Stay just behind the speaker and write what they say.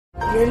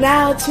You're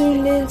now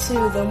tuned into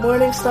the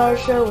Morning Star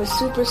Show with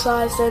Super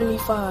Size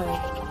 75.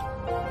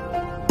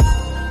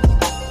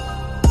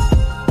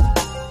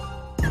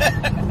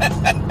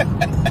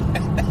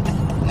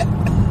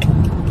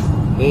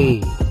 Hey,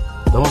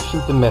 don't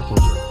shoot the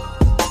messenger.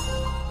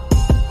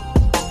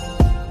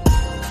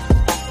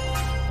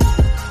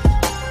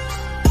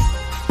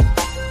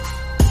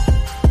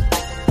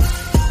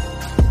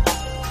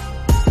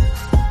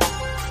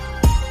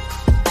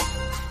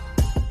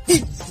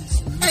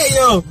 Hey,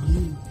 yo.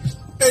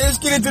 Hey, let's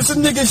get into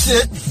some nigga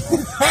shit.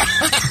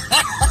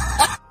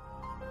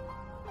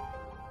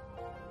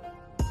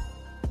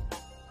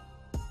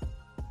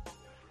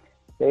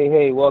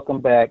 Hey, welcome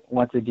back.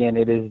 Once again,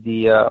 it is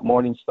the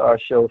Morning Star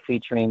Show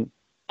featuring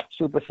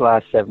Super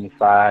Sly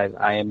 75.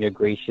 I am your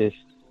gracious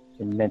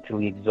and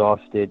mentally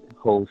exhausted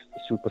host,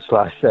 Super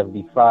Sly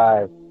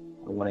 75. I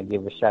want to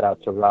give a shout out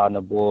to Ron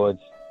the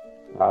Boards,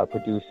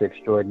 producer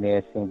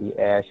extraordinaire Cindy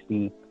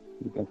Ashby.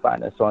 You can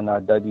find us on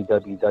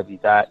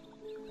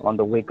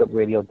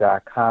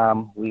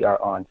www.onthewakeupradio.com. We are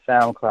on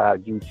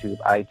SoundCloud, YouTube,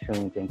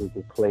 iTunes, and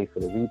Google Play for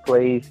the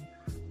replays.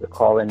 The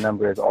call-in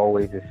number, as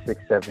always, is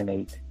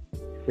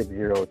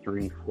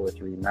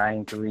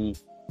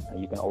 678-603-4393.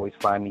 You can always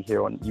find me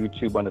here on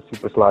YouTube on the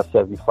Super Sly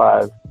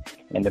 75.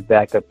 And the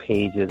backup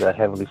page is a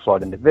Heavily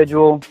Flawed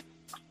Individual.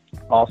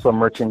 Also,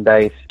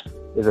 merchandise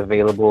is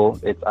available.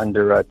 It's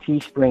under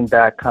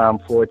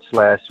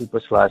teespring.com/Super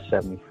Sly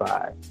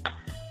 75.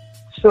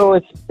 So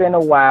it's been a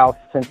while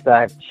since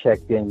I've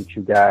checked in with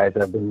you guys.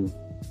 I've been,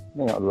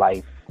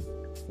 life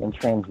and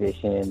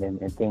transition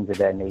and things of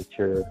that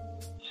nature.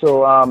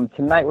 So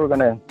tonight we're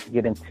going to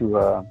get into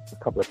a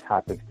couple of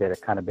topics that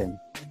have kind of been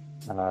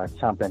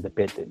chomping at the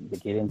bit to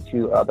get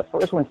into. The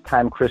first one's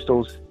time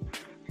crystals.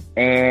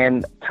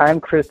 And time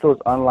crystals,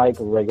 unlike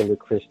regular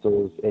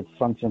crystals, it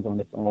functions on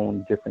its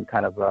own different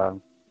kind of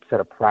set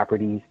of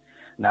properties.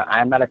 Now,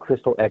 I'm not a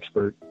crystal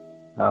expert.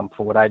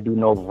 For what I do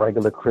know of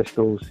regular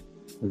crystals,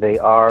 they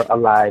are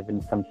alive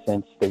in some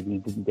sense. They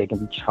can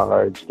be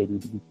charged. They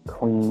need to be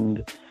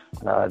cleaned.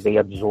 They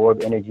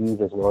absorb energies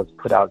as well as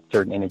put out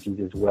certain energies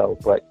as well.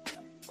 But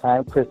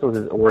time crystals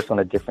works on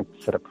a different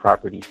set of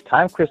properties.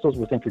 Time crystals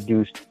was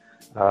introduced,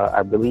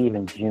 I believe,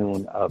 in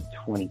June of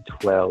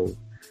 2012.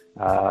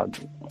 The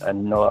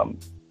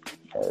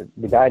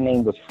guy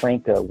named was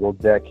Frank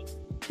Wilczek.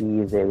 He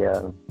is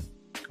a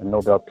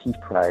Nobel Peace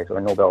Prize or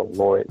Nobel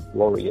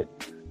laureate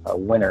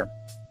winner.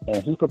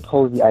 And he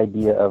proposed the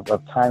idea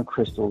of time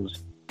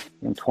crystals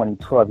in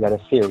 2012. He got a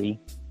theory.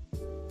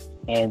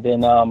 And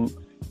then,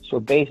 so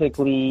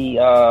basically,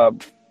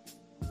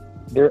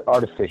 they're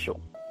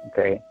artificial,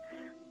 okay?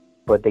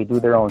 But they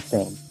do their own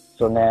thing.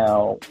 So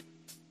now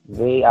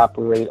they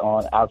operate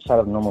on outside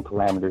of normal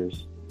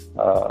parameters.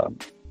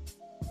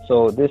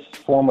 So this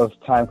form of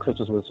time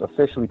crystals was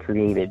officially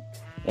created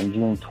in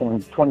June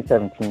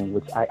 2017,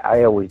 which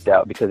I always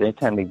doubt, because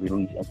anytime they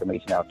release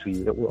information out to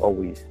you, that we're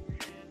always,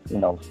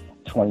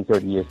 20,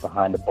 30 years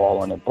behind the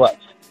ball on it. But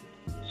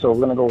so we're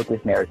going to go with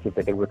this narrative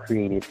that they were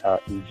created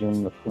in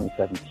June of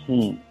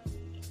 2017.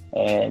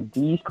 And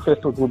these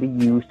crystals will be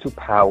used to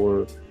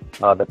power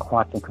the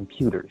quantum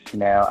computers.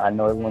 Now, I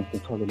know everyone's been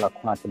talking about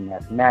quantum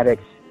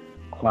mathematics,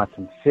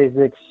 quantum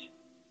physics,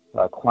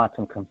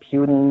 quantum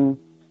computing.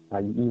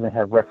 You even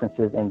have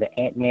references in the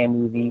Ant-Man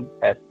movie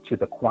as to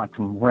the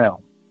quantum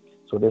realm.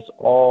 So this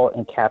all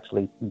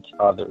encapsulates each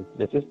other.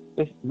 This is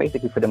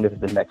basically for them. This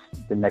is the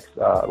next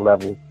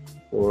level,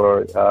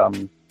 or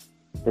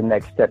the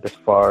next step as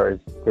far as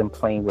them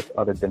playing with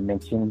other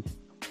dimensions.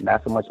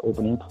 Not so much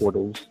opening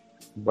portals,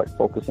 but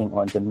focusing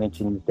on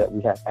dimensions that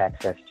we have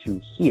access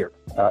to here,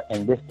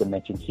 in this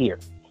dimension here.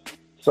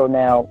 So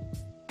now,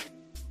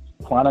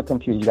 quantum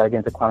computers. You got to get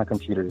into quantum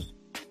computers.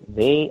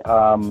 They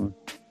so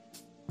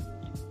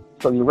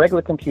your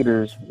regular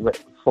computers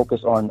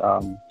focus on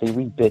they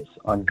read bits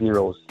on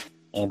zeros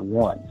and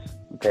ones,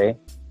 okay?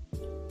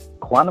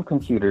 Quantum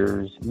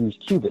computers use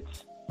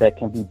qubits that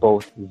can be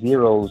both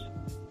zeros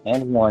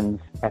and ones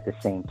at the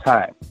same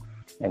time.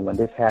 And when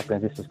this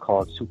happens, this is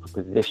called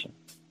superposition,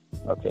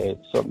 okay?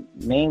 So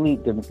mainly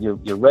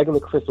your regular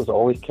crystals are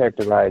always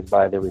characterized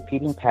by their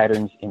repeating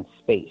patterns in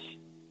space,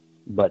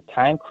 but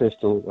time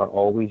crystals are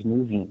always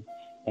moving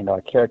and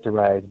are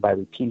characterized by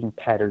repeating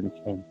patterns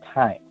in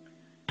time.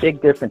 Big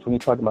difference when you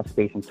talk about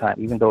space and time.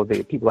 Even though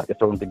people like to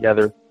throw them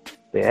together,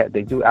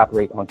 they do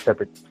operate on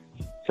separate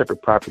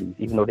properties,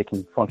 even though they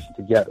can function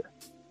together.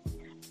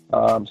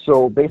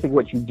 So basically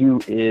what you do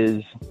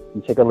is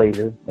you take a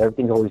laser.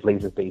 Everything's always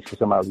laser based for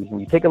some odd reason.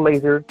 You take a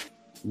laser,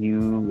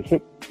 you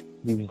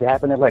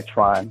zap an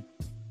electron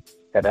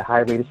at a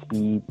high rate of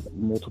speed,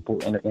 multiple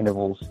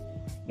intervals,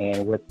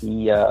 and what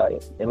the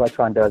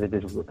electron does is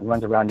it just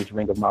runs around this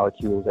ring of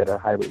molecules at a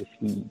high rate of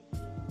speed.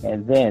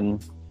 And then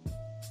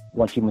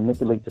once you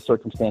manipulate the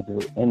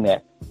circumstances in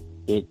that,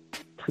 it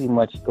pretty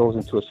much goes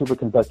into a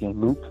superconducting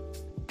loop.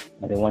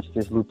 And then once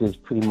this loop is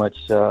pretty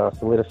much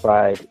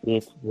solidified,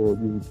 it will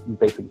you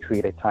basically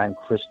create a time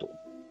crystal.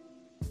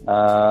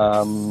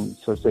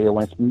 So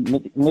when it's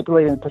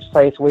manipulated in a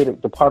precise way,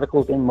 the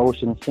particles in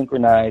motion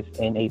synchronize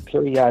in a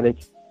periodic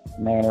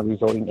manner,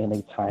 resulting in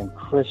a time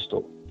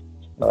crystal.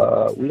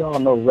 We all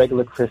know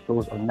regular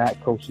crystals are not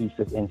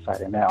cohesive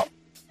inside and out.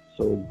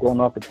 So going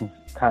off the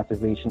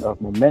conservation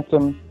of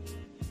momentum,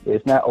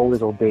 it's not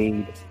always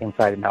obeyed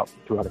inside and out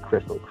throughout a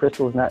crystal.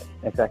 Crystal is not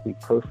exactly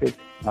perfect.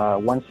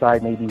 One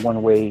side may be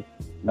one way,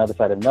 another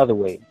side another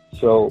way.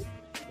 So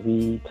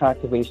the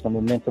conservation of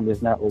momentum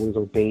is not always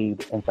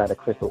obeyed inside a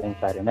crystal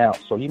inside and out.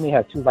 So you may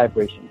have two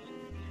vibrations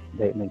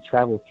that may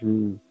travel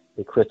through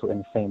the crystal in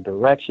the same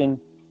direction,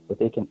 but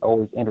they can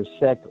always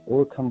intersect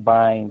or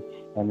combine,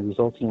 and the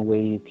resulting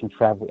wave can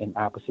travel in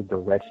opposite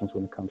directions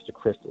when it comes to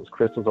crystals.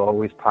 Crystals are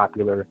always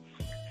popular.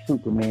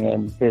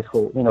 Superman, his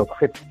whole,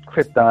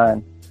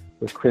 Krypton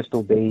was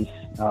crystal based.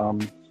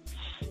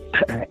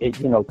 It,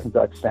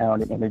 conducts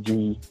sound and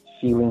energy,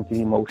 feelings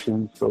and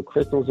emotions. So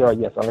crystals are,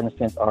 yes, in a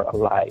sense, are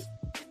alive.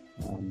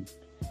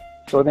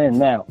 So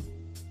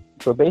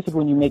basically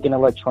when you make an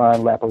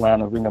electron lap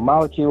around a ring of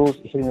molecules,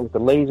 hitting it with a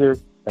laser,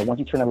 and once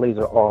you turn the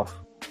laser off,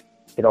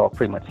 it all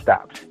pretty much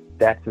stops.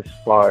 That's as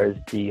far as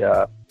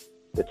the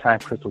time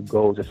crystal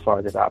goes as far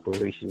as its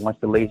operation. Once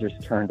the laser is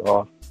turned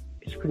off,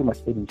 it's pretty much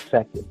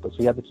ineffective. But so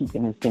you have to keep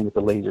hitting this thing with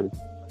the laser.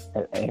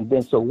 And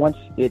then so once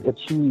it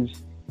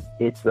achieves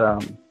its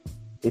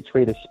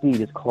rate of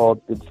speed,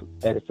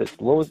 at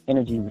its lowest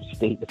energy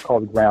state, it's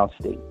called ground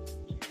state.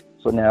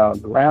 So now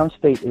ground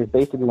state is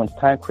basically when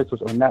time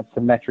crystals are not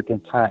symmetric in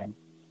time.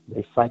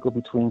 They cycle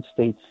between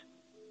states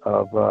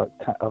of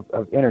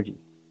energy.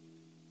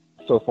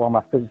 So for all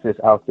my physicists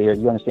out there,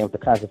 you understand with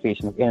the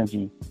conservation of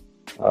energy,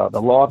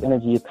 the law of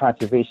energy of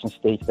conservation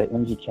states that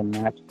energy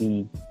cannot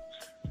be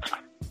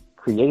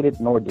created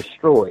nor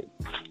destroyed,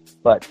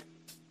 but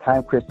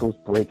time crystals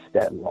breaks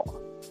that law.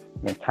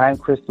 In time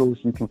crystals,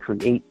 you can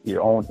create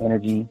your own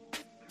energy.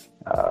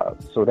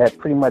 So that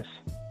pretty much,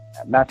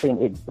 I'm not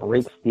saying it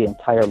breaks the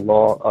entire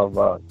law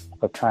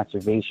of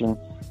conservation.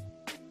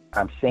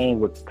 I'm saying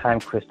with time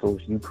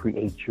crystals, you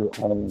create your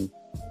own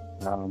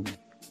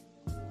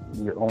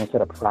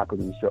set of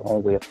properties, your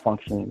own way of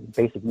functioning.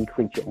 Basically, you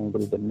create your own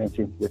little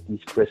dimension with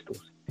these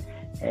crystals.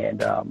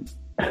 And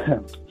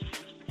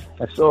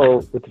so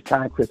with the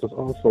time crystals,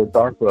 also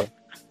DARPA,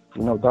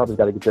 DARPA's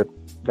got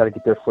to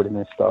get their foot in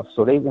this stuff.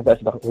 So they've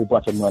invested a whole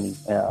bunch of money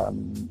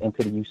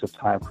into the use of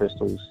time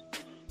crystals.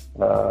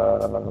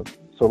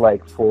 So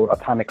like for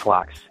atomic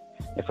clocks,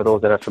 and for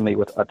those that are familiar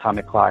with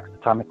atomic clocks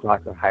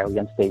are highly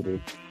unstable,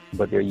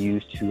 but they're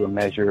used to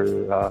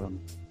measure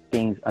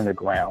things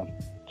underground,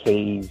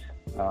 caves,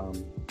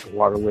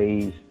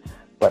 waterways.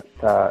 But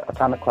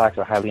atomic clocks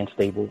are highly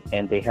unstable,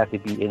 and they have to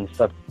be in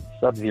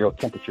sub-zero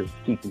temperatures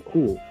to keep them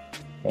cool.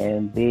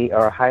 And they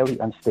are highly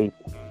unstable,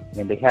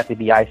 and they have to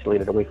be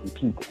isolated away from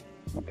people,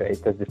 okay,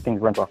 because this thing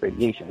runs off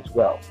radiation as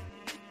well.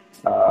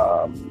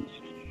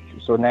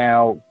 So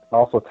now,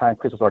 also time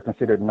crystals are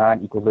considered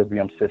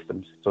non-equilibrium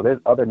systems. So there's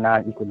other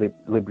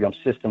non-equilibrium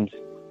systems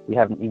we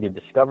haven't either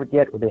discovered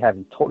yet or they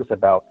haven't told us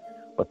about,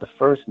 but the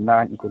first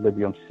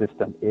non-equilibrium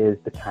system is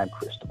the time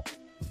crystal.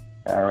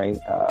 All right.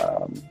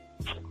 Let's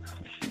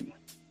see.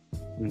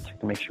 Let me check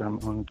to make sure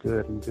I'm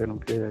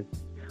good.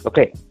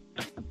 Okay.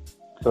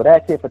 So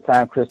that's it for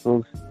time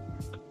crystals.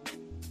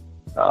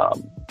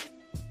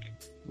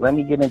 Let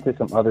me get into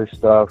some other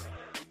stuff.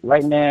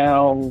 Right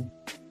now,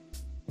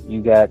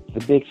 you got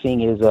the big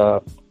thing is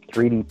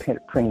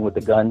 3D printing with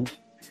the guns.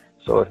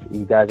 So if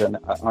you guys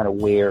aren't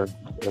aware,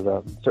 there's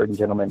a certain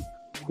gentleman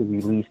who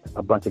released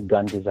a bunch of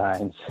gun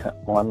designs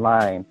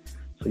online,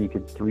 so you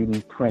could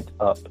 3D print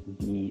up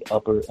the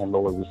upper and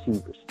lower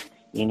receivers.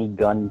 Any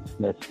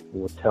gunsmith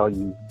will tell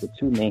you the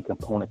two main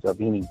components of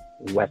any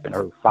weapon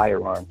or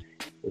firearm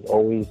is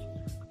always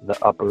the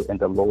upper and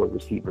the lower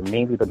receiver,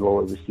 mainly the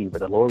lower receiver.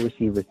 The lower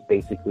receiver is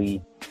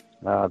basically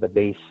the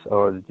base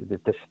or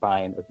the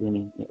spine of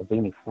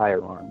any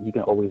firearm. You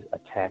can always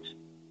attach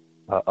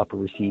upper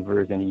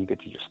receivers, and then you get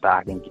to your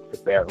stock and get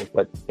your barrel.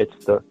 But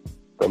it's the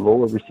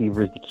lower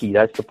receiver is the key.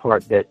 That's the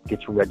part that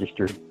gets you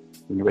registered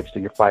when you register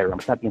your firearm.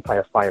 It's not the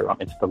entire firearm;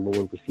 it's the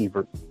lower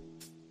receiver.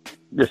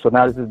 So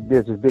now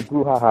there's this big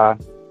brouhaha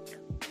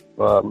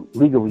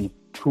legally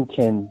who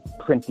can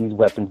print these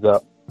weapons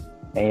up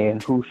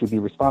and who should be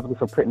responsible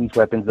for printing these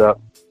weapons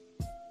up.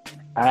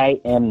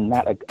 I am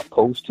not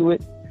opposed to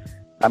it.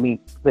 I mean,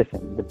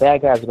 listen, the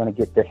bad guys are going to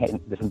get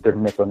their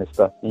mitts on this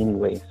stuff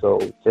anyway.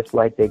 So just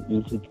like they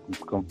easily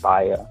can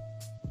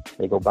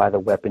they go buy the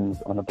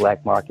weapons on the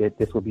black market,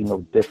 this will be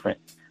no different.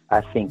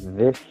 I think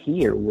this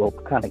here will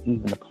kind of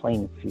even the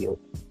playing field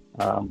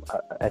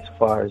as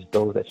far as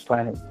those that's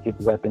trying to get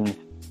weapons.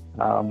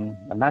 I'm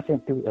not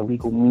saying through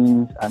illegal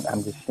means.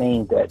 I'm just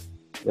saying that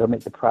it'll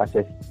make the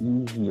process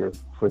easier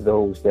for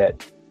those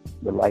that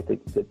would like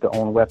to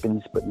own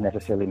weapons, but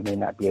necessarily may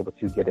not be able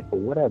to get it for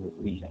whatever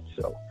reason.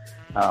 So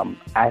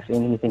I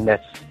think anything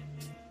that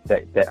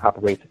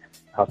operates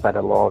outside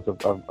the laws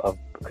of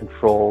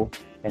control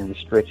and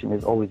restriction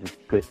is always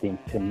a good thing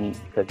to me,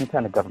 because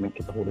anytime the government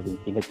gets a hold of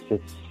anything,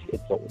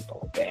 it's always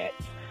all bad.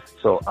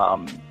 So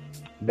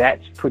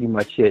that's pretty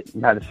much it.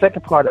 Now the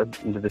second part of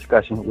the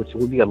discussion, which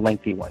will be a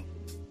lengthy one,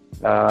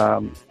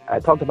 I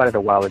talked about it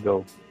a while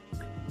ago.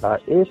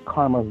 Is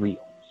karma real?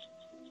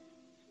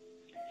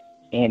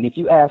 And if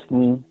you ask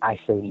me, I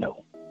say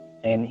no.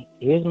 And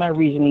here's my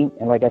reasoning.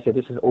 And like I said,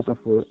 this is open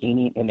for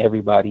any and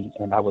everybody,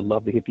 and I would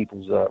love to hear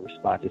people's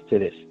responses to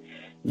this.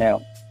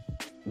 Now,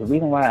 the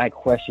reason why I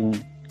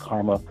question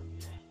karma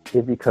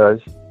is because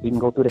we can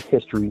go through the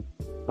history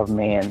of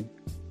man.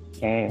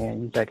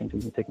 And you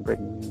take a break.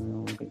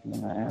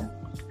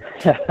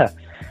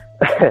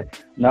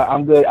 No,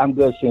 I'm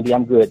good, Shandy.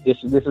 I'm good. This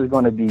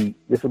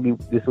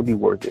will be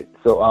worth it.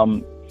 So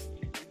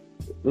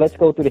let's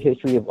go through the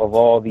history of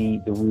all the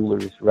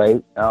rulers,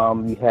 right?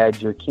 You had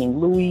your King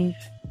Louis,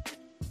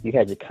 you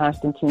had your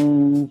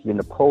Constantines, your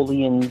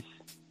Napoleons,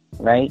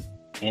 right?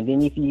 And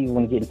then if you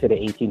want to get into the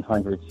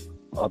 1800s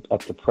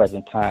up to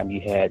present time, you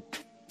had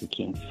your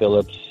King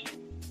Philips,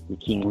 your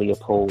King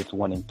Leopolds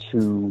 1 and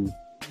 2,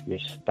 your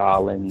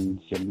Stalins,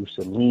 your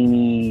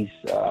Mussolinis.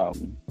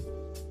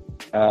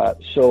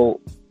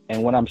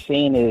 And what I'm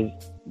saying is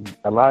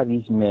a lot of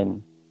these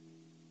men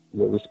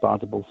were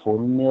responsible for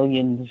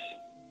millions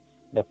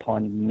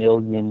upon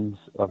millions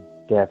of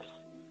deaths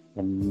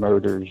and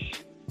murders.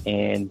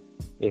 And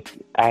if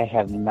I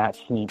have not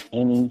seen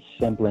any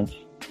semblance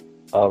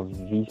of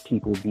these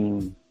people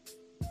being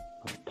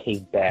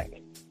paid back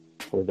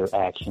for their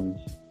actions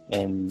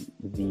and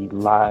the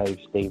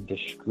lives they've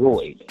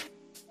destroyed.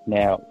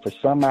 Now, for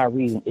some odd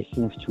reason, it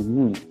seems to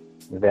me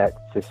that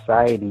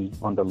society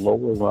on the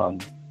lower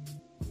rung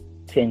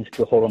tends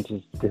to hold on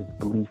to this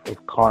belief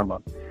of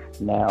karma.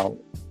 Now,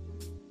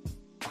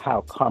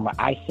 how karma,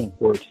 I think,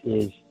 works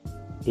is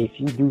if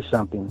you do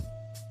something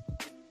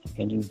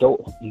and you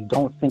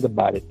don't think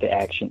about it, the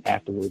action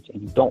afterwards,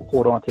 and you don't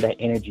hold on to that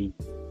energy,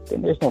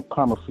 then there's no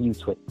karma for you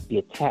to be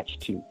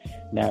attached to.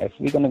 Now, if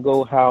we're going to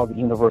go how the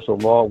universal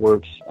law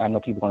works, I know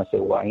people are going to say,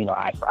 well,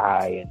 eye for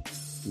eye,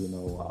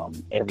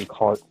 and every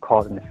cause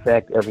and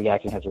effect, every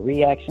action has a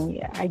reaction.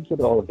 Yeah, I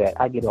get all of that.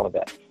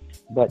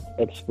 But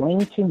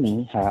explain to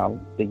me how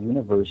the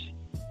universe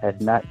has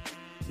not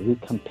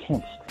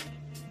recompensed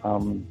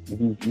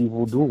these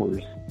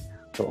evildoers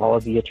for all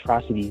of the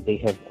atrocities they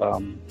have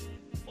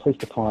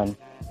placed upon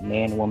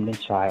man, woman,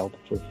 and child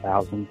for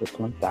thousands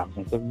upon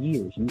thousands of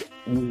years. You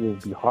will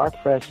be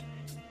hard-pressed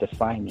to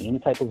find any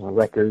type of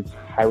records,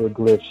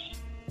 hieroglyphs,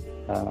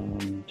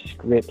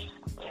 scripts,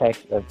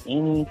 text of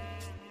any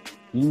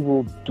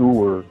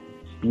evildoer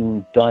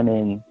being done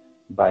in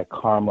by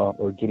karma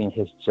or getting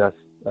his just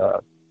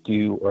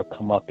due or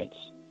comeuppance.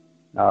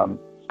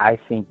 I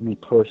think, me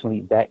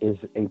personally, that is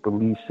a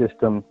belief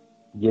system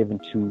given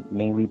to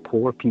mainly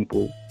poor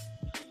people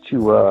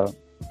to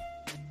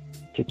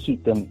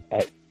keep them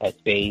at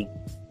bay,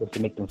 or to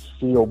make them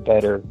feel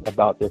better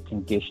about their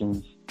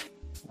conditions.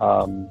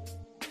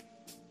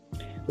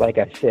 Like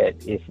I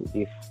said, if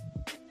you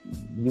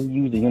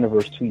use the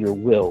universe to your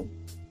will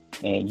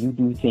and you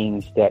do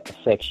things that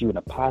affects you in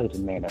a positive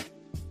manner,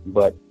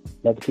 but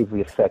negatively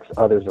affects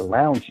others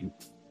around you,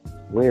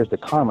 where's the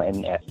karma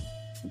in that?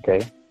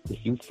 Okay?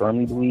 If you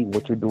firmly believe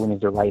what you're doing is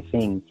the right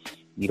thing,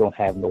 you don't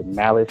have no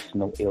malice,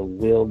 no ill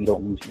will, you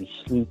don't lose any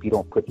sleep, you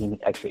don't put any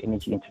extra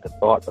energy into the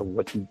thought of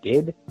what you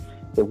did,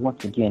 then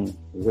once again,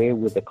 where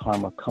would the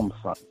karma come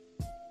from?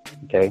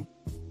 Okay?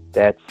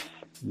 That's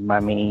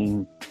my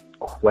main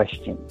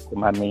question,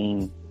 my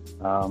main,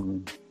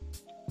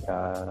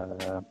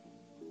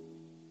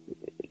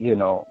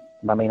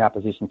 my main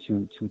opposition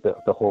to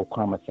the whole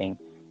karma thing.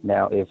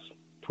 Now, if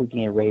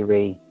Pookie and Ray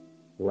Ray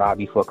rob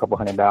you for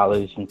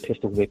 $200 and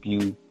pistol whip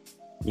you,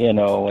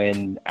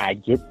 and I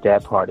get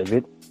that part of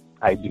it,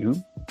 I do.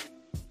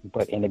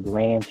 But in the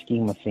grand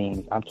scheme of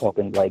things, I'm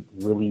talking like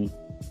really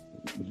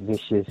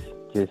vicious,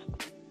 just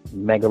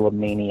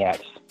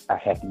megalomaniacs. I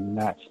have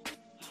not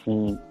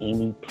seen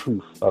any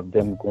proof of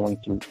them going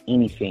through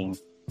anything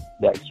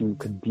that you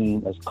could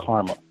deem as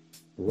karma.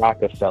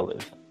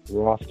 Rockefellers,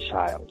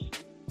 Rothschilds,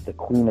 the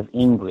Queen of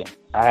England.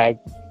 I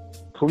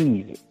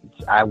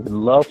would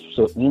love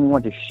for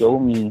anyone to show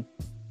me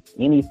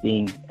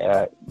anything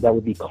that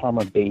would be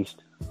karma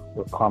based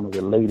or karma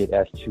related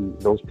as to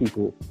those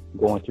people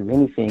going through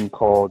anything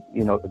called,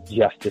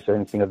 justice or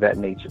anything of that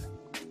nature.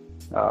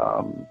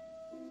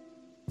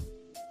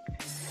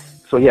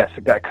 So yes, I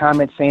got a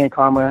comment saying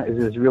karma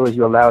is as real as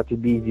you allow it to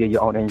be via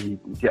your own energy.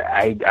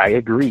 I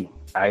agree.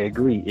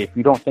 If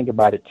you don't think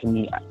about it, to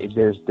me,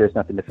 there's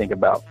nothing to think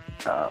about.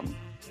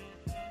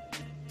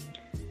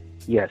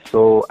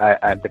 So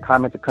the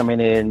comments are coming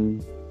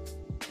in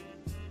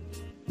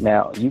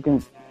now. You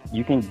can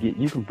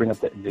bring up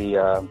the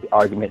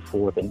argument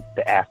for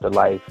the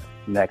afterlife,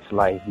 next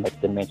life,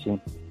 next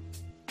dimension.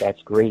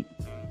 That's great,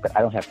 but I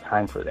don't have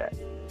time for that.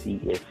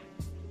 See, if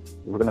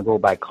we're gonna go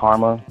by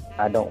karma,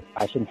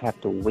 I shouldn't have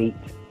to wait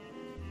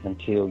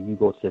until you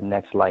go to the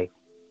next life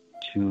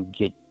to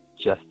get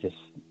justice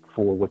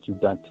for what you've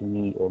done to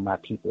me or my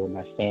people or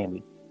my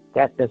family.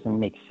 That doesn't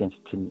make sense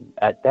to me.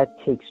 That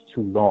takes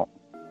too long.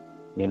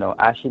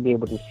 I should be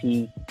able to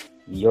see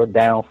your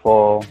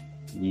downfall,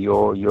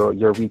 your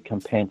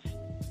recompense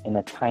in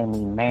a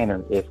timely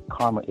manner if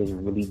karma is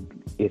really,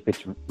 if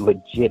it's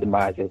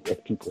legitimized as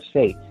people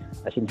say.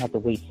 I shouldn't have to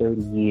wait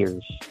 30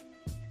 years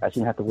I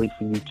shouldn't have to wait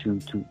for you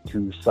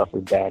to suffer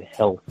bad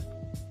health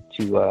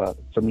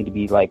for me to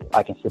be like,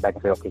 I can sit back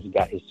and say, okay, he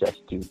got his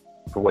just due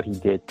for what he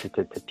did to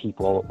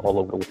people all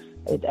over the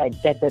world.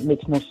 That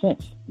makes no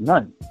sense.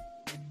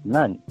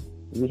 None.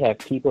 We have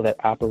people that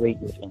operate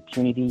with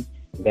impunity,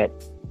 that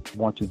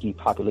want to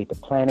depopulate the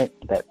planet,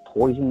 that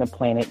poison the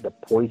planet,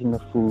 that poison the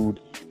food,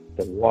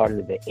 the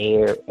water, the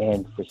air,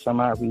 and for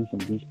some odd reason,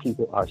 these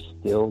people are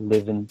still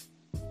living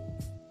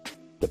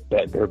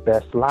their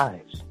best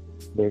lives.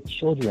 Their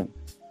children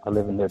are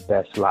living their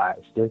best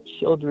lives. Their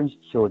children's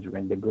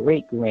children, the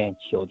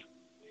great-grandchildren.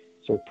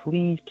 So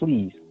please,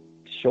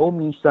 show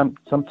me some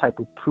type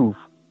of proof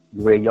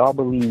where y'all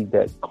believe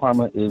that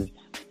karma is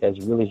as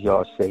real as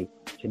y'all say.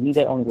 To me,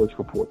 that only works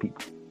for poor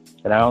people.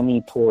 And I don't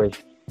mean poor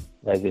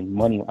as in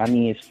money. I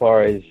mean as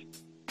far as,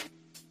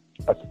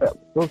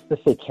 let's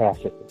say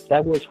caste system.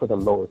 That works for the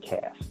lower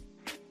caste.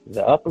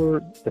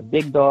 The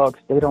big dogs,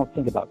 they don't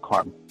think about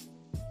karma.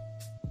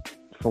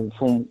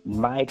 From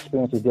my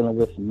experience of dealing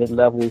with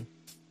mid-level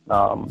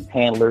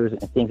handlers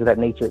and things of that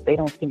nature, they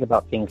don't think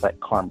about things like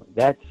karma.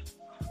 That's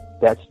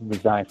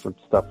designed for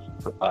stuff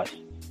for us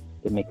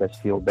to make us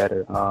feel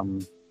better.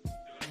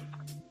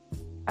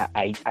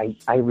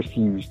 I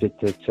refuse to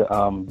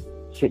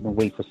sit and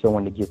wait for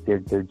someone to get their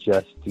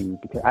just due,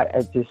 because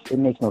it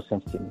makes no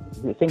sense to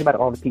me. Think about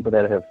all the people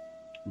that have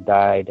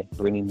died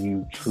bringing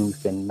you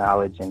truth and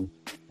knowledge and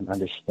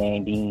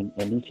understanding,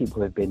 and these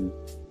people have been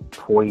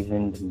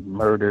poisoned,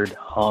 murdered,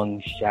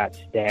 hung, shot,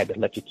 stabbed,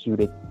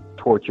 electrocuted,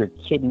 tortured,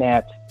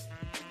 kidnapped.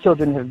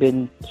 Children have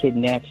been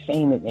kidnapped,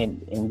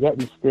 and yet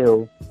and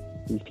still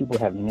these people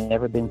have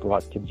never been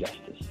brought to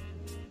justice.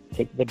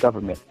 Take the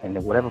government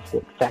and whatever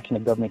faction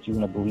of government you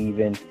want to believe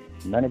in,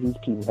 none of these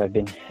people have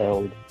been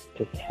held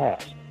to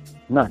task.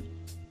 None.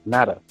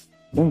 Nada.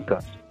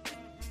 Nunca.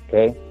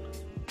 Okay?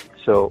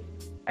 So,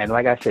 and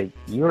like I said,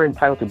 you're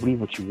entitled to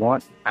believe what you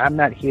want. I'm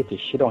not here to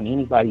shit on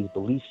anybody's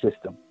belief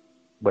system.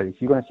 But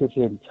if you're going to sit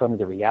here and tell me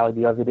the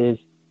reality of it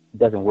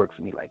doesn't work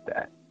for me like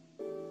that.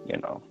 You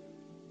know?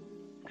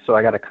 So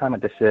I got a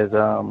comment that says,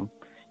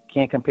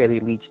 can't compare the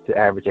elites to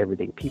average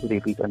everyday people. The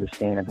elites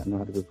understand and know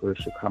how to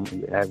reverse your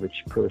comment. The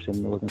average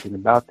person knows nothing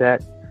about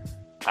that.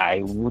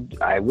 I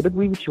would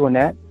agree with you on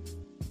that.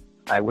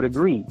 I would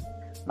agree.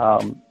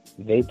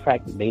 They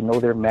practice. They know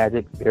their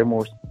magic. They're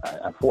more.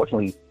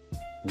 Unfortunately,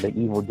 the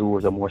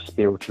evildoers are more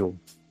spiritual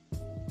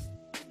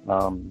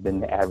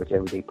than the average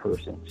everyday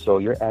person. So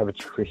your average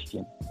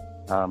Christian,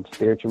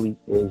 spiritually,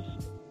 is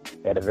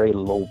at a very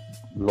low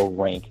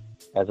rank,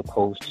 as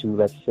opposed to,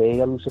 let's say,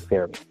 a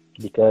Luciferian,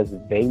 because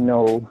they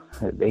know,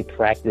 they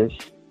practice,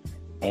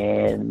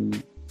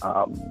 and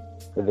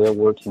their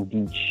works and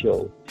deeds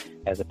show,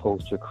 as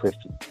opposed to a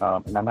Christian.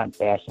 And I'm not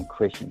bashing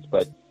Christians,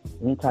 but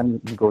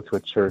anytime you go to a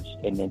church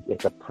and then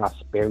it's a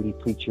prosperity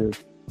preacher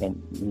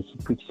and he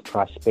preaches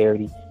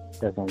prosperity, it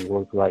doesn't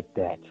work like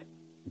that.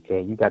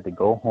 Okay, you got to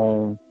go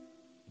home,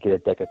 get a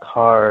deck of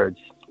cards,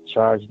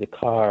 charge the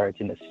cards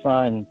in the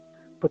sun,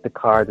 put the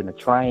cards in a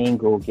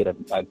triangle, get a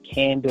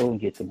candle, and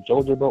get some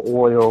jojoba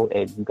oil,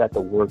 and you got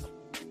to work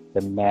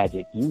the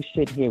magic. You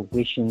sit here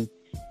wishing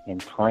and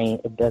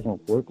praying. It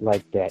doesn't work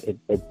like that. It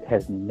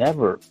has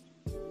never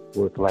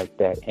worked like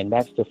that. And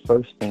that's the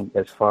first thing,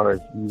 as far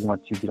as you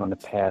want to get on the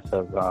path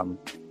of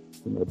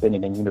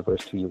bending the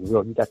universe to your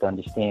will. You got to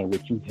understand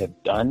what you have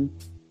done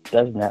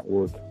does not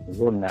work,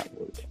 will not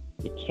work.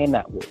 It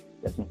cannot work.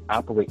 It doesn't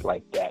operate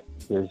like that.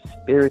 There's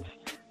spirits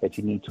that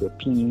you need to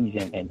appease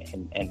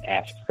and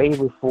ask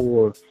favor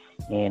for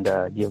and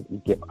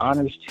give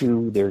honors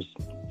to. There's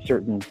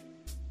certain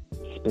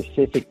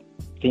specific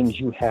things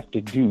you have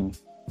to do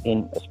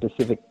in a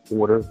specific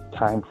order,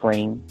 time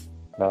frame,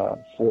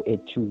 for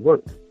it to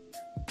work.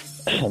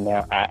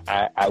 Now,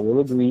 I will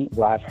agree.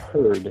 Well, I've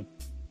heard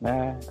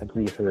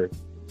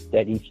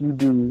that if you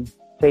do,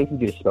 say if you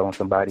get a spell on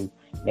somebody,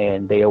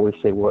 and they always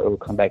say, well, it will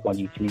come back on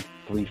you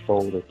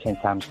threefold or 10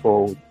 times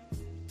fold.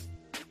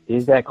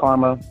 Is that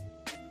karma?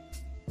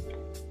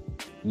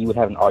 You would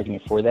have an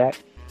argument for that.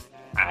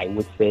 I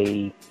would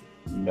say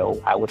no.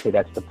 I would say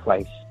that's the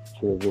price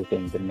for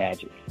working the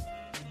magic.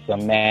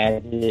 Some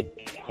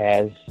magic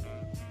has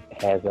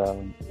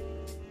a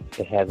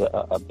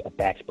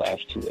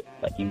backsplash to it.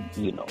 Like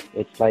you know,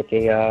 it's like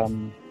you're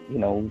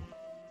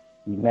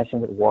messing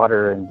with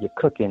water and you're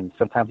cooking.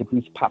 Sometimes the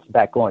grease pops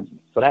back on you.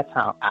 So that's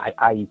how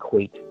I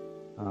equate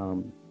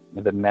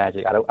the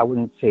magic. I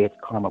wouldn't say it's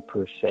karma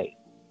per se.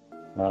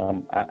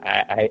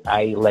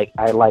 I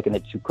liken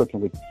it to cooking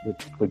with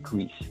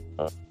grease.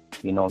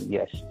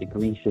 Yes, the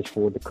grease is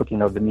for the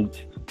cooking of the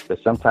meat. But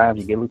sometimes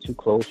you get a little too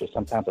close, or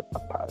sometimes a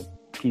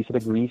piece of the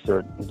grease or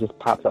it just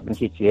pops up and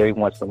hits you every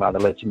once in a while to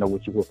let you know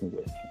what you're working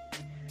with.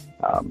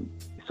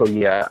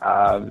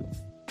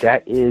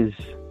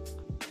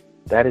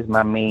 That is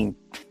my main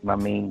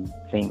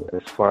thing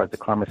as far as the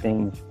karma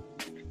things.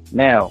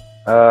 Now,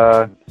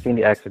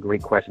 Cindy asks a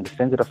great question. The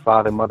sins of the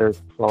father, mother,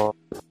 father,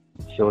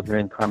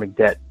 children, karmic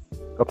debt.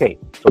 Okay,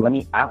 so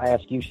I'll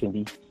ask you,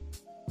 Cindy,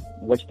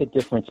 what's the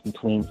difference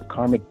between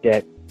karmic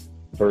debt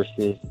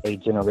versus a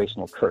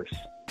generational curse?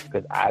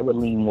 because I would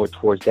lean more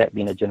towards that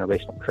being a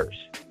generational curse.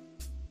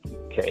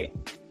 Okay.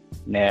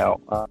 Now,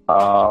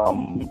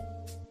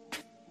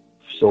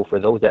 so for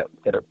those that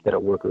are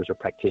workers or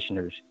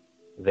practitioners,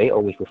 they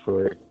always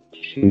refer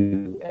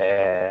to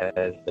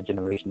as a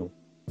generational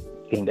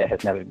thing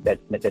that's never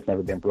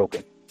been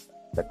broken.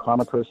 The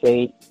karma per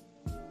se,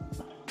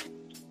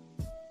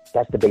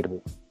 that's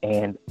debatable,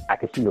 and I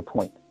can see your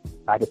point.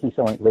 I can see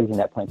someone raising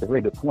that point. It's a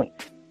very good point.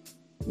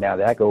 Now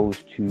that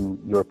goes to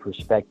your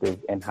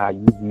perspective and how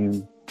you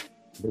view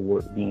the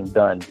work being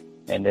done,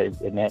 and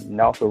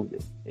also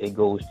it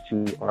goes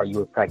to, are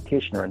you a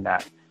practitioner or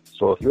not?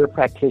 So if you're a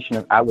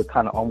practitioner, I would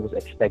kind of almost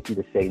expect you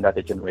to say not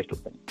a generational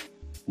thing,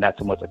 not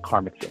so much a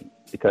karmic thing.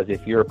 Because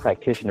if you're a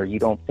practitioner, you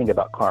don't think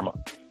about karma.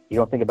 You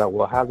don't think about,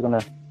 well, how's it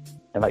gonna,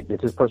 and like, is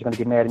this person gonna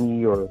get mad at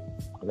me, or are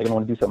they gonna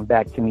want to do something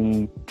back to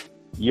me?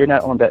 You're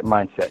not on that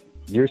mindset.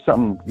 You're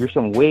some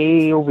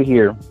way over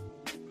here.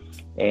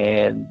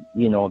 And,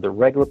 you know, the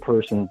regular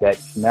person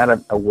that's not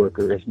a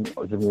worker is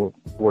more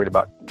worried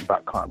about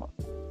karma.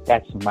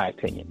 That's my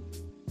opinion,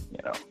 you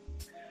know.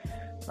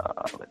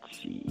 Let's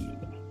see.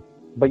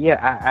 But yeah,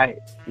 I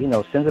you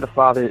know, sins of the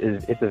father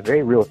it's a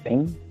very real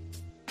thing.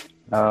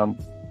 But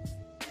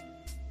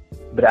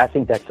I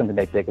think that's something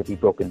that could be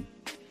broken,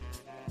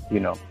 you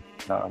know.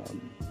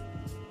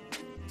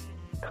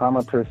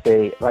 Karma per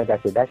se, like I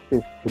said, that's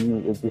just, to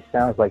me, it just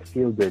sounds like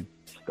feel-good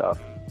stuff,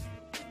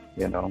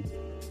 you know.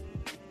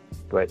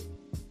 But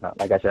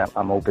like I said,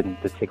 I'm open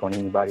to take on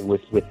anybody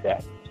with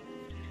that.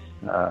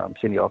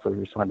 Cindy also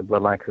responded to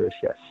Bloodline Curse.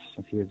 Yes.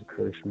 Since he is a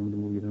curse from the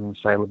movie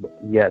Shia LaBeouf.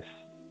 Yes.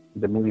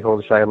 The movie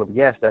holds Shia LaBeouf.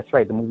 Yes, that's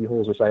right. The movie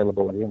holds Shia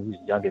LaBeouf. And he was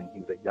young, and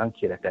he was a young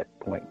kid at that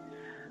point.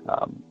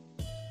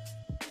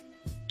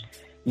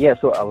 Yeah.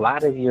 So a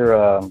lot of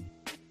your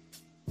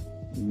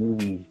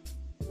movies,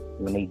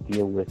 when they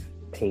deal with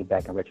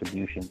payback and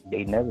retribution,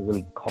 they never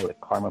really call it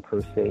karma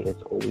per se.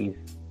 It's always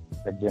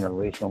a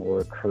generational or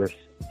a curse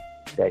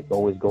that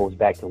always goes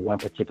back to one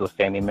particular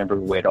family member,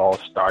 where it all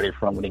started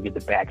from, when they get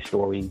the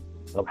backstory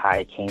of how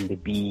it came to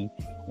be.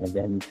 And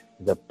then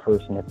the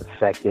person that's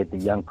affected, the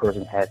young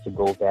person, has to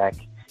go back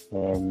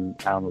and,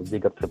 I don't know,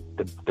 dig up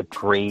the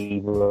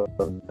grave of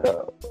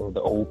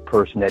the old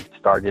person that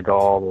started it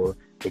all, or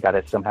they got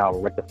to somehow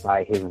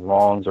rectify his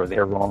wrongs or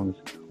their wrongs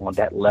on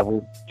that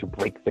level to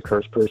break the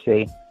curse per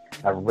se.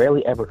 I've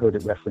rarely ever heard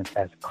it referenced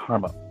as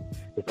karma.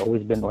 It's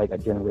always been like a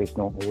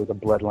generational, always a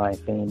bloodline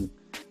thing,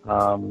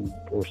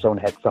 or someone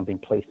had something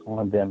placed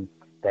on them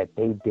that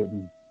they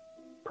didn't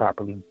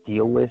properly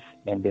deal with,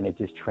 and then it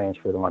just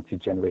transferred on to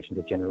generation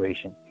to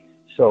generation.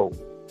 So,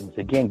 once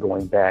again,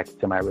 going back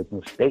to my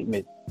original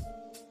statement,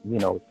 you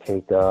know,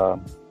 take,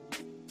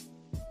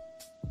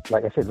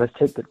 like I said, let's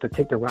take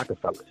the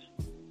Rockefellers.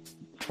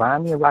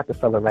 Find me a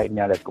Rockefeller right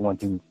now that's going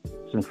through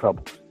some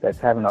trouble, that's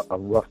having a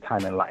rough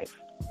time in life,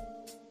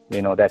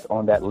 you know, that's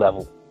on that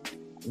level.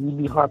 You'd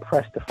be hard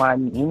pressed to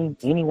find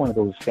any one of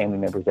those family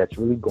members that's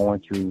really going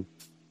through,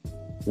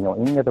 you know,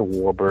 any of the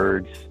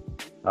Warbirds,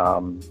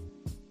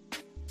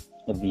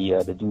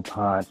 the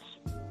DuPonts,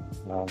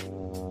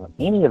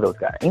 any of those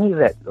guys, any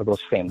of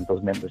those families,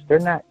 those members. They're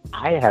not.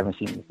 I haven't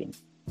seen anything.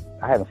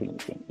 I'll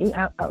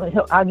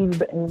give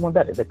you one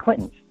better. The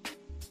Clintons.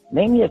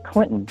 Name me a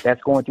Clinton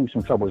that's going through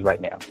some troubles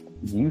right now.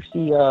 Do you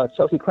see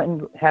Chelsea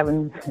Clinton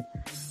having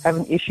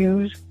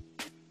issues?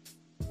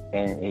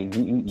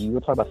 And you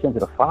were talking about sins of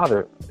the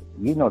father.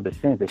 You know the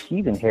sins that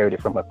she's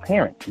inherited from her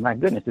parents. My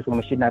goodness, this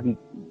woman should not be.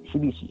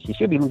 She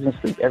should be losing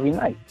sleep every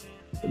night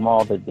from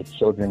all the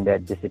children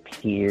that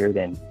disappeared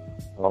and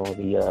all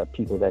the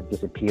people that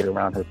disappeared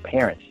around her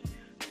parents.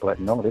 But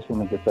no, this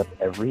woman gets up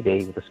every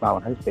day with a smile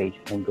on her face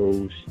and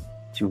goes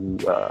to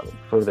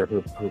further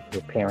her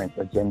parents'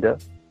 agenda.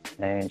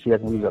 And she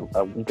doesn't lose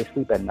a wink of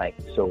sleep at night.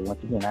 So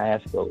once again, I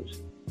ask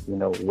those, you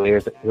know,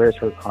 where's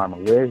her karma?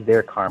 Where's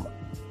their karma?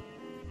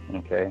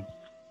 Okay.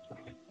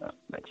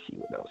 Let's see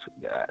what else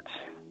we got.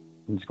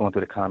 I'm just going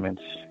through the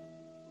comments.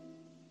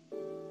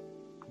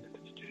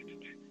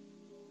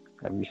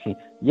 Have you seen?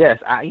 Yes,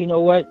 you know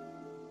what?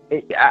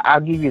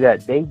 I'll give you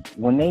that.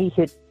 When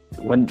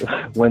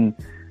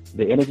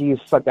the energy is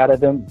sucked out of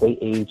them, they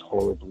age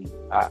horribly.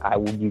 I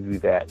will give you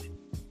that.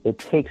 It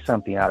takes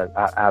something out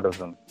of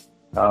them.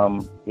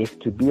 If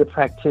to be a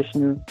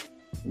practitioner,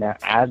 now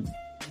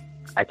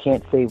I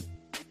can't say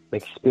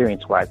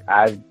experience-wise.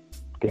 I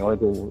can only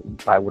go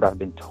by what I've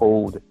been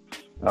told.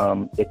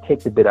 It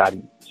takes a bit out of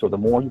you. So the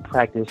more you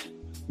practice,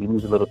 you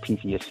lose a little piece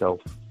of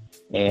yourself.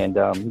 And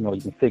you know,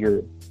 you can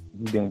figure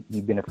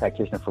you've been a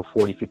practitioner for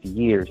 40, 50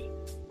 years.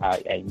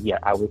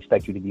 I would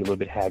expect you to be a little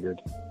bit haggard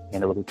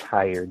and a little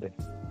tired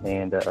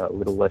and a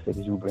little less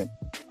exuberant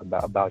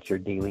about your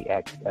daily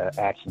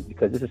actions,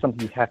 because this is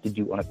something you have to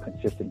do on a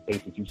consistent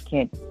basis. You just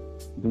can't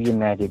do your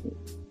magic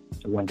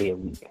one day a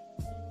week.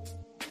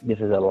 This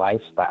is a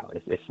lifestyle.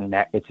 It's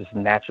as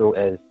natural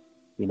as,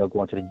 you know,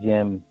 going to the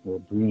gym or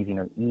breathing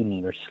or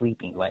eating or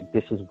sleeping. Like,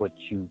 this is what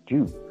you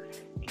do,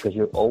 because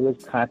you're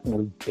always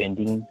constantly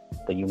bending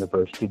the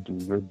universe to do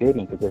your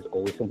bidding, because there's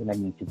always something that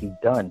needs to be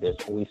done. There's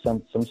always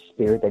some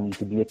spirit that needs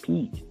to be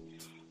appeased.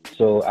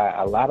 So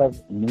a lot of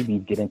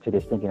newbies get into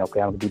this thinking, okay,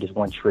 I'm going to do this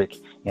one trick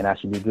and I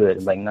should be good.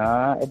 It's like,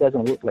 nah, it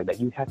doesn't work like that.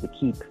 You have to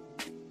you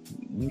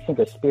think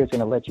a spirit's going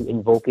to let you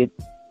invoke it,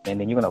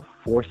 and then you're going to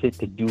force it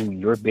to do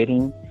your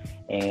bidding,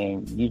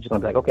 and you're just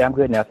going to be like, okay, I'm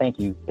good now, thank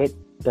you. It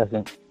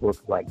doesn't work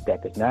like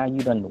that, because now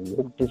you done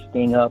woke this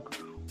thing up,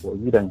 or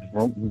you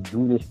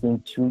do this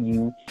thing to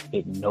you.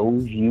 It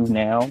knows you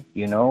now,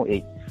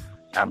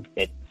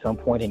 at some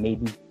point it may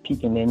be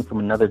peeking in from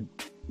another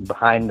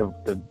behind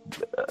the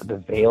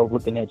veil,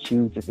 looking at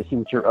you just to see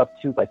what you're up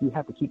to. Like, you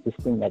have to keep this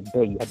thing at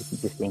bay. You have to keep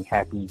this thing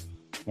happy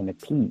and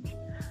appeased.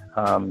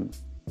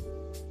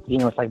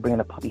 It's like bringing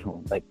a puppy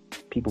home. Like,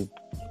 people,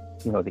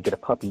 they get a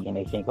puppy and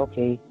they think,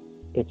 okay,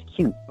 it's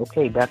cute.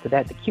 Okay, but after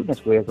that, the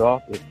cuteness wears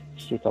off. It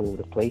shits all over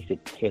the place.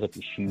 It tears up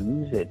your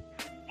shoes. It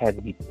has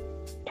to be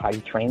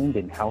potty trained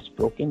and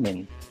housebroken,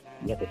 and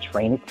you have to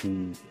train it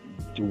to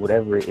do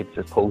whatever it's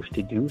supposed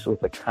to do. So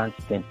it's a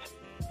constant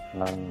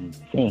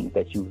thing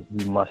that you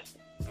must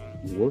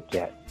work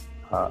at.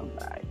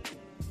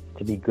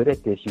 To be good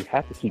at this, you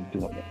have to keep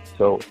doing it.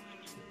 So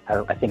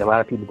I think a lot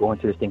of people go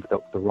into this thing with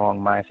the wrong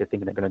mindset,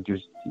 thinking they're going to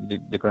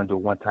do a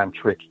one-time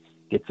trick,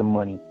 get some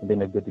money, and then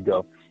they're good to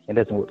go. It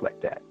doesn't work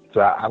like that. So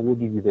I will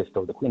give you this,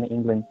 though. The Queen of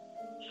England,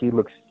 she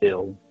looks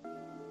ill.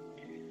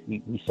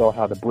 We saw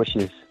how the Bush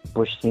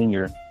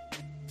Senior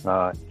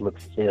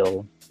looks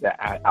ill.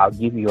 I'll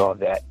give you all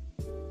that.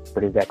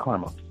 But is that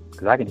karma?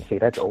 Because I can just say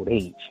that's old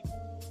age.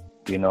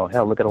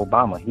 Hell, look at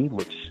Obama. He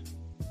looks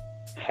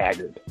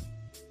haggard.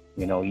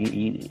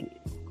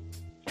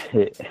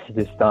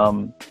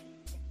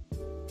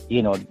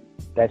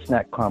 That's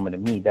not karma to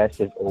me. That's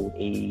just old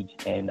age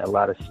and a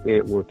lot of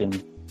spirit working.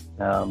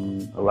 A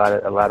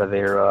lot of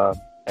their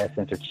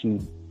essence or chi,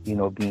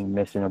 being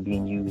missing or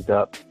being used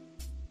up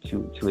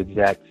to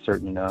exact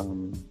certain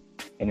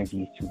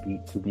energies to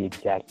be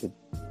exacted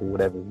for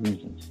whatever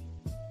reasons.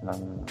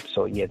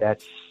 So yeah,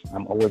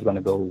 I'm always going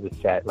to go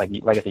with that. Like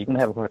I said, you're going to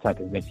have a hard time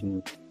convincing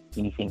me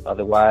anything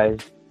otherwise.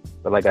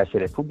 But like I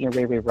said, if Pookie and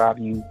Ray Ray rob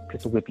you,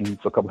 pistol whip you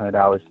for a couple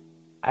 $100,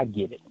 I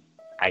get it.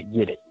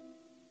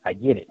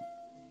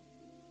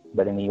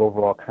 But in the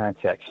overall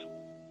context,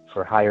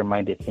 for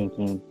higher-minded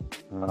thinking,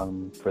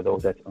 for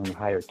those that's on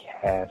higher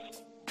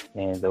caste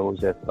and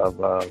those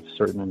of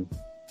certain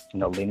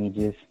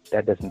lineages,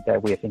 that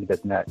way I think it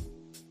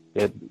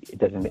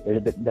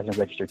doesn't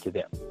register to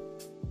them.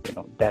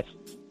 That's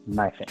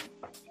my thing.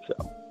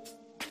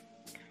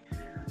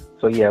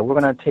 So yeah, we're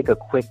gonna take a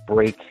quick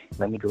break.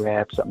 Let me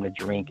grab something to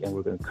drink, and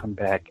we're gonna come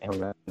back and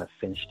we're gonna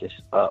finish this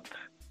up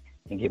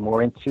and get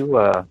more into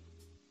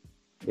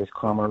is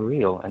karma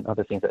real and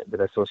other things that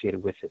are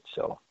associated with it.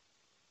 So, all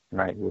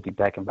right, we'll be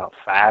back in about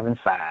 5 and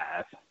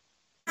 5.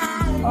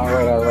 All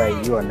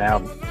right. You are now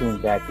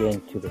tuned back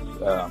into the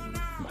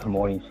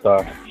Morning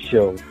Star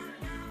Show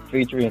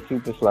featuring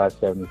Super Slot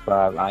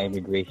 75. I am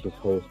your gracious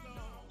host,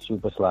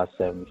 Super Slot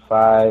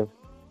 75.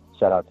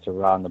 Shout out to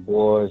Ron the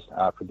Boards,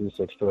 our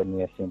producer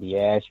extraordinaire Cindy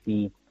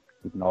Ashby.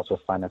 You can also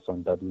find us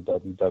on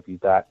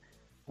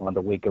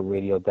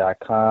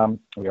www.onthewakeupradio.com.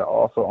 We are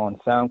also on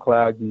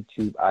SoundCloud,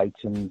 YouTube,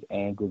 iTunes,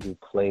 and Google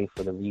Play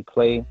for the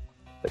replay.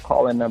 The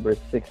call-in number is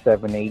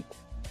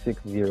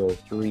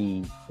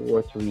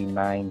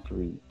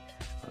 678-603-4393.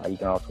 You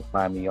can also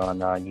find me on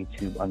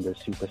YouTube under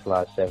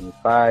Superslot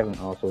 75 and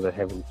also the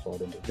Heavily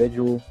Sold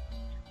Individual.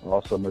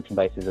 Also,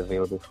 merchandise is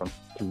available through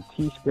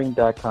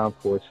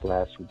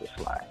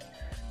teespring.com/Superslide.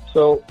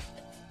 So,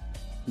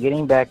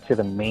 getting back to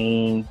the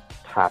main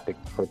topic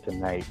for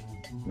tonight.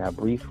 Now,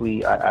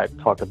 briefly, I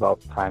talked about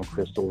time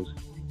crystals,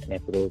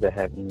 and for those that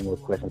have any more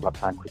questions about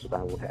time crystals,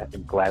 I will have to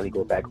gladly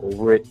go back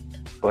over it.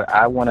 But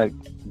I want to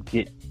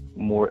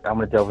I'm going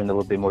to delve in a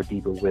little bit more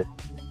deeper with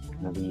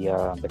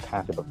the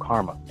concept of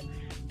karma.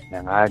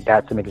 And I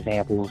got some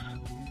examples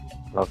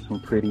of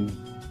some pretty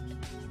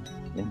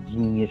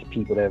ingenious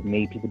people that have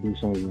made people do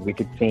some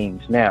wicked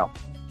things. Now,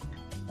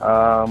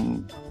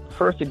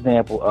 first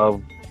example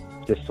of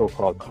this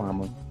so-called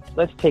karma,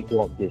 let's take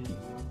Walt Disney,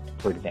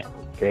 for example,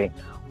 okay?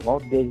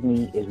 Walt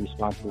Disney is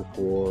responsible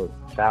for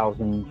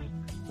thousands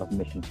of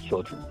missing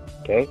children,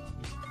 okay?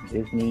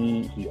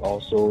 Disney, he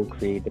also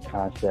created the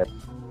concept.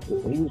 He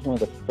was one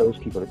of the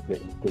first people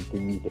to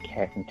use the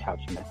cat and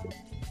couch method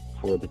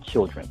for the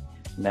children.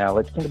 Now,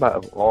 let's think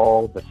about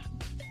all the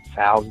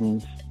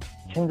tens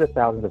of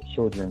thousands of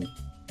children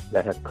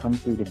that have come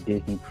through the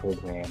Disney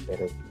program that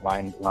have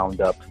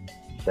wound up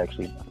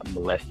sexually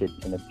molested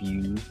and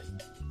abused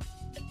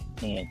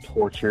and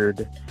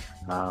tortured,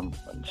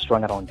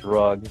 strung out on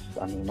drugs.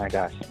 I mean, my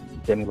gosh,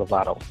 Demi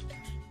Lovato.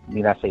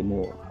 Need I say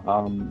more?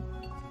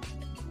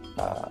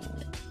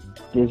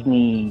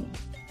 Disney,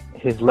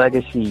 his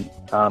legacy,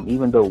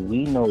 even though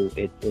we know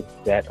it's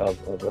that of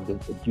the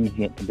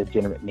deviant and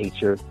degenerate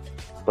nature,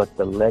 but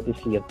the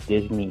legacy of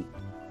Disney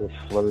is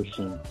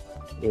flourishing.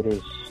 It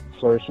is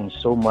flourishing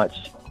so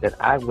much that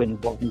I went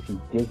and bought me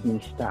some Disney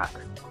stock,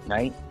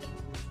 right?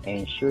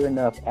 And sure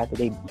enough, after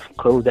they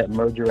closed that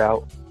merger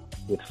out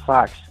with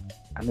Fox,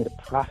 I made a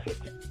profit.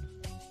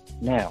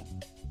 Now,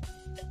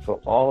 for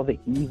all the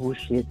evil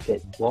shit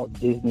that Walt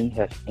Disney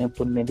has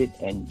implemented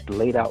and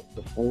laid out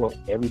before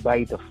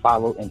everybody to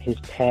follow in his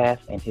path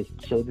and his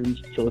children's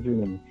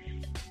children and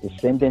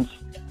descendants,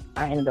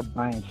 I ended up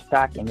buying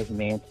stock in this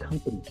man's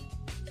company.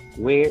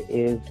 Where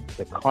is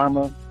the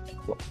karma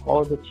for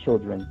all the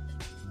children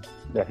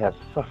that have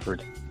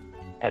suffered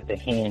at the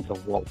hands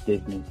of Walt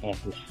Disney and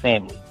his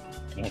family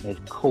and his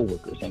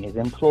co-workers and his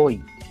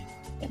employees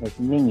and his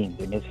minions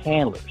and his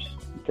handlers?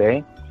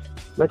 Okay?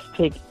 Let's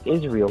take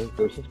Israel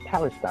versus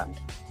Palestine.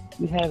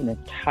 You have an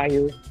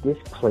entire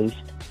displaced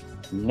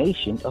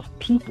nation of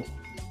people.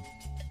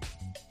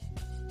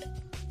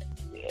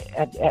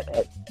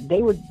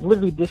 They were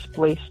literally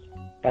displaced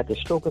at the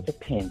stroke of a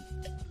pen.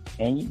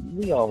 And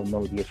we all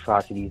know the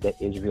atrocities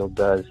that Israel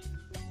does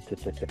to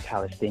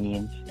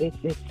Palestinians.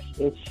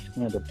 It's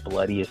one of the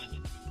bloodiest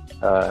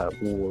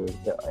wars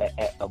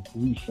of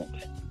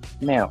recent.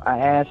 Now, I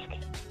ask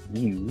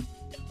you,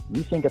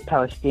 you think a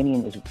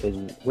Palestinian is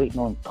waiting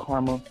on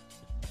karma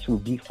to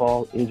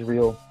befall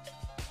Israel?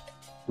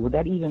 Would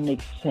that even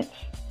make sense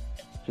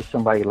to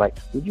somebody? Like,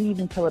 would you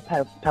even tell a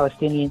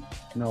Palestinian,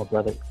 no,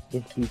 brother,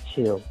 just be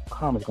chill,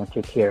 karma's going to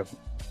take care of it?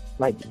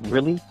 Like,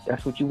 really?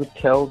 That's what you would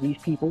tell these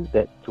people,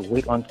 that to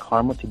wait on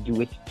karma to do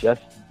its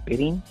just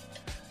bidding?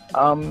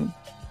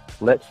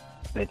 Let's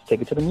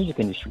take it to the music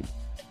industry.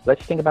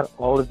 Let's think about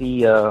all of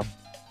the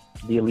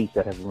elites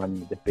that have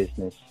run the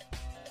business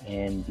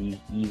and these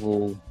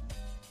evil,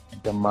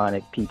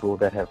 demonic people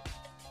that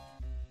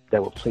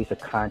will place a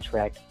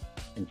contract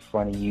in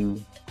front of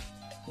you,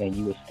 and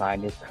you would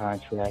sign this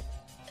contract,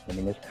 and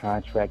in this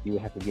contract you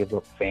would have to give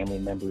up family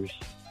members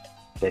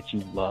that you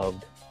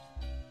loved,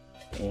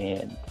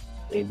 and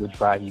it would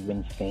drive you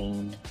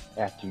insane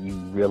after you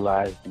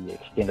realize the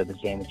extent of the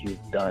damage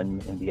you've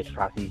done and the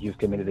atrocities you've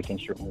committed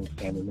against your own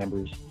family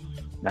members.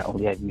 Not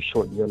only have you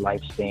shortened your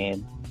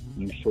lifespan,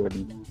 you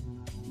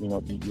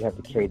have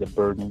to carry the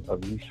burden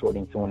of you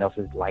shortening someone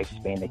else's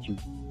lifespan that you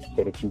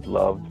said that you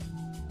loved.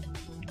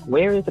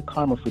 Where is the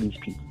karma for these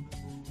people?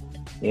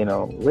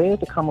 Where is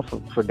the karma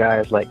for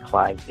guys like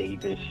Clive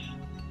Davis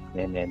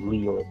and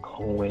Leo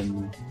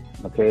Cohen?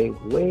 Okay,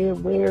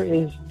 where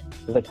is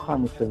the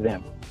karma for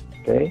them?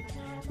 Okay,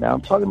 now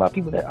I'm talking about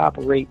people that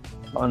operate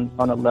on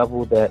a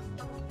level that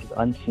is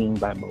unseen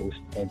by most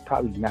and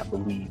probably not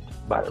believed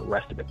by the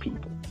rest of the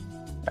people.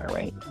 All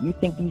right, you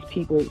think these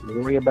people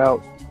worry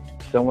about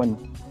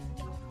someone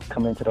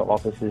coming into the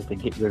offices to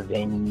get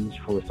revenge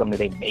for something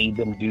they made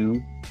them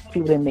do?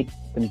 People didn't make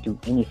them do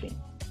anything.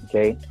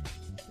 Okay,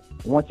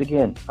 once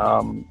again,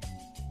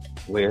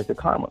 where's the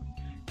karma?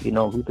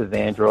 Luther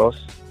Vandross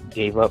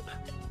gave up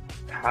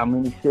how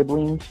many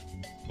siblings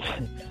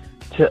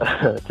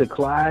to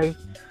Clive?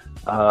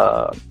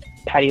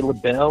 Patti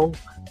LaBelle,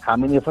 how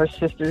many of her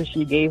sisters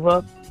she gave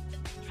up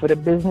for the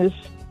business?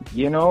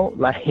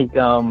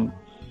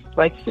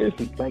 Like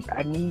seriously, like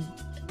I need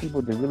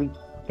people to really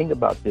think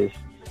about this.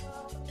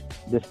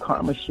 This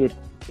karma shit,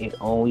 it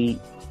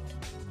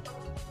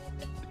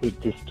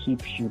just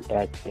keeps you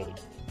at bay.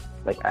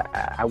 Like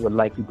I would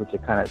like people to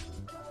kind of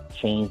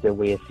change their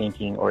way of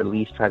thinking, or at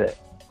least try to,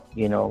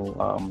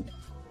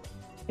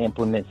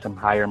 implement some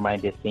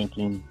higher-minded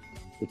thinking,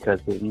 because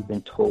what we've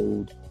been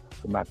told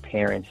from my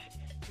parents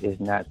is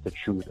not the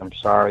truth. I'm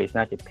sorry, it's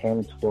not the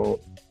parents'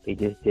 fault. They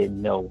just didn't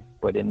know.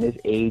 But in this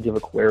age of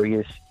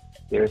Aquarius,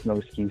 there's no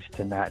excuse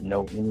to not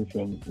know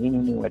anything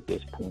anymore at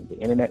this point. The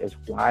internet is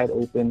wide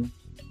open.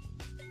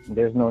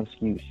 There's no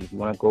excuse. If you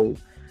want to go,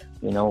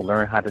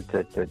 learn how to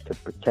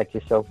protect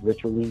yourself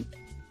ritually,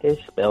 there's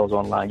spells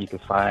online you can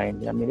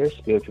find. I mean, there's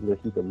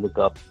spiritualists you can look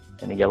up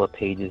in the yellow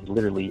pages,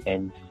 literally,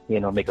 and,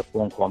 make a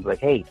phone call and be like,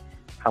 hey,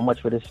 how much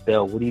for this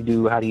spell? What do you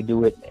do? How do you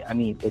do it? I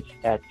mean, it's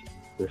at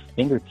your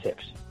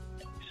fingertips.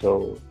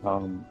 So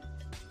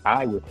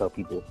I would tell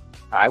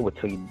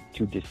you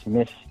to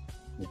dismiss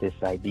this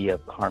idea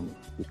of karma,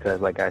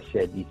 because, like I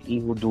said, these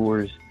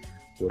evildoers,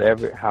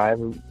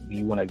 however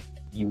you want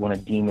to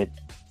deem it,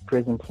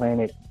 prison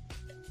planet,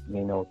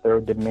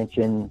 third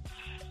dimension,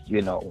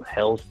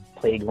 hell's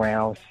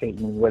playground,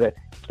 Satan, whatever.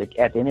 Like,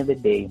 at the end of the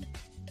day,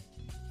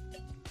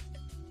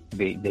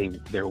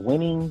 they're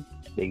winning.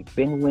 They've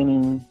been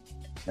winning.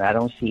 And I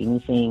don't see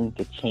anything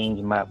to change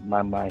my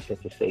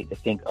mindset to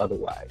think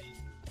otherwise.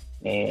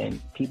 And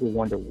people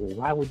wonder,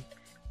 well,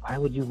 why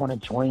would you want to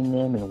join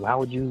them, and why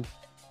would you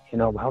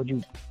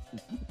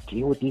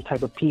deal with these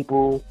type of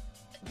people?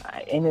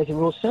 And it's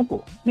real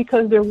simple,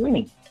 because they're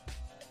winning.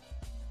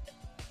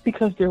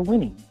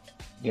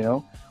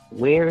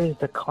 Where is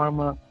the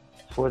karma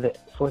for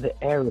the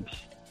Arabs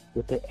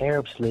with the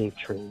Arab slave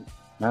trade?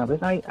 Now, I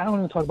don't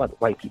even talk about the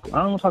white people. I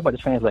don't even talk about the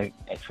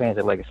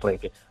transatlantic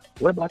slave trade.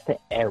 What about the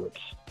Arabs?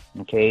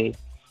 Okay,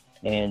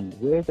 and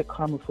where's the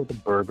karma for the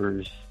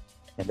Berbers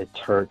and the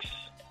Turks?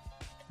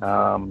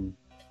 I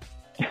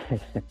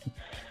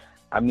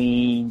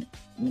mean,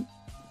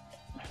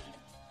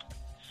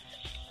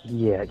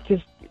 yeah,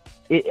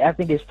 I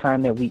think it's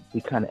time that we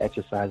kind of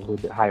exercise a little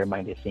bit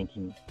higher-minded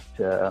thinking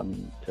to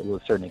a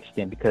certain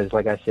extent, because,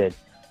 like I said,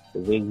 the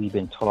way we've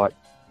been taught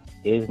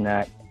has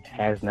not,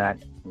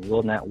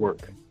 will not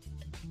work.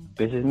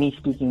 This is me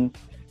speaking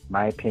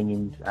my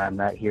opinions. I'm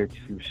not here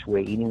to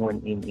sway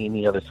anyone in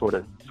any other sort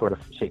of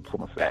shape,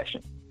 form, or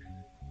fashion.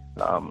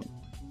 Let's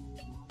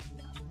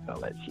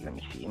see. Let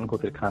me go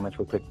to the comments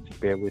real quick. Just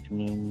bear with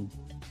me.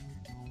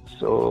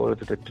 So,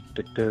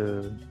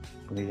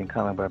 amazing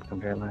comment about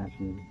compare lines.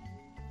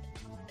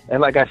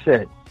 And like I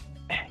said,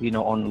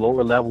 on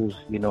lower levels,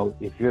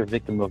 if you're a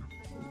victim of,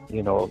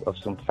 of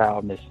some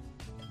foulness,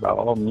 by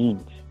all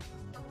means,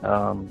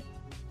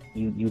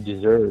 you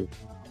deserve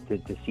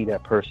to see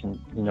that person,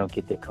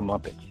 get their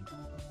comeuppance.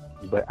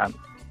 But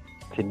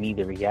to me,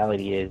 the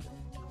reality is,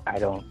 I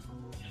don't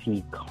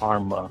see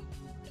karma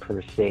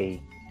per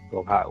se,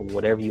 or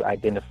whatever you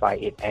identify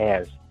it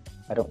as.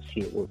 I don't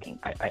see it working.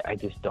 I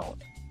just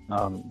don't.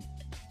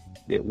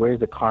 Where's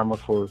the karma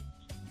for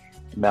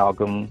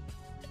Malcolm,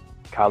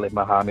 Khalid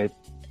Muhammad,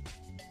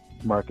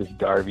 Marcus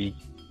Garvey?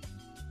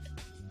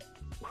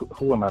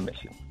 Who am I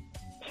missing?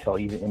 So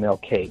even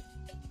MLK.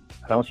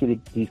 I don't see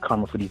these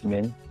karma for these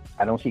men.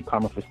 I don't see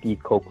karma for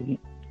Steve Coakley,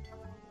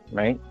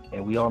 right?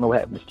 And we all know what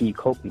happened to Steve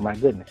Coakley. My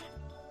goodness.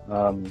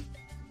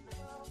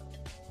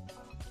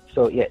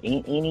 So yeah,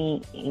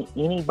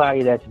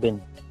 anybody that's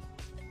been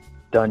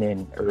done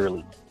in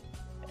early,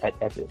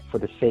 for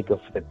the sake of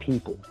the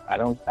people. I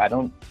don't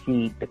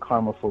see the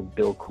karma for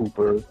Bill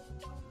Cooper,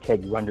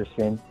 Ted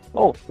Gunderson.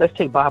 Oh, let's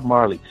take Bob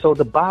Marley. So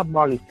the Bob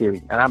Marley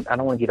theory, and I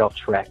don't want to get off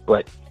track,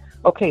 but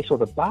okay, so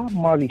the Bob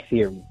Marley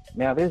theory.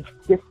 Now there's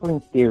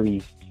different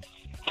theories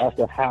as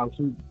to how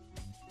he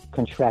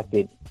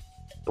contracted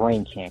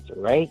brain cancer,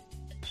 right?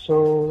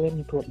 So let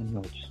me put my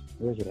notes.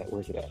 Where's it at?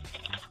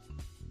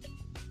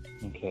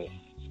 Okay.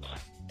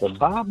 The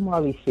Bob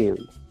Marley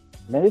theory.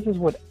 Now this is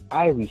what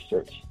I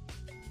researched.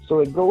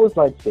 So it goes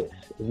like this.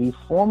 The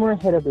former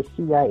head of the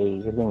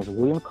CIA, his name was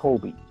William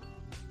Colby,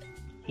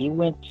 he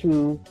went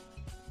to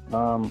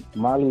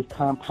Marley's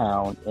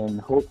compound in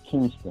Hope,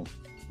 Kingston.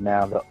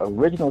 Now, the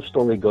original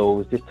story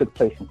goes this took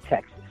place in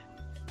Texas.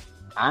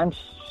 I'm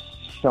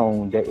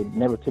shown that it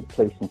never took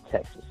place in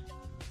Texas.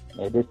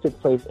 This took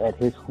place at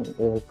his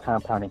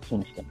compound in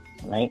Kingston,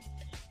 right?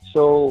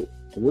 So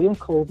William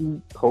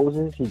Colby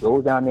poses, he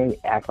goes down there, he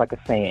acts like a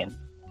fan,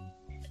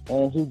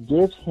 and he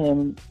gives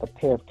him a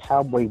pair of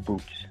cowboy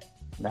boots,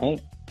 right?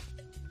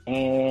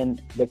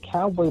 And the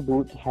cowboy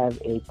boots have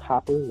a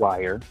copper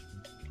wire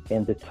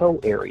in the toe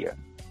area.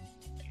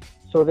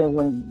 So then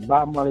when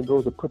Bob Marley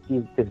goes to put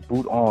this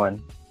boot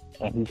on,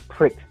 and he's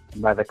pricked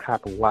by the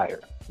copper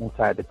wire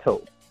inside the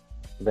toe.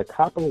 The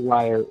copper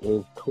wire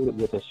is coated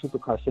with a super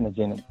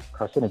carcinogen,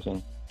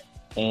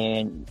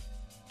 and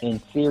in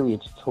theory,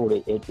 it's told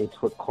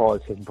it's what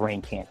caused his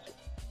brain cancer.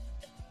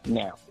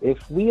 Now,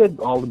 if we had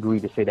all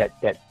agreed to say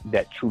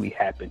that truly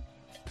happened,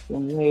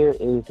 then where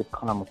is the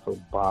karma for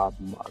Bob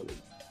Marley?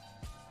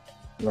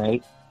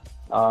 Right?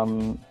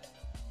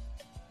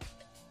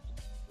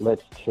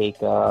 Let's take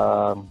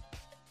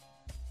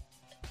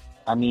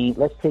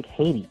let's take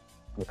Haiti,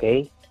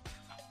 okay?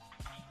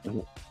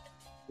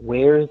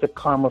 Where's the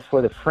karma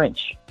for the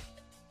French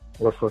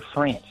or for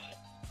France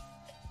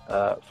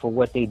for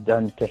what they've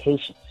done to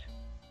Haitians?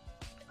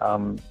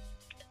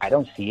 I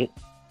don't see it.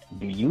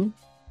 Do you?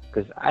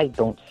 Because I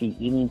don't see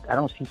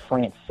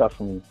France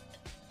suffering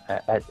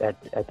at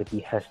the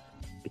behest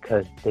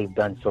because they've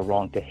done so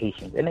wrong to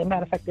Haitians. And as a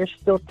matter of fact, they're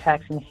still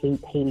taxing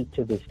Haiti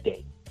to this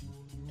day.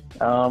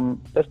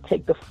 Let's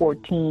take the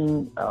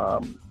 14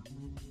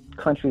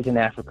 countries in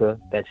Africa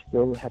that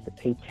still have to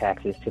pay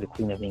taxes to the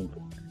Queen of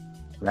England,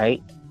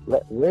 right?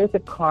 Where's the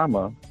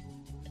karma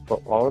for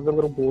all of the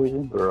little boys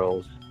and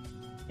girls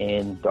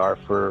in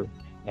Darfur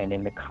and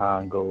in the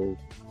Congo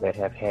that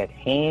have had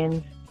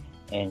hands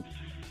and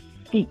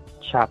feet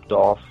chopped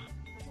off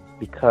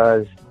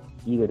because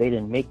either they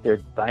didn't make their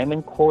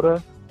diamond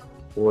quota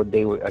or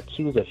they were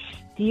accused of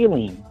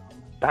stealing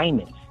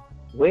diamonds?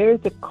 Where's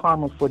the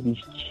karma for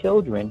these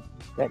children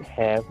that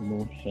have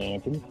no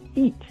hands and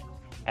feet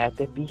at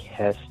the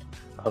behest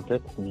of the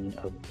Queen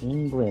of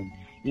England?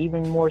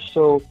 Even more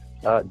so,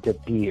 De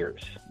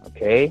Beers,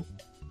 okay?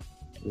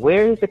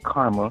 Where is the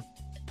karma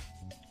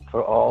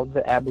for all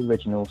the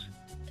Aboriginals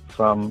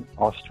from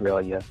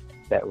Australia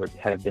that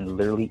have been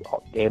literally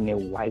damn near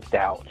wiped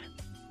out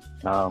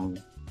by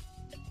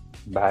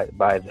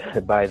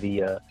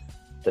the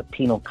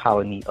penal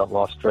colony of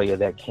Australia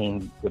that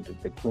came with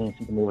the Queen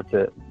sent them over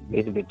to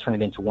basically turn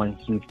it into one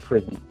huge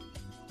prison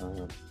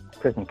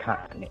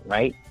continent,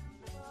 right?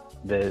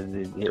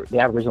 The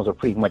Aboriginals are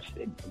pretty much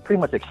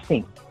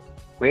extinct.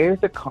 Where's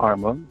the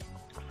karma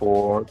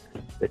for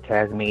the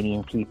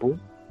Tasmanian people?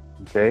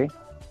 Okay.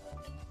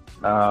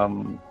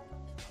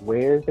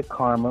 Where's the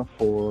karma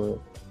for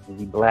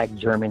the black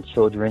German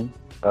children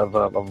of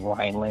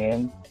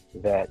Rhineland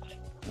that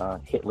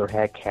Hitler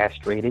had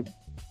castrated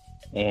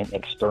and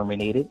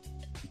exterminated?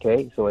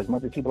 Okay, so as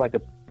much as people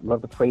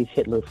love to praise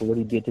Hitler for what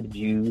he did to the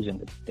Jews and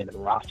the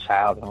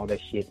Rothschilds and all that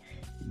shit,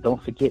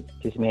 don't forget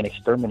this man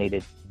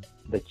exterminated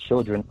the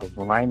children of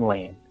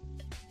Rhineland.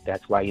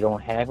 That's why you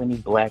don't have any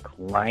black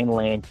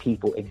Rhineland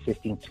people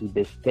existing to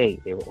this day.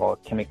 They were all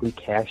chemically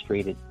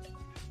castrated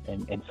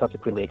and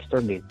subsequently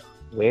exterminated.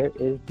 where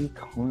is the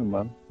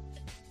karma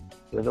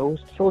for those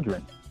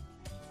children?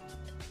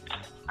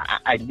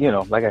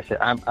 Like I said,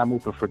 I'm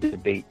open for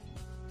debate.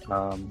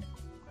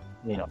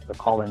 The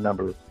call-in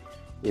number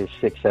is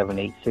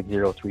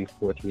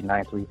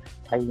 678-603-4393.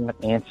 I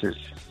want answers.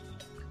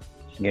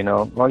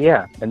 Well,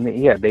 yeah, and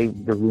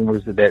the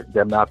rumors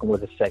that Malcolm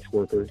was a sex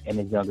worker in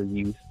his younger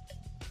youth,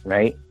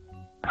 right?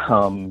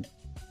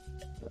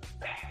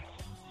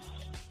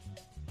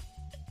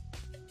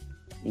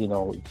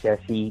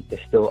 Jesse is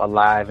still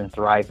alive and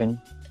thriving.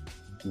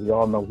 We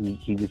all know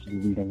he was the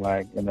reason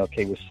why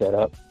MLK was set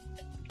up.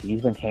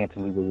 He's been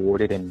handsomely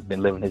rewarded and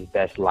been living his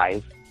best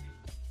life.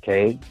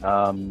 Okay.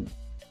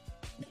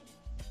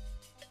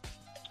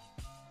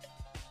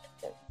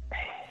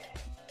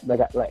 Like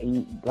I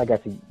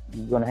said,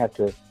 you're gonna have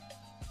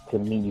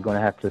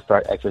to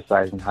start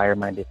exercising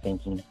higher-minded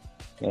thinking,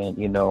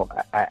 and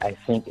I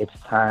think it's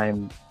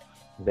time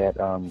that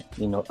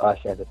us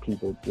as a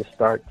people just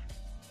start.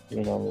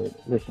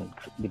 Listen,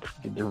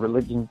 the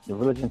religion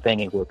thing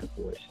ain't working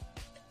for us.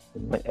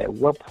 At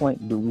what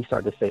point do we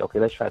start to say, okay,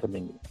 let's try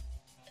something new?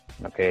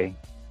 Okay,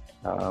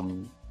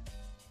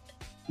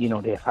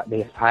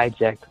 they've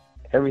hijacked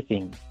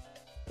everything,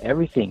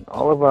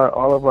 all of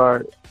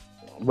our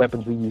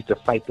weapons we used to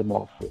fight them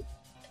off with,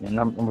 and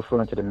I'm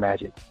referring to the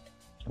magic,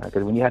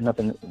 because when you had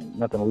nothing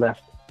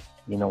left,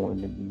 when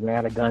you ran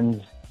out of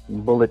guns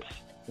and bullets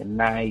and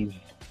knives,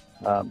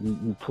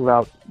 you pull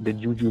out the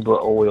jujuba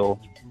oil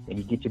and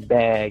you get your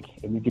bag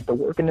and you get to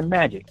work in the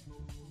magic,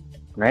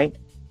 right?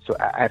 So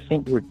I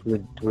think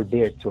we're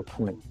there to a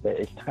point that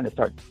it's time to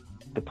start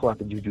to pull out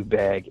the juju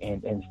bag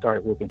and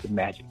start working the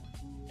magic,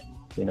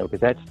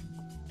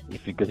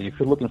 because if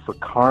you're looking for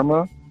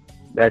karma,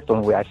 that's the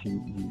only way I see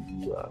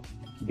you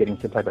getting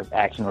some type of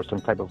action or some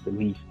type of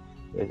relief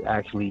is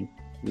actually,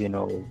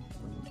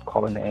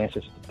 calling the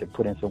ancestors to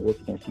put in some work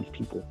against these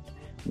people.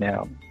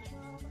 Now,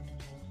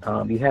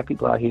 you have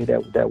people out here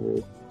that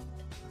will,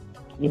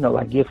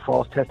 give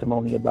false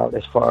testimony about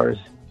as far as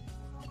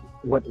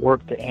what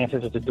work the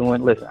ancestors are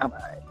doing. Listen,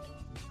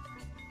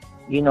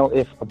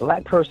 if a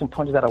black person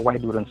punches out a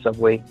white dude on the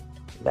subway,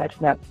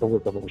 that's not the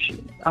work of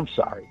Oshun. I'm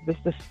sorry. This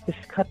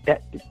cut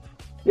that.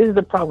 This is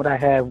the problem that I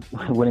have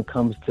when it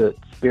comes to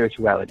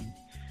spirituality.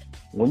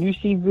 When you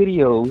see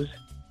videos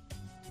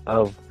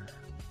of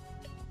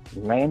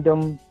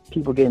random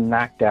people getting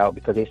knocked out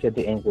because they said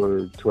the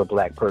N-word to a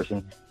black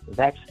person,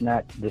 that's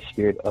not the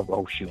spirit of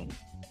Oshun,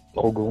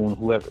 Ogun,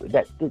 whoever.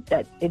 That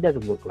it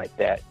doesn't look like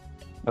that.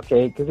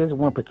 Okay, because there's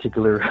one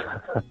particular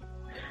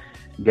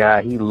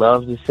guy, he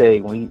loves to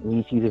say when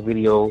he sees a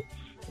video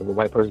of a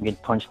white person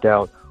getting punched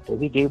out, well,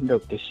 we gave him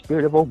the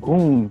spirit of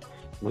Ogun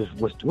was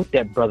with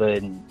that brother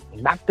and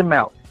knocked him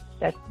out.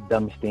 That's the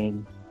dumbest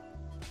thing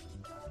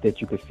that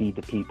you could feed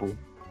the people.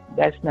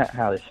 That's not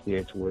how the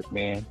spirits work,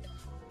 man.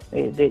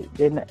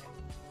 They're not.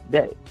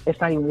 That it's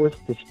not even worth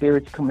the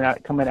spirits coming out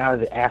of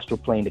the astral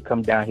plane to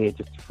come down here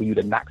just for you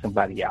to knock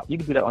somebody out. You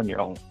can do that on your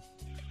own.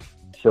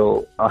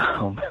 So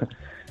a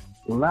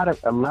lot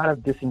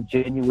of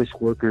disingenuous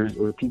workers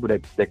or people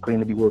that claim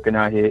to be working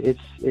out here,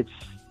 it's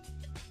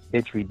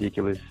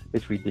ridiculous.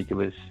 It's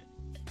ridiculous.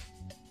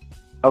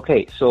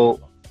 Okay, so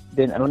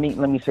then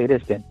let me say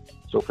this then.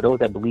 So for those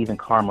that believe in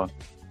karma,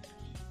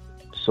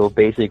 so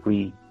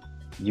basically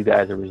you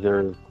guys are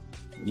reserved.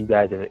 You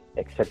guys have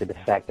accepted the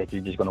fact that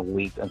you're just going to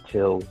wait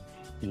until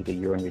either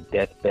you're on your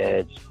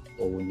deathbeds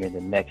or when you're in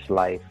the next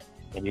life,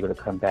 and you're going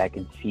to come back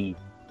and see,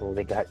 well,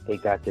 they got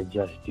their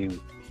just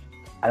due.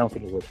 I don't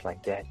think it works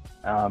like that.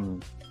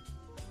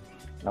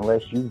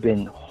 Unless you've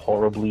been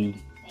horribly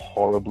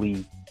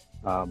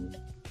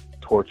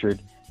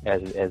tortured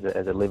as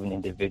a living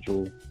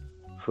individual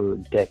for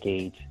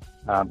decades.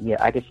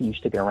 I can see you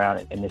sticking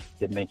around in this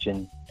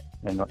dimension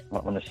and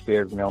on the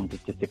spirit realm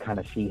just to kind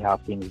of see how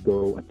things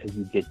go until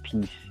you get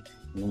peace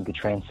and you can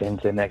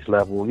transcend to the next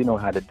level. You know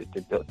how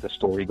the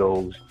story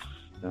goes.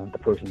 The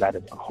person died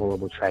a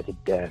horrible, tragic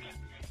death,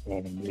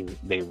 and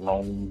they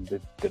roam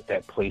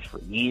that place for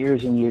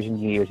years and years and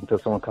years until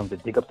someone comes to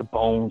dig up the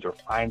bones or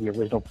find the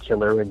original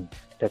killer and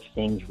sets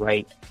things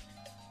right.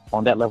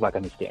 On that level, I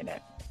can understand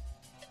that.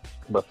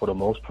 But for the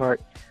most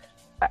part,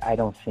 I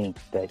don't think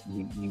that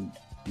you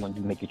when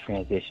you make your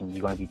transition,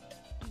 you're going to be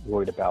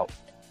worried about,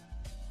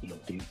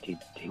 did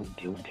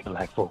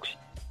black folks,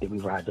 did we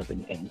rise up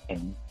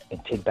and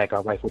take back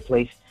our rightful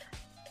place?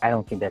 I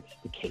don't think that's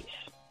the case.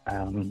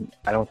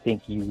 I don't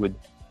think you would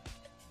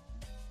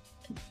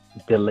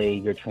delay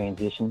your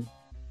transition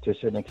to a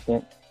certain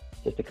extent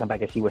just to come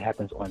back and see what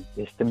happens on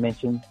this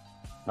dimension,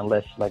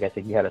 unless, like I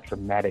said, you had a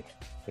traumatic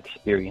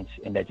experience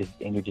and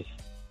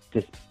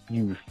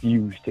you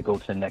refuse to go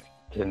to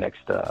the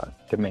next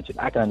dimension.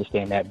 I can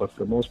understand that, but for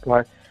the most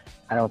part,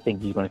 I don't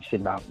think you're going to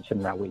sit around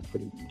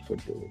waiting for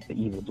the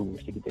evil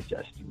doers to get their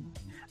just due.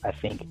 I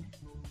think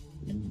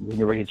when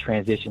you're ready to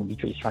transition, you're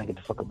just trying to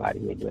get the fuck up out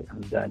of here. You're like,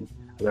 I'm done.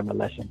 I learned my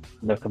lesson.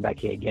 I'll never come back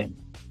here again,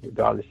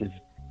 regardless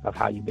of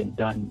how you've been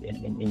done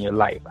in your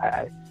life.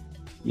 And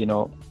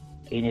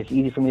it's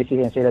easy for me to sit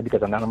here and say that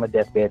because I'm not on my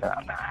deathbed.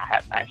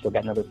 I still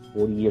got another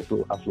 40 years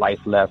of life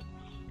left.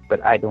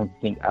 but I don't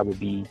think I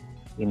would be,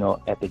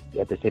 at the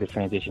state of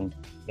transition,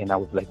 and I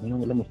was like,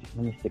 let me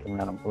stick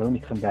around, or let me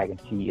come back and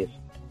see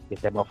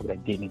if that motherfucker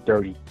that did me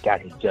dirty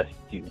got his just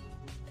due.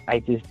 I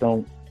just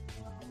don't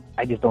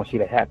see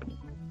that happening.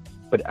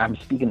 But I'm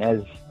speaking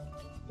as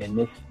in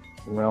this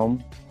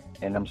realm,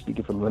 and I'm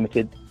speaking from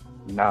limited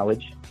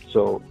knowledge.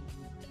 So,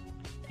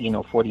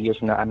 40 years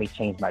from now, I may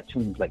change my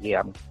tunes. Like,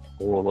 yeah,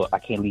 I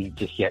can't leave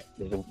just yet.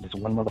 There's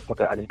one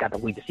motherfucker. I just got to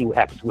wait to see what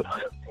happens with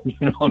her. You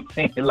know what I'm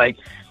saying? Like,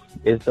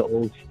 it's the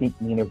old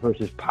Stink Nina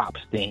versus Pops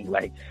thing.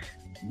 Like,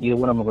 neither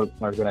one of them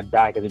are going to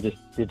die because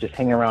they're just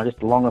hanging around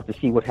just long enough to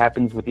see what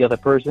happens with the other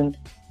person.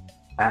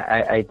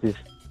 I just,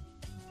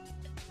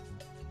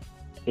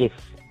 if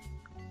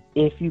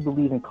you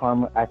believe in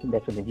karma, I think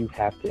that's something you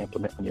have to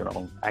implement on your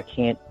own. I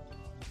can't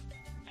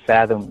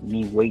fathom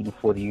me waiting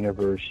for the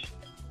universe,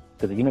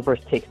 because the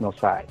universe takes no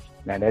sides.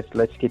 Now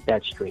let's get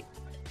that straight.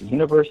 The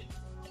universe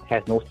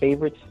has no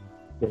favorites,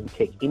 doesn't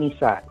take any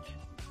sides.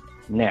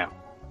 Now,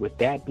 with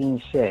that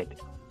being said,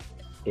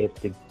 if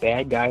the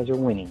bad guys are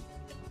winning,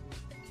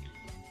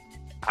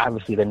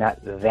 obviously they're not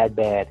that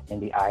bad in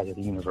the eyes of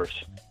the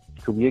universe.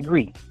 Could we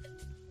agree?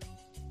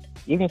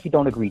 Even if you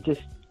don't agree,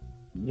 just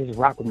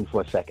rock with me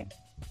for a second.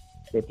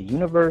 If the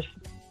universe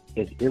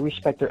is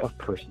irrespective of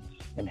persons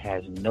and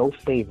has no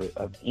favor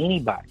of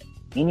anybody,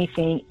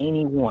 anything,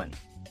 anyone,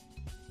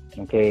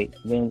 okay,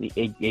 then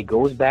it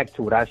goes back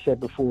to what I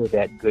said before,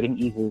 that good and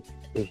evil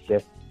is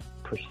just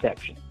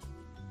perception.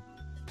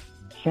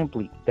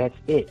 Simply, that's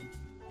it.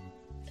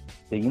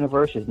 The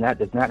universe does not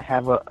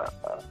have a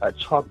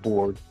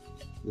chalkboard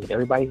with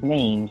everybody's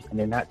names, and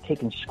they're not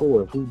taking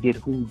score of who did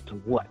who to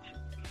what.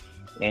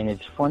 And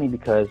it's funny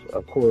because,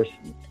 of course,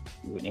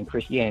 in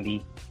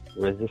Christianity,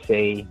 where does it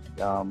say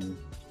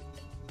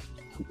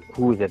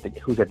who's at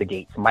the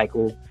gates?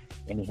 Michael,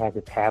 and he has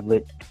a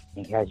tablet,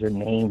 and he has your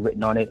name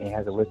written on it, and it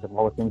has a list of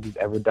all the things you've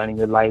ever done in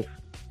your life.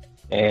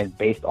 And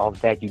based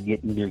off that, you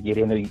either get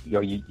in or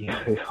you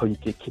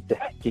get kicked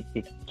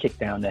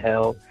down to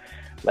hell.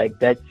 Like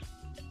that's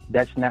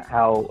not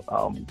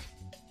how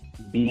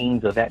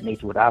beings of that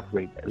nature would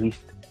operate. At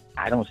least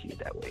I don't see it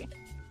that way.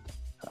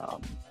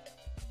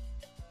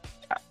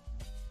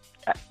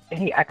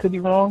 Hey, I could be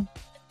wrong.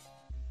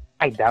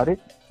 I doubt it.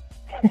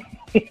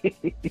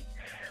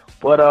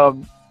 But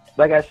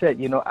like I said,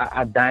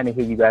 I'm dying to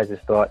hear you guys'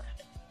 thoughts.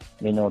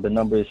 The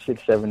number is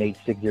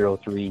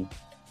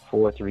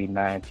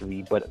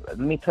 678-603-4393. But let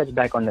me touch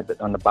back on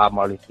the Bob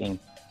Marley thing.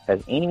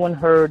 Has anyone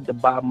heard the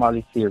Bob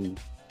Marley theory?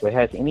 Or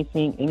has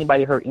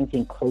anybody heard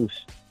anything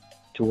close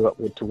to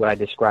what I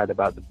described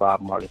about the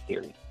Bob Marley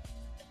theory?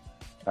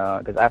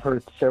 Because I've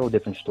heard several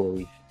different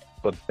stories,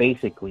 but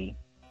basically,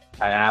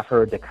 I've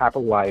heard the copper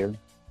wire.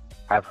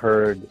 I've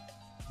heard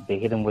they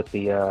hit him with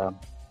the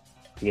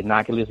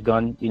innocuous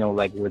gun.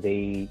 Like where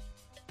they,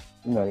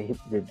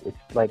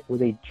 it's like where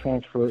they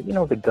transfer,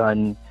 the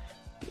gun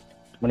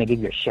when they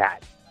give you a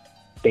shot.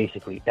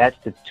 Basically, that's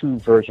the two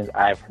versions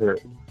I've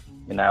heard.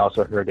 And I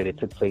also heard that it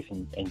took place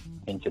in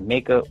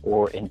Jamaica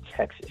or in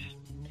Texas.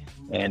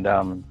 And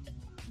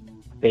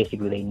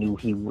basically, they knew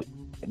he would,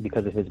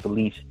 because of his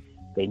beliefs,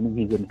 they knew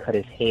he wouldn't cut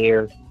his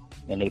hair,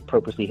 and they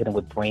purposely hit him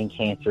with brain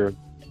cancer,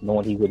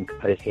 knowing he wouldn't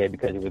cut his hair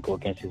because it would go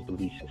against his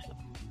belief system.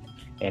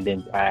 And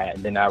then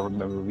I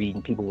remember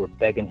reading people were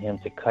begging him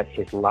to cut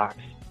his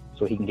locks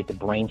so he can get the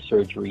brain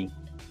surgery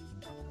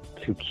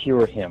to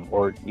cure him,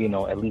 or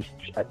at least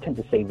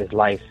attempt to save his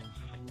life.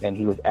 And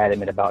he was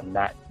adamant about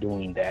not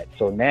doing that.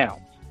 So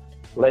now,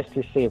 let's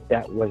just say if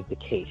that was the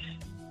case,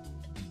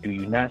 do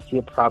you not see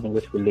a problem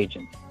with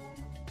religion?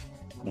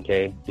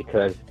 Okay,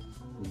 because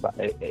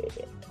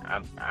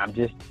I'm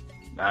just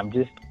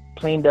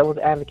plain devil's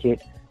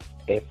advocate.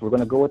 If we're going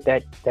to go with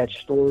that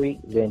story,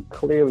 then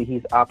clearly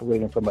he's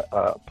operating from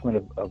a point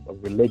of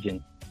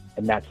religion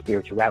and not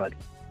spirituality.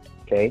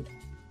 Okay,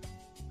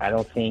 I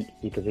don't think,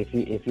 because if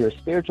you're a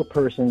spiritual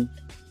person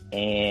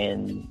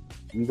and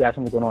you got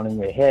something going on in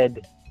your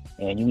head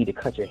and you need to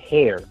cut your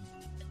hair,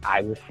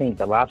 I would think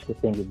the logical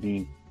thing would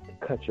be to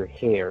cut your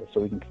hair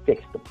so we can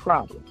fix the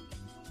problem,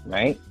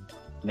 right?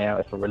 Now,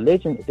 if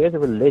there's a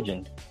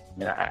religion,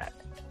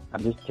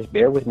 I'm just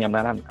bear with me. I'm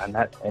not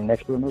an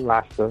expert in the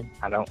Rasta.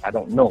 I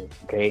don't know,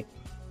 okay?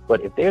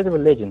 But if there's a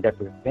religion that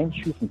prevents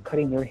you from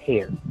cutting your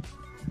hair,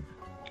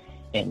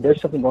 and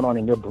there's something going on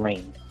in your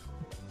brain,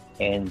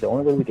 and the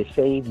only way we could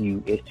save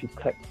you is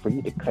for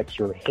you to cut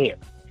your hair,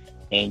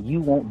 and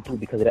you won't do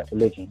it because of that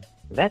religion,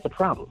 that's a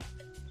problem.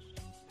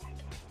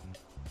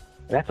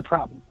 That's a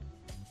problem.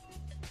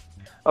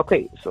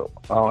 Okay, so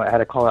I had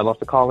a call. I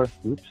lost the caller.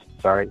 Oops.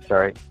 Sorry.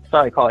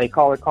 Call. Hey,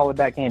 call it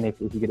back in if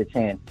you get a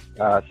chance.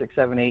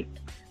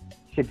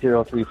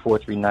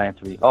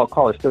 678-603-4393. Oh,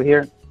 caller still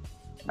here?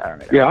 All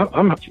right. Yeah,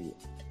 I'm. Hold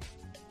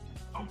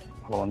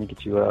on, let me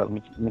get you. Let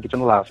me get you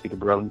on the loudspeaker,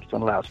 bro. Let me get you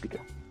on the loudspeaker.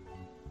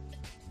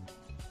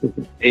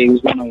 Hey,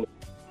 what's going on?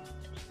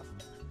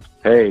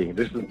 Hey,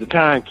 this is the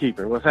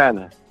timekeeper. What's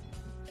happening?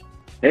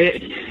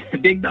 Hey,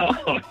 big dog.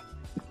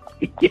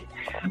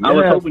 I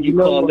was hoping you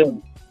called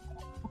in.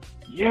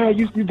 Yeah,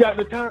 you got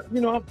the time.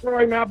 You know, I'm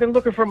sorry, man. I've been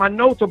looking for my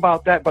notes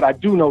about that, but I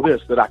do know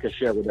this that I can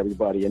share with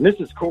everybody, and this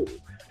is cool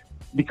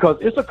because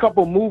it's a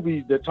couple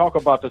movies that talk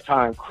about the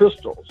time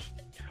crystals,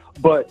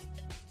 but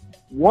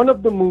one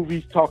of the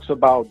movies talks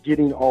about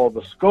getting all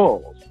the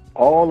skulls,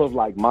 all of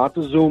like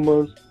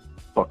Montezuma's,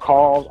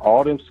 Pakal's,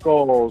 all them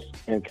skulls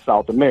in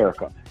South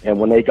America, and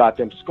when they got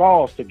them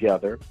skulls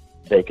together,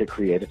 they could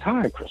create a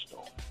time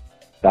crystal.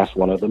 That's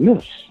one of the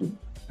myths,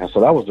 and so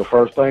that was the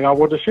first thing I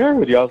wanted to share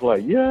with you. I was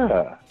like,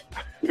 yeah.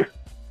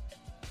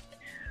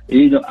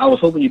 You know, I was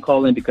hoping you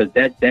call in because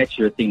that's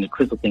your thing. The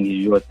crystal thing is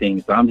your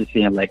thing. So I'm just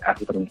saying, like, I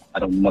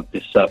don't muck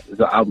this up.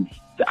 So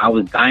I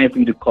was dying for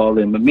you to call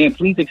in, but man,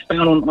 please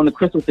expound on the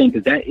crystal thing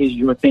because that is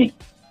your thing.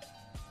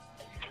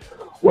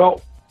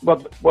 Well,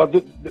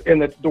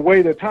 the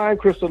way the time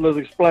crystal is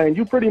explained,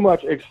 you pretty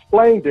much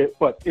explained it,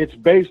 but it's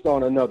based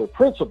on another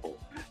principle.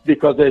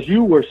 Because as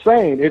you were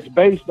saying, it's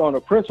based on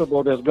a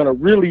principle that's going to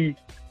really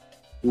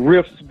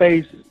rift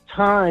space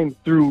time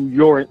through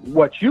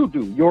what you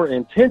do, your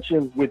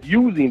intention with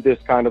using this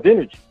kind of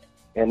energy,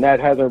 and that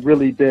hasn't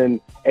really been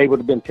able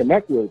to been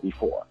connected with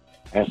before,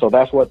 and so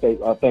that's what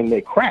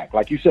they crack,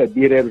 like you said,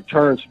 being able to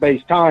turn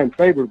space time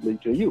favorably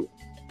to you,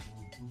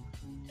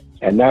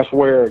 and that's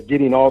where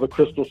getting all the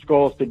crystal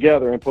skulls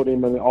together and putting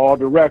them in all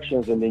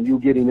directions, and then you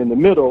getting in the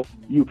middle,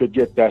 you could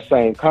get that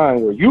same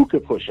kind where you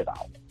could push it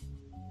out.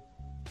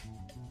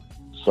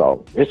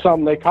 So it's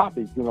something they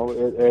copy, you know,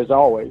 as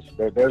always.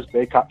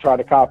 They try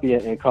to copy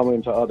it and come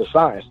into other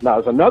science. Now,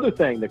 there's another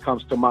thing that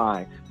comes to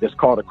mind that's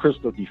called a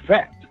crystal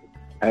defect.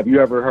 Have you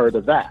ever heard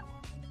of that?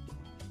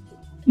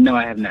 No,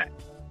 I have not.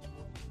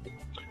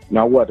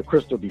 Now, what the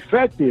crystal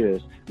defect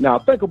is, now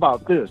think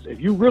about this. If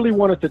you really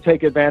wanted to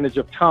take advantage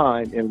of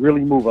time and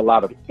really move a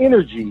lot of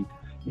energy,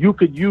 you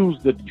could use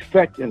the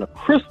defect in a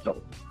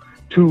crystal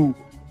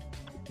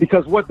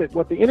because what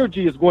the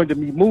energy is going to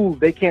be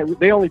moved,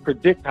 they only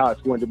predict how it's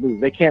going to move.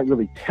 They can't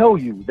really tell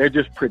you. They're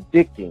just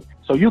predicting.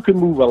 So you can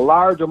move a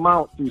large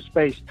amount through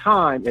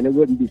space-time and it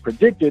wouldn't be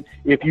predicted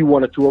if you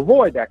wanted to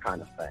avoid that kind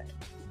of thing.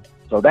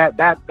 So that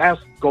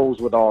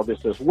goes with all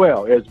this as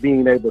well as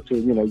being able to,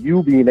 you know,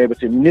 you being able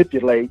to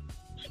manipulate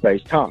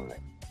space-time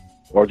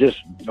or just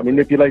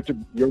manipulate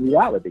your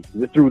reality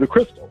through the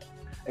crystals.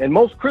 And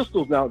most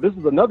crystals now, this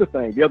is another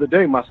thing. The other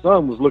day, my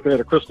son was looking at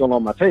a crystal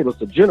on my table.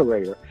 It's a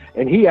generator,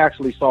 and he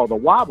actually saw the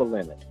wobble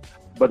in it.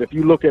 But if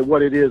you look at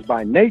what it is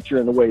by nature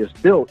and the way it's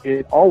built,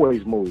 it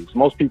always moves.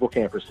 Most people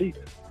can't perceive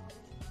it.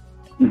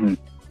 Mm-hmm.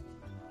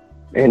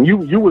 And you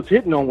was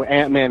hitting on with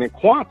Ant-Man and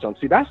quantum.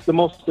 See, that's the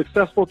most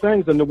successful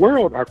things in the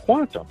world are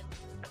quantum.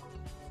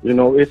 You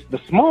know, it's the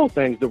small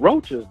things, the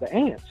roaches, the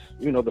ants,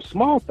 you know, the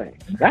small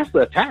things. That's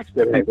the attacks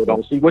that people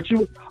don't see. Now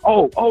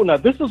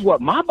this is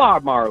what my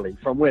Bob Marley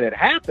from when it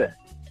happened.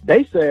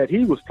 They said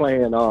he was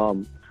playing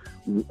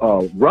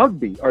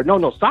rugby or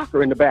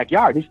soccer in the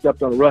backyard. He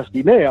stepped on a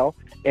rusty nail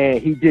and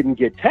he didn't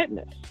get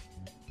tetanus.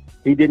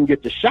 He didn't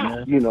get the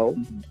shot, you know,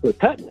 for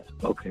tetanus.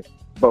 Okay.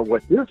 But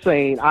what you're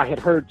saying, I had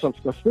heard some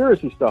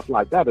conspiracy stuff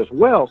like that as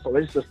well. So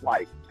it's just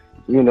like,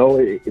 you know,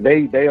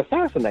 they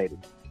assassinated.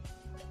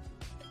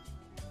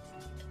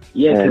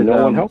 Yeah, and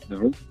no one helped.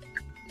 The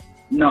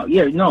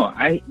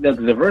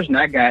version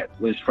I got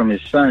was from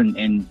his son,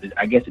 and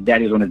I guess the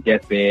daddy was on his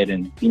deathbed,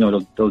 and you know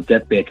those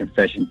deathbed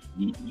confessions.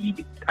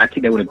 I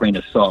take that with a grain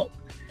of salt,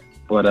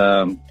 but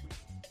I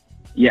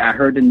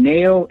heard the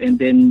nail and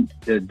then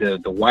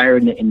the wire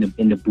in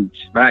the boots.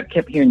 But I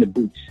kept hearing the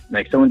boots,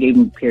 like someone gave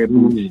him a pair of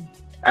boots.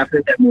 I've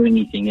heard that more than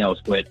anything else,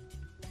 but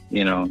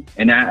you know,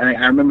 and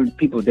I remember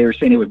people they were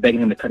saying they were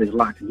begging him to cut his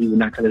locks, and he would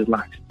not cut his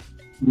locks.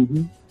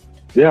 Mm-hmm.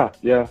 Yeah.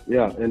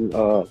 And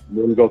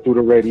wouldn't go through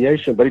the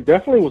radiation, but he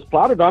definitely was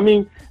plotted. I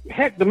mean,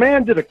 heck, the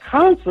man did a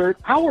concert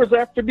hours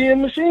after being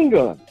machine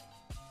gunned.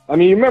 I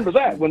mean, you remember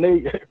that when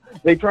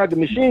they tried to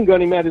machine gun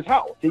him at his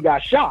house, he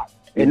got shot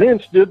and then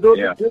did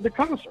the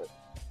concert.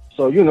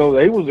 So, you know,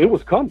 it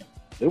was coming.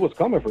 It was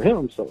coming for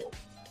him. So,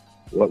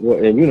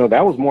 and you know,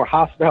 that was more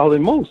hostile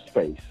than most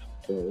space.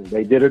 So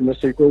they did it in a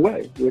secret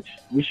way, which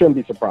we shouldn't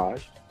be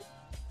surprised.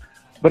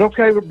 But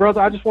okay,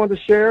 brother, I just wanted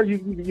to share.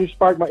 You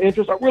sparked my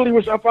interest. I really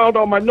wish I found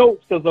all my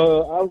notes because I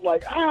was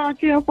like, I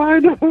can't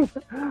find them.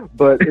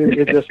 But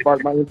it just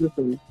sparked my interest,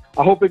 and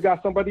I hope it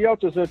got somebody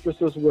else's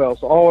interest as well.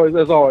 So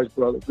as always,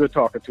 brother, good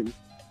talking to you.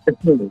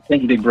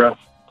 Thank you, big bro.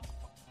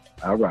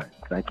 All right,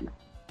 thank you.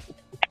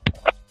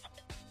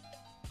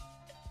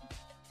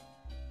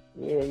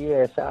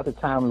 Yeah. Shout out to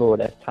Time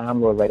Lord. That's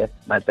Time Lord, right?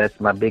 That's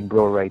my big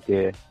bro right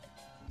there.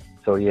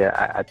 So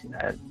yeah, I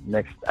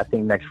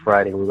think next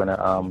Friday we're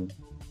gonna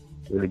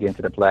really get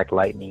into the Black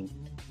Lightning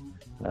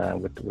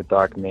with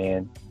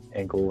Darkman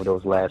and go over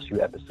those last few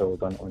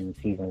episodes on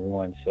season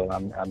 1. So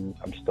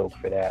I'm stoked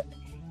for that.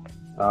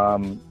 Let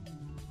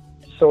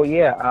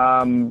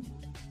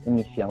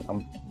me see.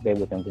 I'm there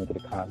with them into the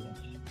comments.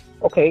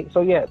 Okay,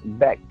 so yeah,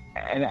 back,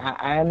 and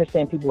I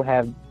understand people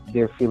have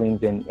their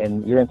feelings,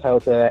 and you're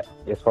entitled to that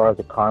as far as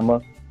the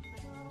karma.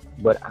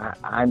 But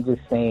I'm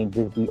just saying,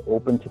 just be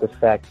open to the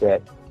fact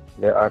that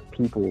there are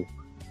people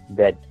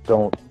that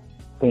don't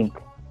think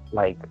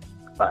like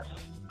us,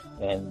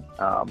 And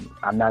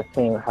I'm not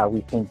saying how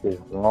we think is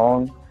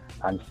wrong.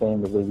 I'm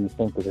saying the way we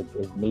think is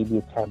maybe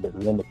a tad bit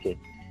limited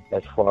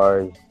as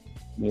far as,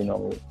 you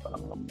know,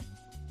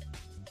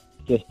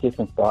 just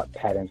different thought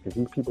patterns. Because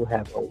these people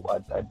have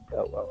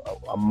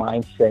a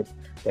mindset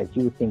that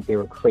you would think they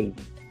were crazy,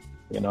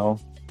 you know.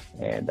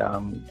 And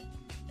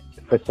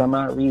for some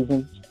odd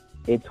reason,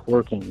 it's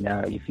working.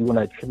 Now, if you want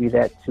to attribute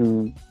that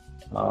to,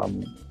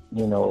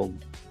 you know,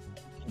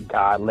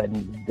 God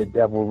letting the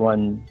devil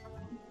run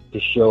the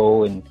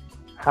show and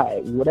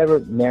whatever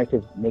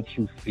narrative makes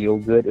you feel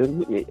good,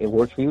 it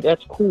works for you,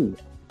 that's cool.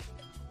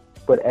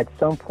 But at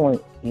some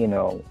point, you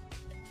know,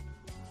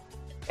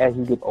 as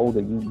you get older,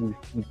 you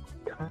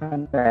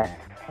kind of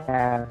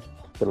have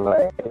to,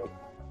 like,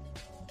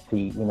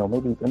 see, you know,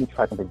 maybe let me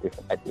try something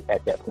different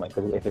at that point.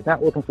 Because if it's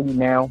not working for you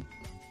now,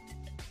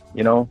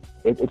 you know,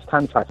 it's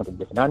time to try something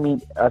different. I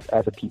mean, us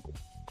as a people,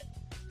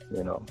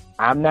 you know,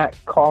 I'm not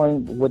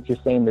calling what you're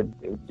saying that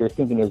they're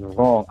thinking is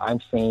wrong. I'm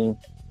saying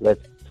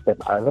let's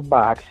step out of the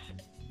box,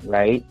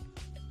 right?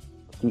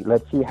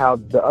 Let's see how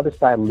the other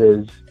side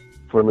lives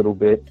for a little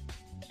bit,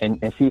 and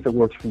see if it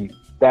works for you.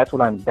 That's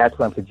what I'm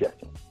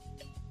suggesting.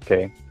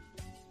 Okay,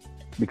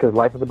 because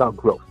life is about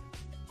growth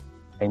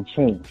and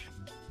change,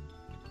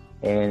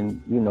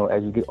 and you know,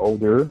 as you get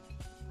older,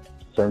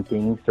 certain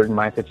things, certain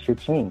mindsets should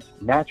change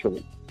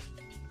naturally.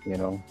 You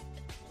know,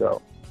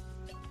 so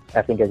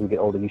I think as you get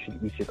older, you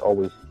should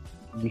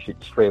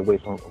stray away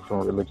from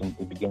religion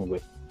to begin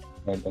with,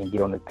 and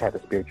get on the path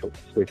of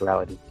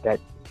spirituality. That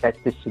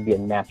just should be a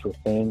natural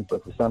thing.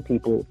 But for some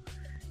people,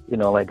 you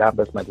know, like God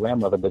bless my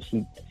grandmother, but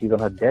she's on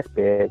her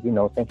deathbed, you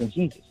know, thanking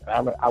Jesus.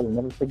 I will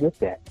never forget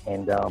that.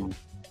 And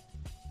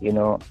you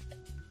know,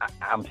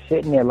 I'm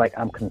sitting there like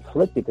I'm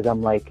conflicted because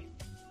I'm like,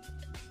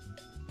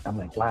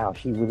 wow,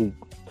 she really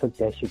took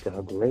that shit to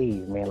her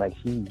grave, man. Like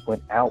she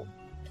went out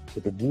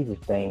with the Jesus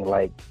thing,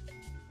 like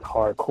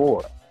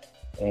hardcore,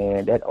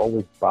 and that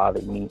always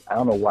bothered me. I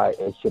don't know why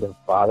it should have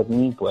bothered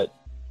me, but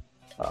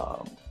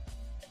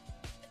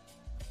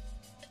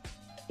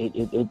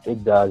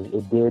it does.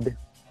 It did.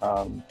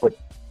 But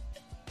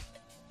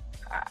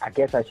I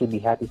guess I should be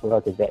happy for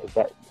her because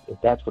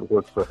if that's what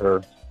worked for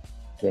her,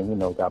 then, you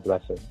know, God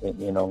bless her. And,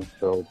 you know,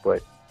 so,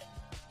 but,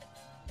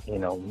 you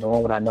know,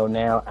 knowing what I know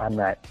now,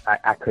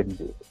 I couldn't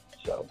do it.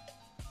 So,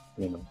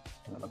 you know,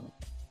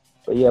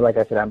 but yeah, like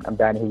I said, I'm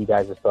dying to hear you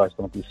guys' thoughts.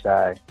 Don't be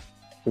shy.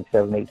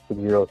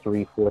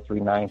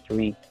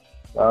 678-603-4393.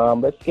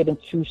 Let's get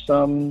into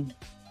some.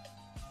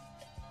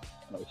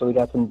 So we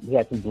had some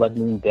blood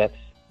moon deaths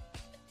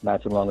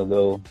not too long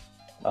ago.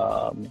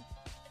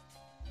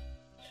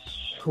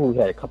 We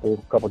had a couple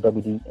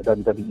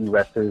WWE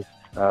wrestlers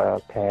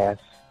pass.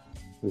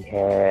 We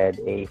had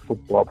a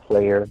football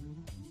player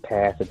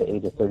pass at the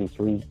age of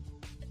 33.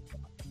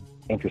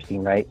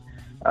 Interesting, right?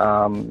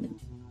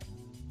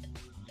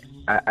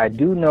 I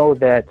do know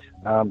that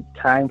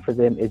time for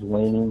them is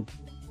waning.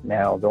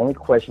 Now, the only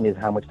question is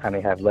how much time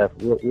they have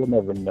left. We'll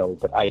never know,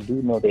 but I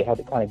do know they have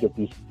to kind of get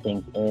these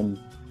things in.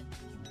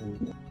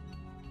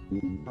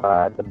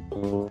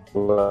 The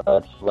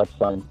Blood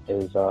Sun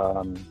is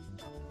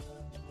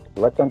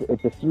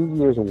it's a few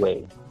years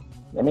away,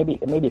 and maybe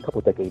a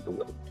couple decades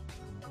away.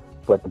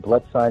 But the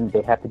Blood Sun,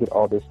 they have to get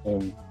all this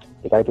in.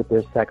 They got to get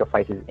their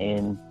sacrifices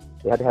in.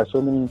 They have to have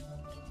so many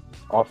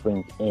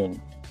offerings in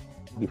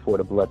before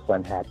the Blood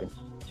Sun happens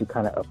to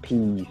kind of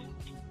appease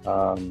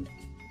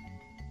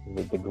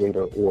the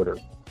greater order,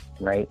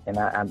 right? And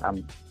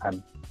I'm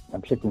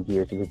shifting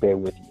gears, so just bear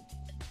with me.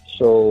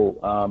 So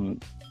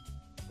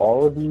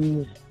all of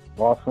these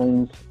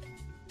offerings,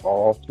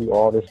 all through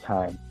all this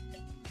time,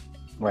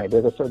 right?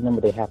 There's a certain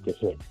number they have to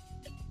hit.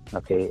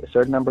 Okay, a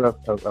certain number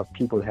of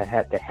people that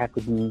have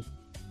to be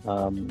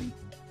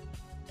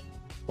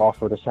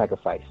offered a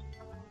sacrifice,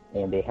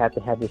 and they have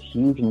to have this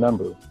huge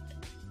number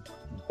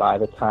by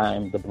the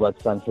time the Blood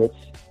Sun hits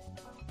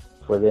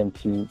for them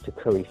to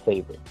curry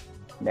favor.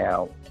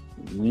 Now,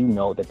 we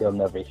know that they'll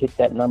never hit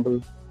that number,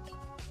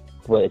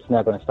 but it's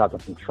not going to stop them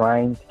from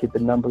trying to get the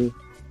number.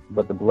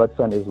 But the Blood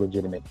Sun is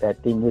legitimate.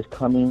 That thing is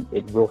coming.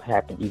 It will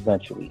happen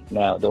eventually.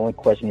 Now, the only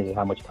question is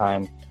how much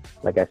time.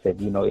 Like I said,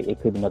 you know, it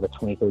could be another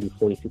 20, 30,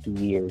 40, 50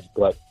 years,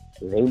 but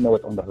they know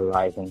it's on the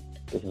horizon.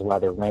 This is why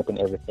they're ramping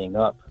everything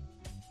up.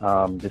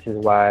 This is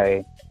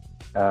why,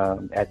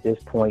 at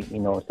this point, you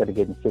know, instead of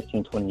getting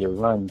 15, 20-year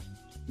runs,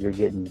 you're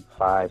getting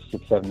 5,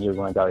 6, 7-year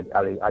runs out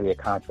of your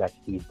contracts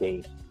these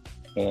days.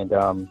 And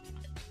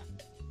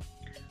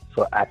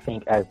so I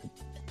think as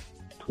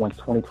when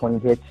 2020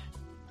 hits,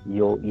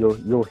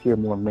 you'll hear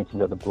more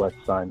mentions of the Blood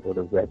Sun or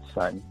the Red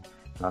Sun.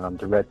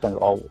 The Red Sun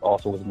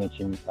also was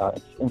mentioned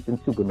in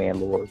Superman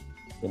lore.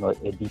 You know,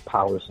 it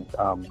depowers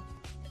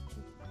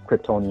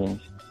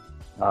Kryptonians.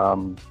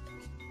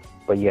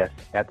 But yes,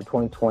 after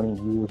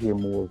 2020, you will hear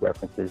more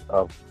references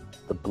of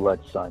the Blood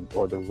Sun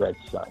or the Red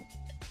Sun.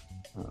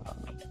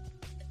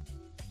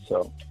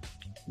 So,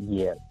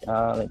 yeah.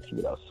 Let's see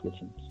what else.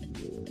 Switching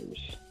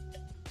gears.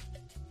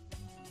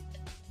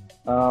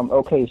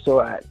 Okay,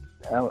 so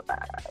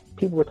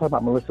people were talking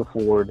about Melissa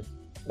Ford,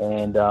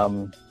 and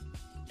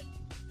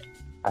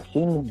I've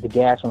seen the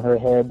gash on her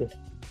head.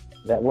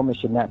 That woman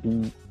should not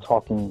be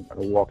talking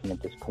or walking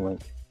at this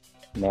point.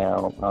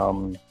 Now,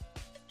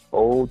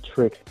 old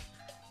trick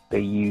they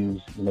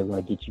use when they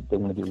want to get you, they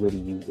want to get rid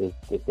of you is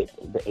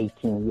the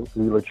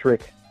 18-wheeler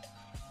trick.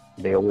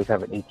 They always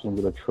have an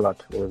 18-wheeler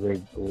truck or a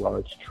very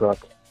large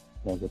truck,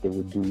 and what they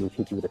would do is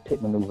hit you with a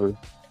pit maneuver.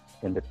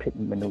 And the pit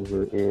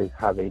maneuver is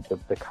how the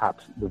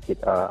cops would get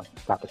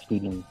stop the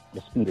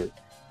speeder.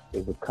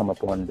 They would come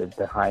up on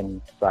the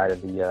hind side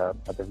of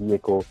the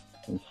vehicle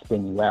and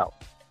spin you out.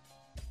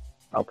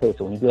 Okay,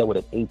 so when you do that with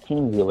an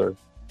 18-wheeler,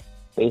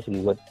 basically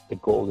what the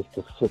goal is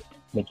to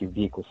make your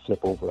vehicle flip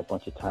over a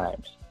bunch of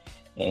times.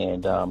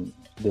 And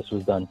this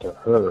was done to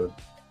her.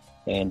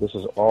 And this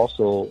was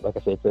also, like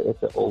I said,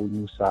 it's an old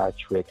New Side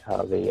trick,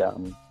 how they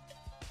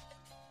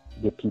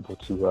get people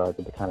to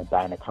kind of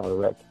die in a car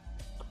wreck,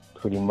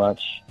 pretty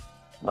much.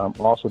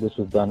 Also, this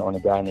was done on a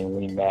guy named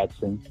Wayne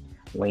Madsen.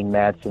 Wayne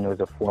Madsen was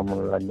a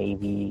former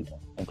Navy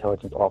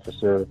intelligence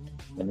officer,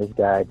 and this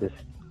guy just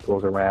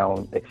goes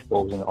around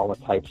exposing all the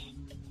types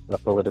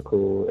of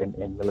political and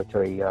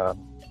military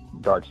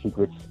dark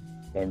secrets,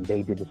 and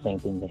they did the same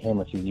thing to him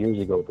a few years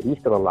ago, but he's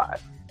still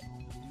alive,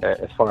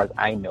 as far as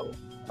I know.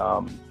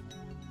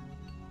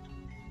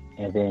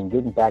 And then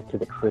getting back to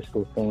the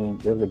crystal thing,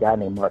 there was a guy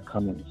named Mark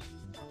Cummings.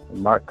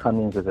 And Mark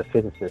Cummings is a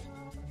physicist,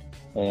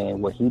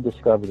 and what he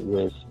discovered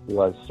was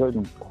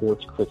certain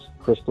quartz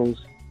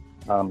crystals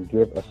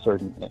give a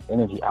certain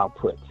energy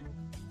output.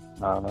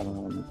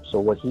 So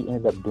what he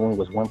ended up doing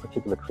was one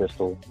particular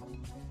crystal,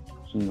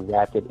 he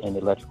wrapped it in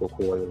electrical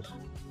coils,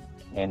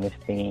 and this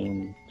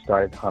thing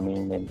started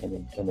humming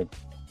and it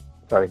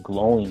started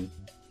glowing.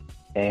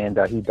 And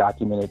he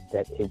documented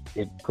that it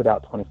put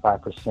out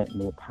 25%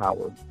 more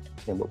power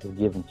than what was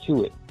given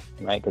to it,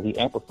 right? Because he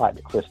amplified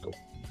the crystal.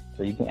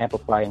 So you can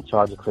amplify and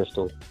charge a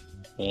crystal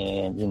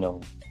and,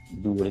 do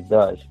what it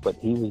does. But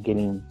he was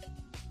getting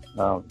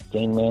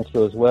Jane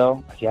Mansfield as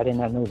well. See, I did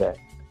not know that.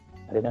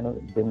 I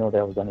didn't know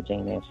that was done to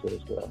Jane Mansfield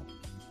as well.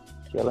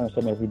 See, I learn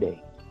something every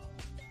day.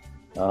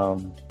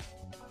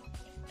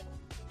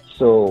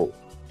 So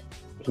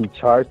he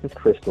charged this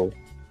crystal.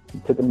 He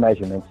took the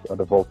measurements of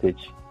the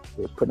voltage.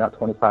 It was putting out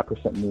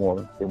 25%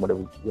 more than what he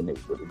was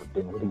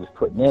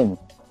putting in.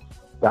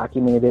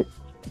 Documented it.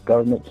 The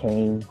government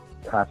came,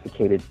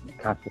 confiscated.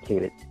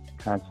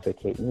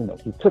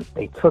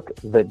 They took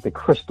the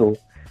crystal,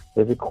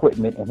 his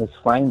equipment, and his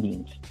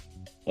findings,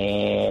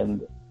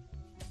 and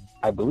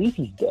I believe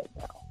he's dead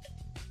now.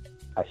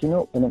 I see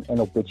an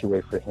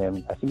obituary for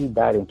him. I think he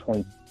died in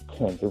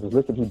 2010. It was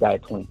listed he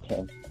died in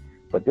 2010,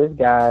 but this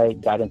guy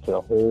got into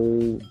a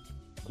whole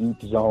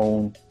deep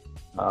zone.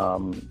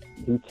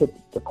 He took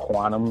the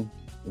quantum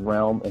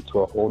realm into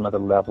a whole nother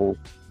level.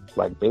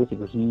 Like,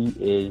 basically, he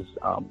is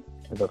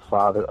the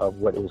father of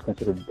what it was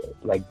considered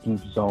like deep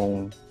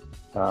zone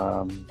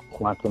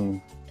quantum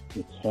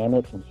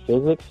mechanics and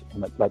physics,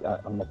 like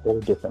on a whole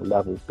different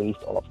level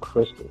based off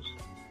crystals.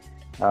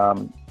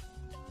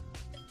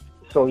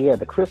 So yeah,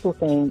 the crystal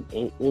thing,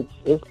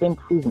 it's been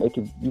proven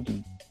you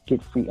can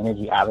get free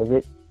energy out of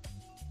it,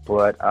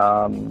 but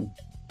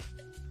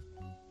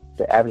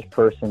the average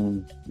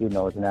person, is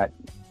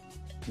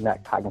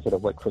not cognizant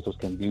of what crystals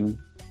can do.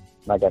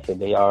 Like I said,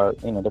 they are,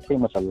 they're pretty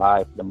much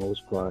alive for the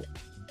most part.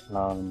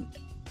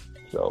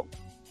 So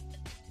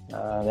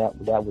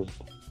that was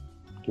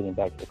getting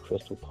back to the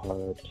crystal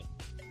part.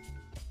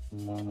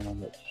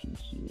 Let's see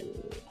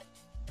here.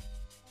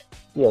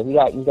 Yeah, you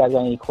guys got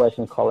any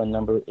questions? Call-in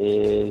number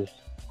is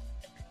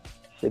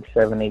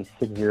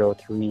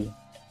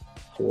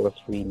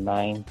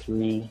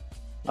 678-603-4393.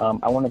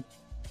 I want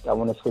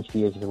to switch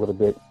gears a little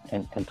bit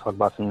and talk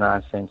about some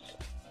nonsense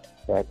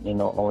that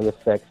only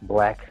affects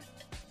Black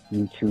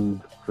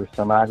YouTube for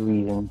some odd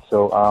reason.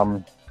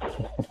 So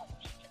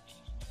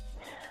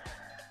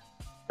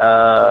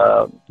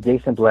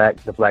Jason Black,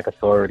 the Black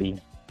Authority.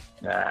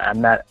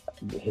 I'm not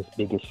his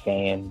biggest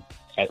fan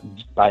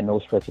by no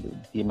stretch of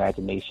the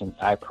imagination.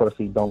 I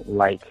personally don't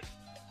like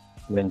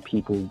when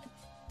people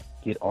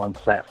get on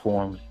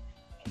platforms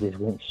and just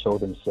won't show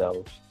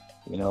themselves.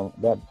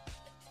 That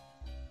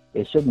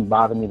it shouldn't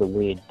bother me the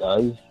way it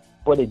does,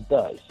 but it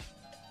does.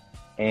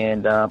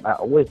 And I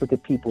always look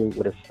at people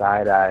with a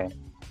side eye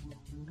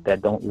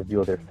that don't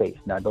reveal their face.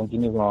 Now, don't get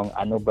me wrong.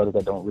 I know brothers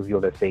that don't reveal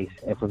their face,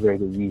 and for very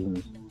good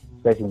reasons,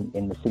 especially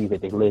in the city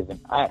that they live in.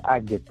 I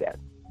get that.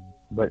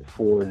 But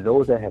for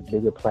those that have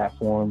bigger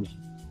platforms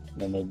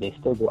and they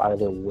still go out of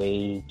their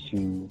way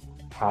to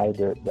hide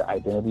their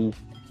identities,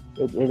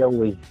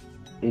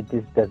 it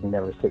just doesn't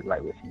never sit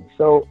right with me.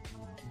 So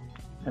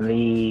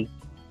the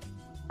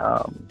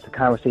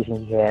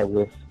conversation he had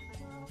with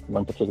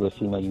one particular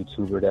female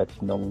YouTuber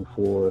that's known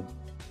for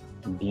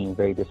being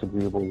very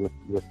disagreeable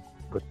with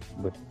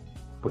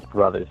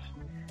brothers.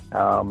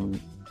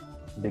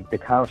 The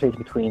conversation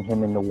between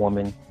him and the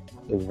woman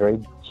is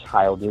very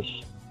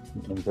childish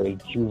and very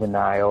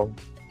juvenile,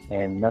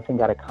 and nothing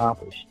got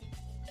accomplished.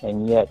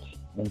 And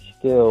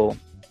still,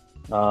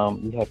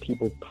 you have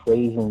people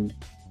praising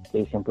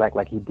Jason Black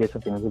like he did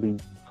something really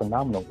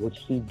phenomenal, which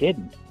he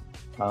didn't.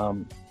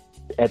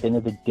 at the end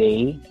of the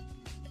day,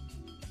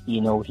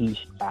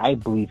 I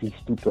believe he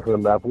stooped to her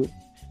level.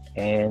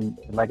 And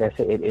like I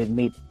said, it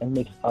makes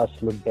us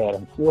look bad.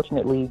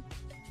 Unfortunately,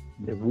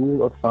 the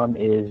rule of thumb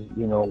is,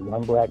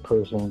 one black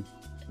person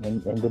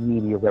in the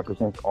media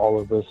represents all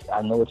of us.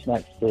 I know it's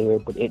not fair,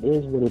 but it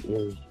is what it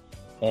is.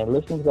 And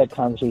listening to that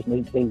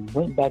conversation, they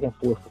went back and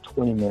forth for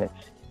 20 minutes.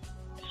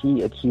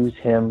 She accused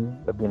him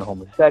of being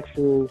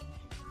homosexual.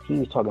 He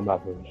was talking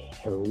about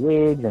her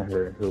wigs and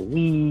her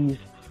weaves.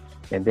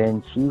 And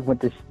then she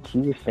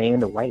was saying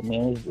the white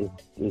man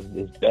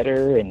is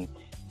better. And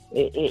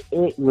it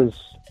was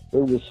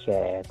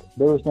sad.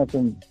 There was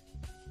nothing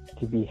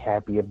to be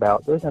happy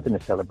about. There was nothing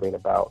to celebrate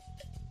about.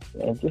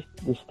 And just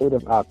the state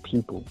of our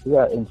people. We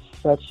are in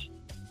such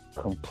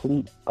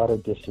complete, utter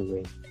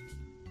disarray.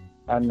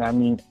 And I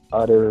mean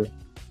utter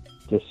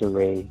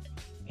disarray.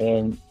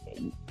 And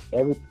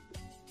you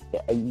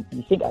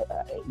think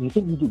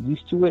you get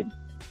used to it?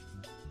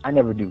 I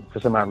never do,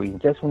 for some odd reason.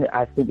 Just when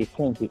I think it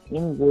can't get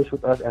any worse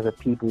with us as a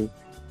people,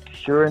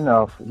 sure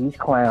enough, these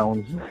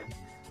clowns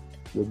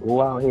will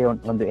go out here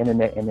on the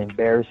internet and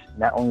embarrass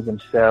not only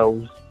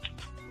themselves,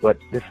 but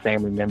their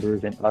family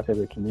members and us as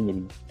a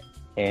community.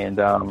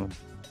 And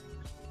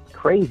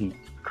crazy.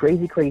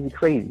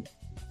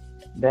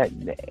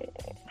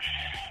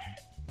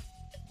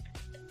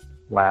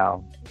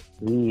 Wow,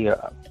 we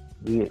are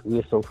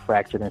so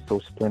fractured and so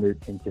splintered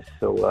and just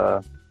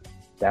so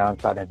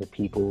downside as a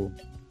people.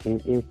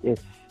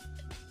 It's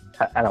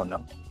I don't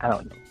know.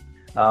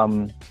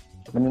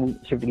 Let me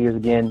shift gears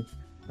again.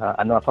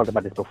 I know I've talked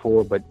about this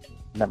before, but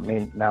not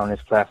on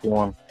this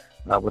platform.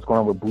 What's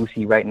going on with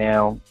Boosie right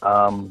now?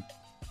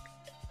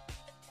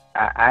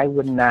 I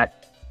would not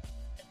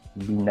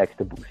be next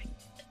to Boosie,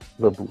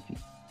 Lil Boosie,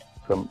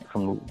 from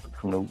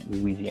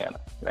Louisiana,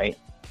 right?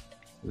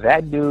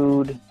 That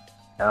dude.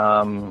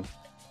 Now,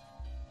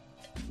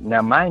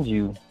 mind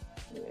you,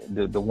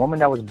 the woman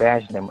that was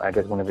bashing him, I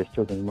guess one of his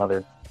children's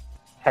mother,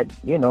 had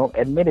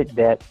admitted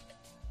that,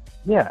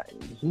 yeah,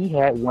 he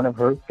had one of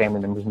her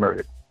family members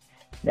murdered.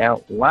 Now,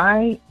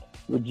 why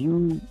would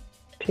you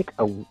pick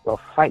a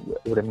fight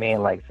with a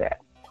man like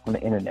that on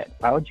the internet?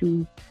 Why would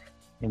you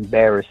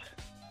embarrass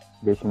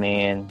this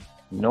man,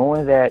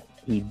 knowing that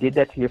he did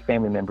that to your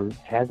family member,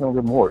 has no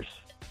remorse?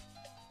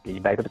 Get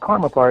you back to the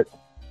karma part,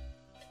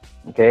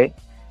 okay?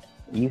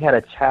 You had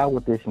a child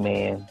with this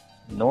man,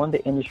 knowing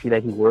the industry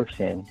that he works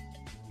in,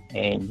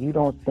 and you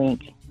don't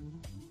think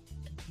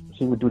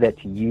he would do that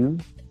to you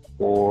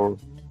or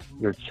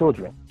your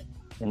children.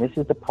 And this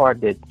is the part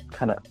that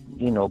kind of,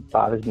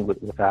 bothers me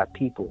with our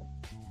people.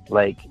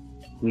 Like,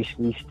 we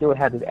still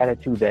have this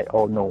attitude that,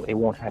 oh no, it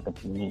won't happen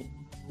to me.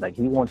 Like,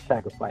 he won't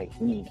sacrifice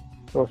me.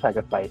 He'll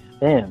sacrifice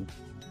them.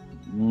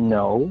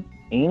 No,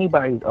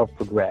 anybody's up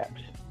for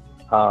grabs.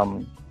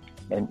 And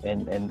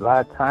a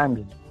lot of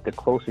times, the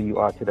closer you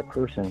are to the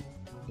person,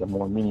 the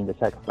more meaning the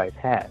sacrifice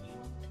has.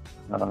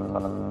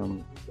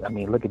 I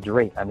mean, look at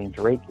Drake. I mean,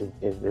 Drake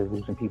is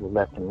losing people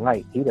left and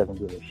right. He doesn't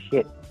give a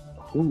shit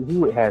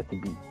who it has to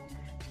be.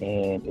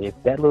 And if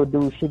that little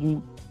dude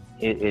Shiggy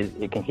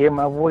it can hear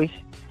my voice,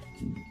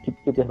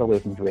 get the hell away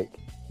from Drake.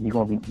 You're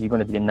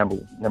gonna be the number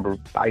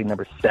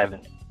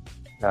 7.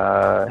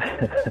 Now,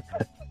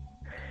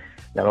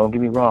 don't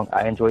get me wrong.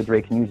 I enjoy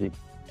Drake's music,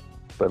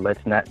 but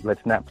let's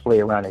not play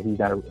around it. He's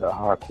not a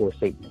hardcore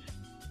Satanist.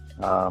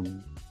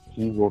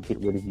 He will get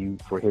rid of you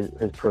for his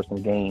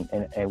personal gain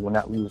and will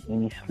not lose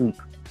any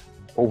sleep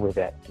over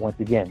that. Once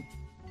again,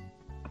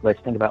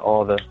 let's think about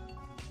all the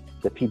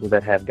people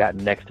that have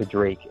gotten next to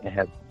Drake and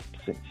have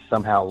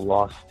somehow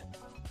lost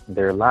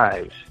their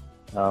lives.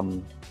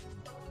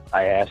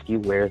 I ask you,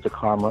 where's the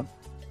karma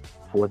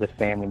for the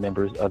family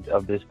members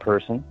of this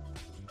person,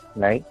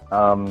 right?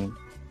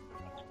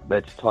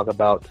 Let's talk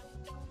about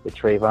the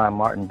Trayvon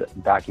Martin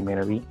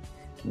documentary.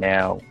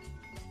 Now,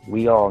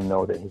 we all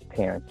know that his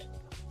parents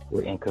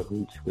were in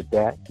cahoots with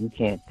that. You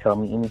can't tell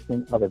me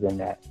anything other than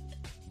that.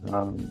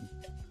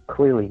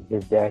 Clearly,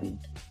 his daddy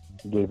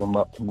gave him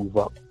up to move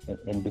up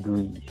in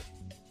degrees.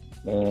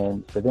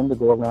 And for them to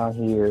go around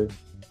here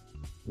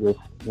with,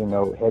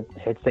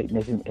 head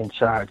Satanism in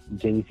charge,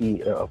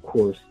 Jay-Z, of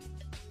course,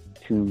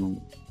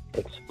 to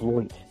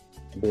exploit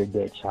their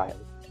dead child,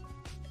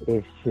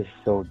 it's just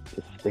so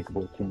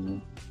despicable to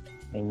me.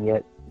 And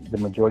yet, the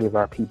majority of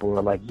our people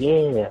are like,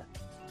 yeah,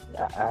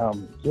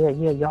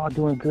 y'all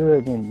doing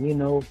good,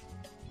 and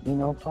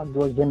fuck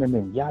George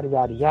Zimmerman, yada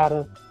yada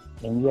yada,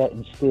 and yet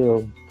and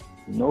still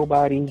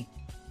nobody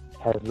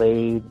has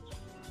laid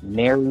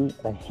nary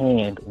a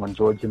hand on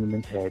George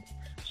Zimmerman's head.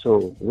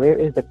 So where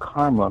is the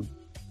karma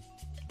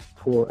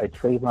for a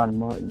Trayvon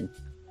Martin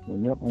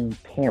when your own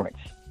parents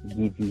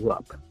give you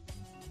up?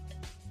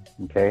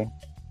 Okay.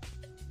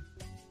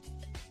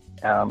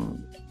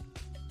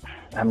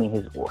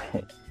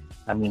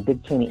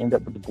 Dick Cheney ended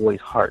up with the boy's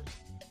heart,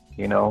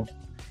 and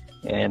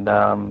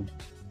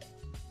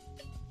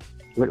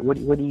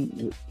what do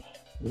you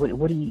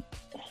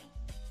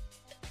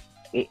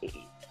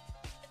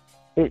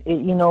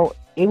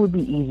it would be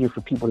easier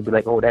for people to be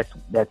like, oh, that's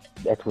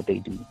what they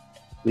do.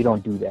 We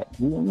don't do that.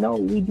 No,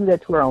 we do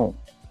that to our own.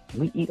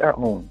 We eat our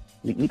own.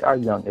 We eat our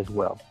young as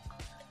well.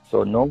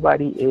 So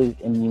nobody is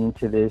immune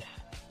to this.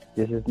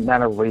 This is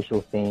not a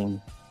racial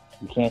thing.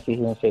 You can't sit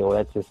here and say, "Oh,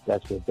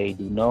 that's what they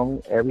do."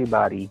 No,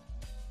 everybody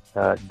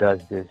does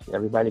this.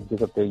 Everybody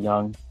gives up their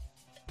young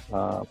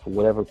for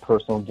whatever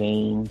personal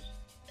gains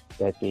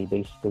that they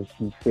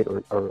see fit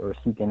or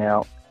seeking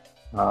out.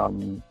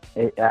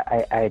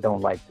 I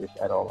don't like this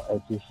at all.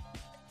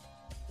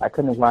 I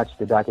couldn't watch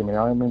the documentary.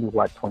 I only maybe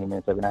watched 20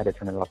 minutes of it, and I had to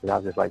turn it off because I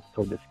was just like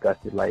so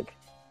disgusted. Like,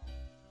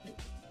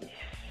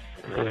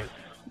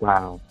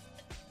 wow.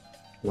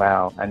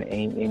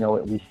 And you know,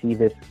 we see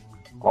this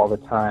all the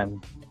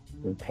time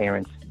when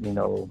parents, you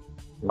know,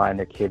 line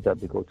their kids up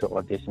to go to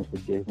auditions for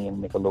Disney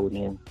and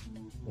Nickelodeon,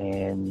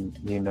 and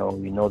you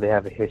know they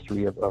have a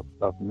history of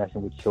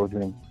messing with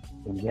children,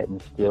 and yet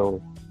and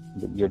still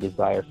your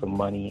desire for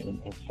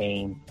money and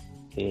fame,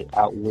 it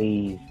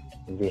outweighs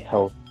the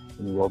health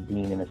and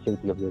well-being and the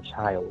safety of your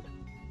child.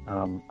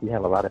 We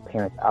have a lot of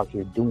parents out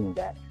here doing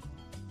that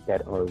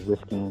are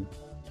risking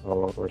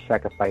or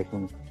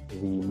sacrificing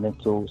the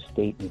mental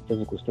state and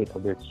physical state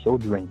of their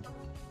children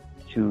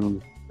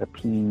to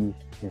appease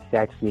and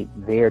satisfy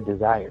their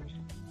desires,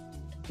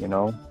 you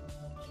know.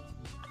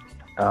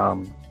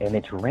 And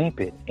it's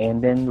rampant.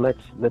 And then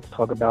let's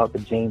talk about the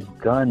James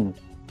Gunn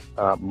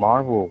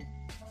Marvel.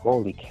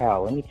 Holy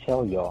cow! Let me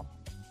tell y'all,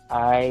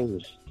 I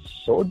was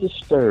so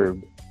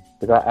disturbed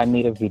because I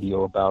made a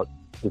video about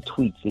the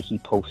tweets that he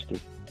posted.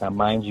 Now,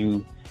 mind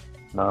you,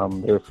 they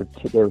were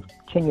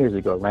 10 years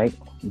ago, right?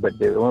 But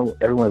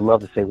everyone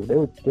loved to say,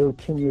 well, they were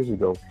 10 years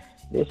ago.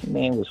 This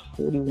man was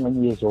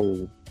 41 years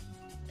old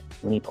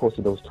when he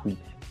posted those tweets,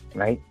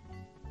 right?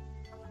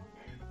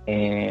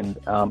 And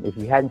if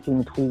you hadn't seen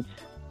the tweets,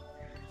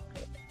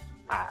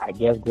 I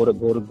guess go to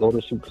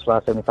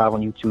SuperSly75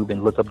 on YouTube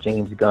and look up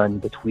James Gunn,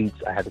 the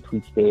tweets. I had the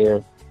tweets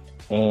there,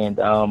 and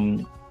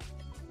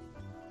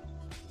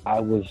I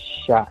was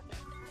shocked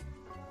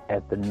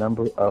at the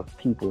number of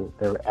people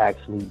that were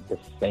actually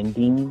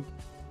defending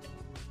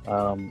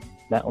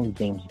not only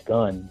James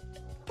Gunn,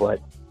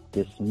 but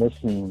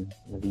dismissing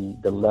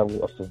the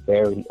level of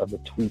severity of the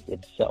tweet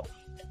itself.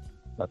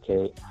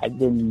 Okay, I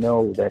didn't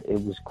know that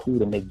it was cool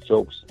to make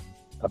jokes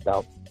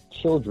about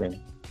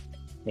children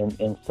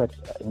in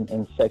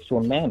sexual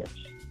manners,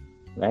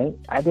 right?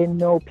 I didn't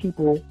know it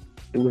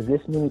was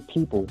this many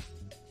people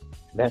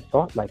that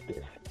thought like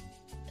this.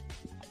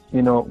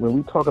 You know, when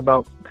we talk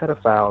about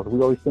pedophiles, we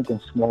always think in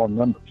small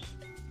numbers.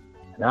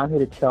 And I'm here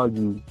to tell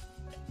you,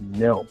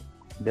 no,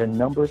 their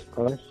numbers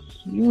are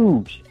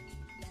huge.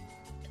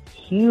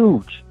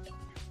 Huge.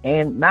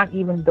 And not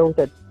even those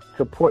that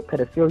support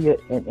pedophilia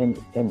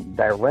and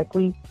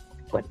directly,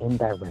 but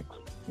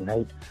indirectly,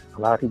 right? A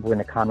lot of people were in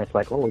the comments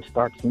like, oh, it's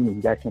Stark Senior,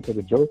 you guys can't take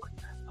a joke.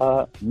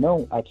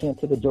 No, I can't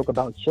take a joke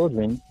about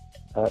children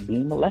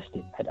being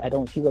molested. I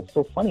don't see what's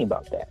so funny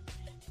about that.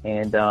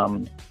 And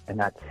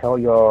I tell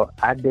y'all,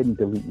 I didn't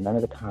delete none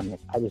of the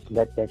comments. I just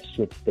let that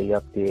shit stay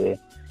up there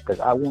because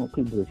I want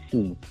people to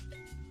see,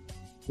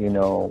 you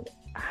know,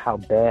 how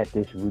bad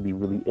this really,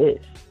 really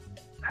is.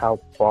 How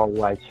far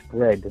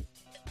widespread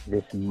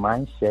this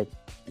mindset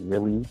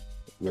really,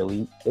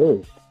 really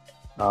is.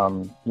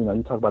 You know,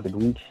 you talk about the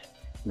Greeks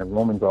and the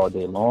Romans all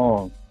day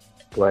long,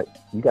 but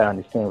you gotta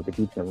understand with the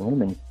Greeks and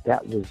Romans,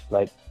 that was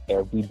like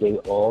every day,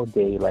 all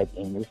day, like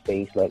in your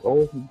face, like,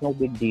 oh, no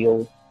big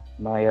deal.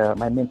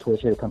 My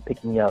mentor's here to come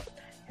pick me up,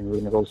 and we're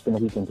gonna go spend a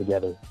weekend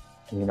together,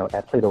 you know,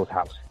 at Plato's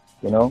house.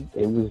 You know,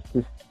 it was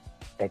just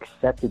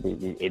accepted.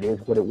 It is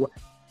what it was.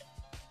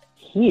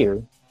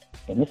 Here,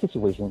 in this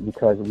situation,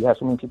 because we have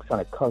so many people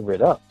trying to cover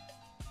it up,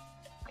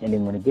 and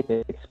then when it gets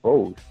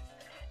exposed,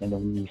 and then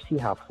when you see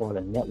how far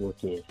the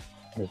network is,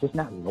 and it's just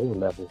not lower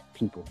level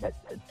people that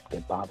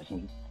bothers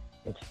me.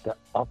 It's the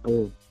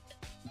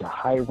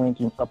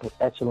high-ranking, upper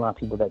echelon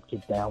people that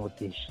get down with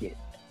this shit,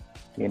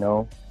 you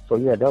know? So,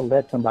 yeah, they'll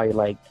let somebody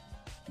like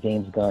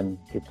James Gunn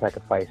get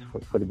sacrificed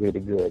for the greater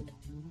good,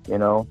 you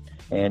know?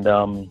 And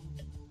then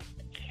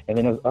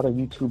there's other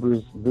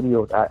YouTubers'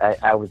 videos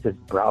I was just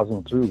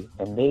browsing through,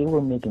 and they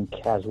were making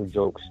casual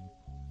jokes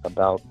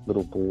about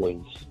little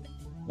boys,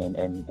 and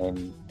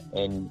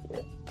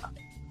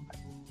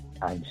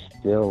I'm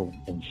still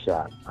in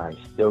shock. I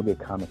still get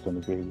comments on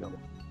the video.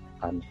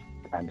 I'm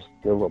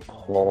still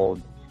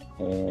appalled,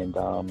 and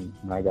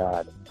my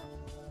God,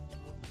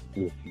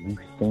 if you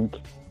think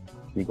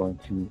you're going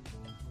to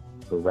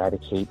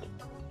eradicate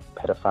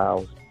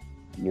pedophiles,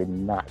 you're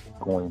not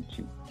going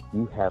to.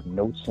 You have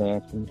no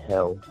chance in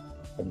hell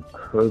in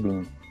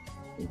curbing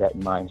that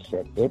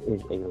mindset. It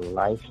is a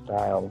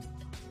lifestyle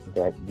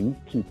that these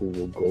people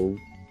will go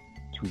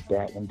to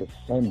bat and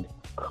defend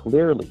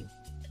clearly.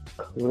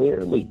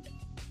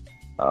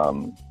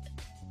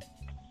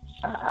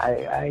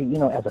 I you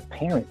know, as a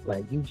parent,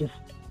 like, you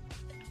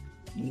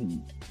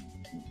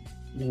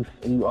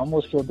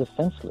almost feel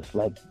defenseless.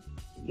 Like,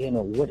 you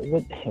know, what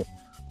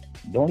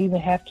don't even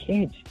have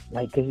kids,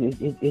 like, cause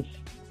it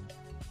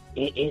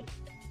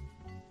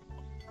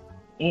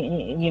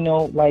you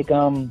know, like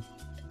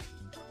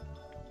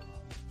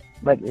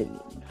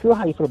feel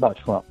how you feel about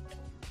Trump,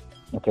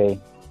 okay?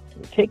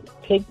 take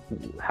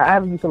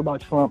however you feel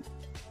about Trump.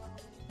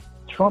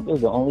 Trump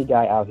is the only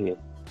guy out here,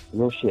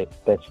 real shit,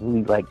 that's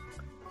really like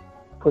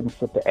putting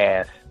foot to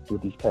ass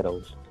with these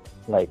pedos.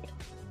 Like,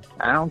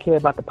 I don't care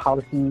about the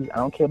policies. I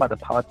don't care about the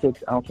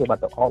politics. I don't care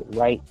about the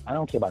alt-right. I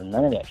don't care about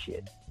none of that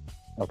shit.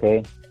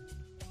 Okay?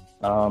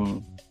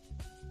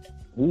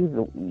 He's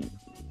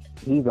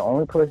the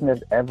only person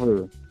that's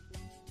ever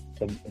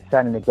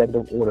signed an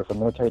executive order for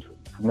military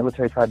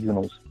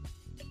tribunals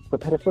for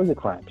pedophilia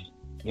crimes.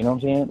 You know what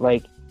I'm saying?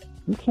 Like,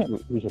 you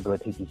can't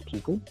rehabilitate these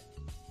people.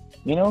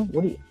 You know,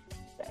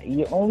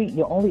 your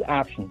only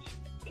options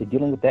to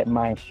dealing with that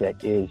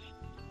mindset is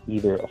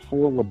either a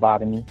full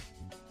lobotomy,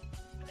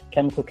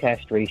 chemical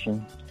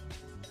castration,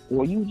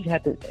 or you just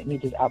have to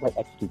just outright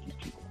execute these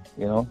people.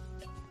 You know,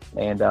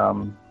 and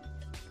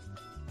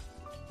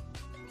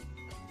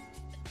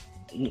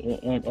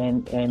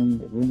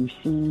when you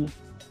see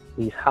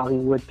these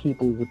Hollywood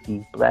people with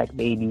these black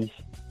babies,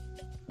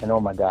 and oh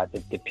my God,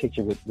 the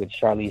picture with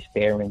Charlize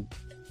Theron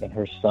and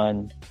her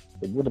son,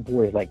 the little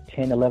boy is like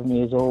 10, 11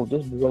 years old.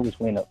 This boy was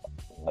wearing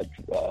what is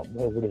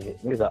it?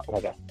 What is that?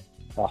 Like a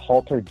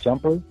halter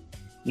jumper?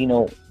 You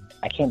know,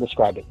 I can't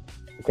describe it.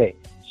 Okay,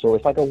 so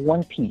it's like a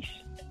one piece,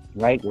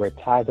 right, where it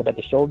ties up at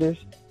the shoulders.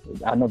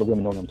 I know the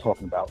women know what I'm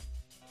talking about.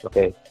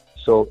 Okay,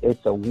 so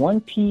it's a one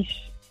piece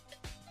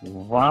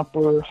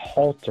romper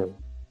halter,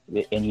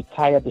 and you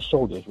tie at the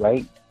shoulders,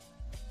 right?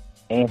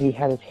 And he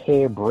had his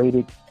hair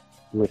braided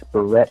with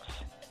barrettes,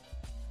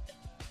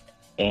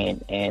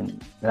 and I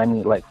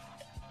mean like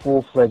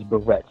full-fledged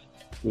barrettes.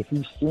 If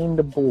you've seen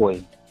the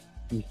boy,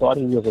 you thought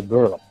he was a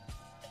girl.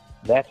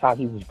 That's how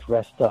he was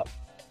dressed up.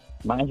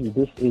 Mind you,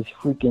 this is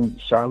freaking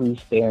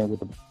Charlize Theron with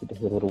the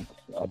little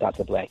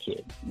adopted black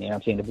kid. You know what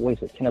I'm saying? The boy's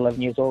 10,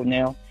 11 years old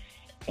now,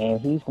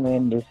 and he's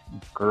wearing this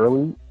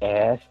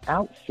girly-ass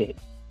outfit.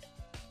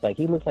 Like,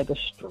 he looks like a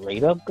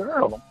straight-up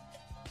girl.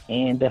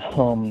 And,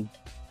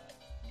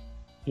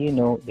 you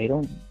know, they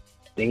don't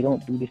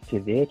do this to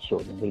their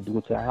children. They do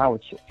it to our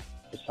children.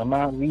 For some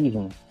odd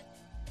reason,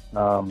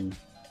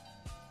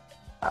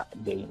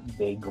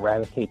 they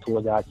gravitate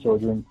towards our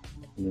children.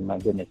 I mean, my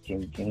goodness,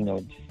 can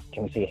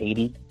we say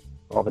Haiti?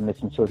 All the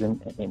missing children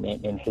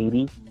in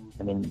Haiti,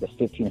 and then the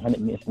 1,500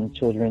 missing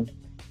children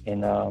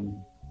in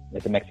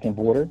at the Mexican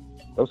border.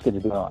 Those kids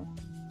are gone.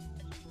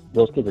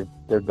 Those kids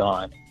they're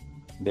gone.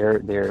 They're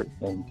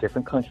in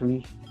different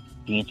countries,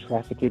 being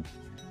trafficked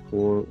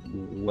for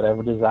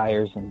whatever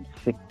desires and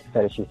sick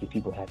fetishes that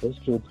people have. Those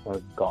kids are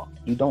gone.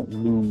 You don't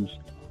lose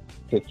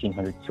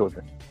 1,500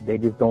 children. They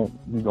just don't.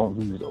 You don't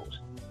lose those.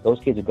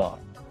 Those kids are gone.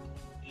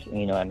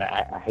 You know, and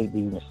I hate to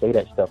even say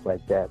that stuff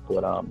like that,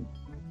 but oh,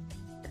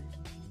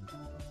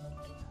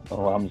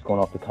 I'm just going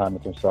off the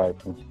comments. I'm sorry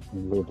from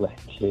little black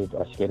kids.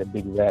 I scared of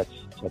big rats,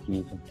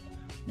 Chuckies,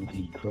 and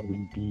big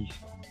growing beasts.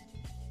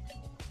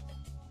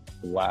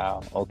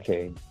 Wow.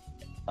 Okay.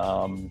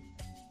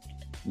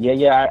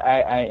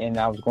 Yeah.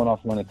 I was going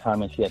off one of the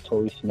comments. Yeah,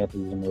 Tory Smith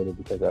was murdered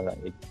because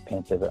it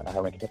Pence as a high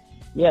ranking.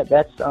 Yeah,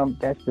 that's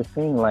the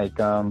thing. Like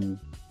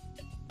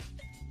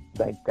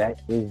that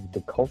is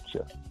the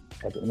culture.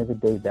 At the end of the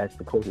day, that's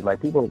the culture.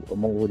 Like, people are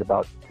more worried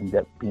about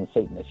being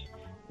Satanists.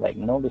 Like,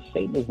 no, the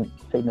Satanism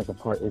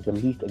part is the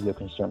least of your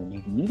concern.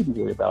 What you need to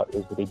be worried about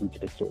is what they do to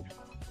the children,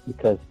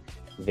 because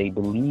they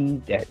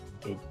believe that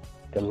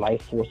the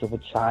life force of a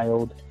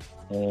child,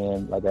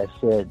 and like I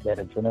said, that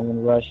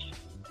adrenaline rush,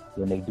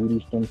 when they do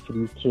these things to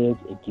these kids,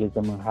 it gives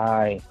them a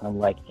high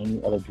unlike any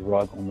other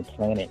drug on the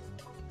planet.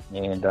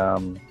 And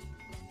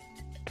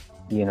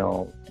you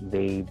know,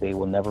 they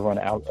will never run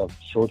out of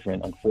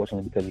children,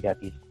 unfortunately, because you got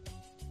these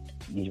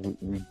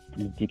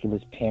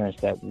ridiculous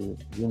parents that will,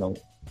 you know,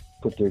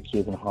 put their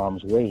kids in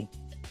harm's way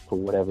for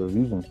whatever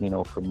reasons, you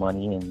know, for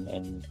money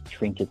and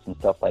trinkets and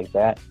stuff like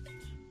that.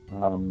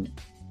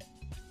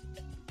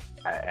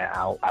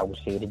 I will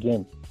say it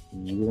again.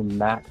 You will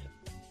not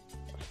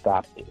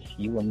stop this.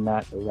 You will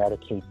not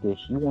eradicate this.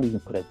 You won't even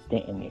put a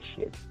dent in this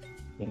shit.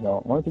 You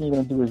know, only thing you're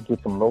going to do is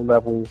get some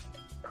low-level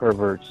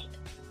perverts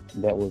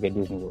that work at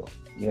Disney World.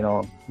 You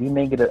know, you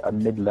may get a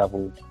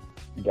mid-level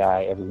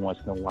guy every once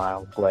in a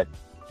while, but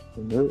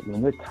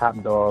when you're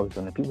top dogs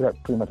and the people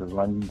that pretty much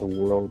run the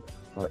world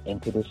are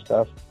into this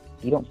stuff,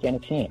 you don't stand a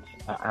chance.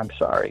 I'm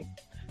sorry.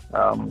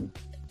 And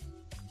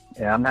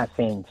I'm not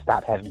saying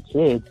stop having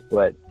kids,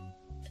 but,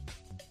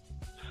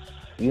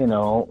 you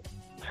know,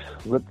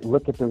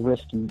 look at the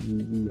risk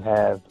you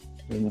have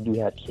when you do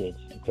have kids,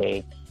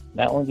 okay?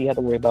 Not only do you have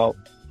to worry about,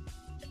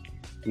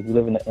 if you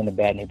live in a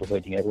bad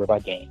neighborhood, you got to worry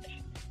about gangs.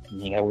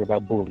 And you got to worry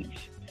about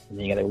bullies. And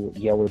then you got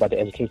to worry about the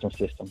educational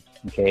system,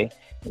 okay?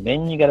 And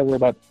then you got to worry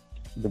about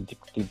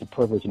the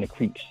perverts and the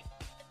creeps,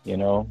 you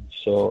know?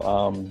 So,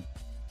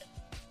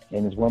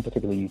 and there's one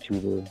particular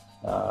YouTuber,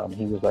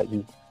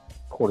 he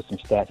quoted some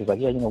stats. He's like,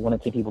 yeah, you know, 1 in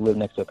 10 people live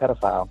next to a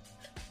pedophile.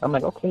 I'm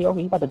like, okay, you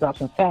about to drop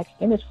some facts.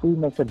 And this fool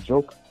makes a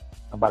joke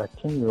about a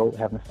 10-year-old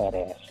having a fat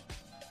ass.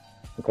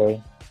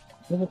 Okay?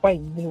 He's a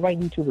white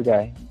YouTuber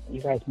guy. He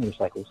rides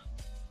motorcycles.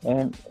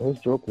 And his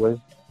joke was,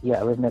 yeah,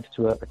 I live next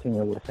to a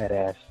 10-year-old with a fat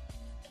ass.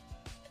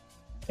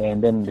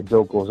 And then the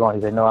joke goes on.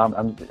 He said, "No,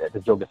 I'm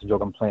the joke. That's the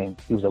joke I'm playing."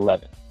 He was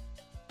 11,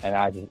 and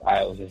I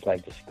was just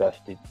like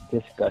disgusted.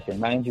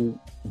 Mind you,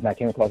 when I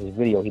came across his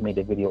video, he made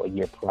the video a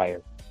year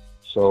prior.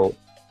 So,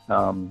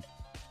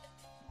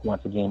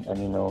 once again, and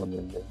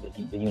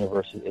the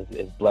universe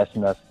is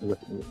blessing us with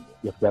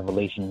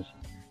revelations,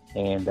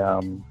 and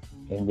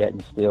yet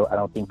and still, I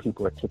don't think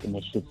people are taking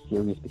this shit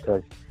serious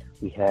because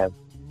we have,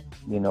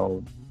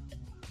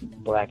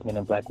 black men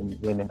and black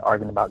women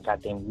arguing about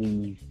goddamn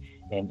weave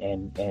and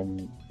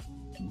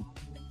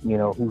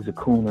who's a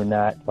coon or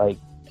not. Like,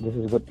 this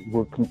is what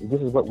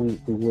we're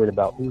worried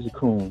about. Who's a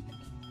coon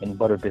and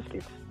butter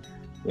biscuits,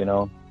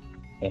 and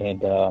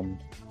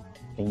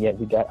yet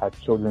we got our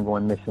children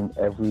going missing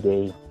every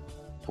day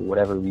for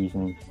whatever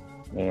reasons,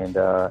 and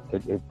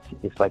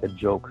it's like a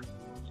joke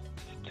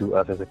to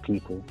us as a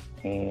people.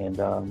 And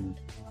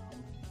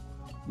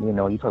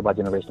you talk about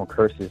generational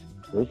curses.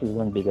 This is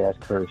one big ass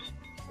curse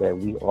that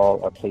we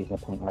all are placing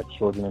upon our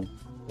children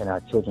and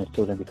our children's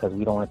children because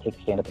we don't want to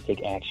stand up and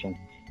take action,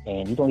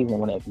 and you don't even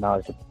want to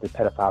acknowledge the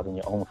pedophiles in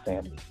your own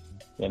family.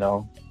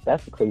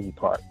 That's the crazy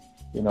part.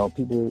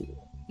 People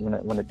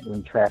when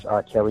you trash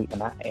R. Kelly,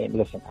 and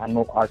listen, I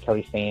know R.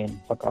 Kelly fan,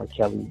 fuck R.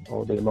 Kelly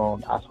all day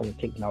long. I saw the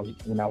tape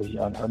when I was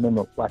young. I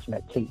remember watching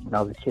that tape when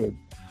I was a kid.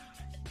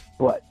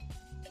 But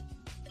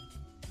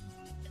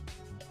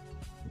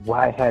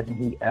why hasn't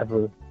he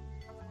ever,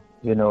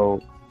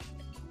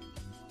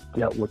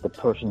 dealt with the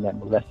person that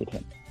molested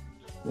him?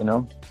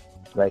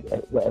 Like,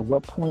 at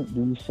what point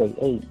do you say,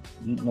 hey,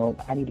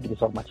 I need to get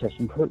this off my chest.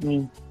 You hurt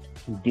me.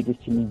 You did this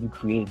to me. You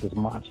created this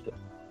monster.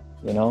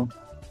 And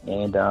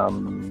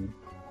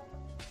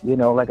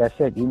like I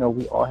said,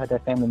 we all had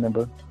that family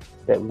member,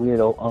 that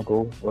weirdo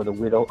uncle or the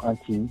weirdo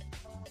auntie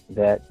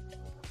that,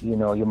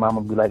 your mom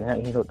would be like,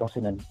 hey, don't say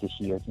nothing this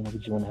year. You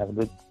want to have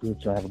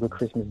a good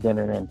Christmas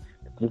dinner, and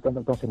just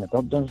don't say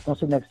nothing. Don't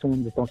sit next to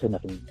him. Just don't say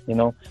nothing.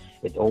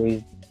 It's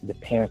always the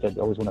parents that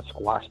always want to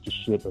squash the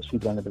shit or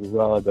sweep it under the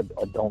rug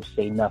or don't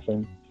say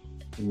nothing.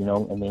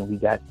 And then we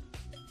got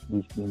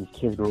these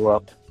kids grow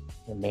up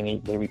and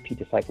they repeat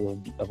the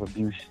cycle of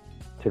abuse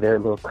to their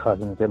little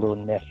cousins, their little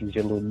nephews,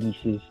 their little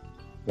nieces.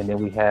 And then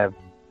we have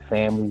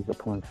families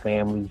upon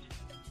families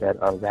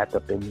that are wrapped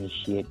up in this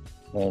shit,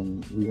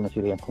 and we want to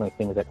see them pointing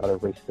fingers at other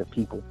races of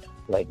people.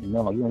 Like,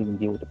 no, you don't even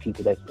deal with the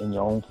people that's in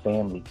your own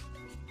family.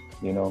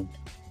 Hey,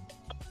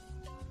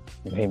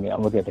 man,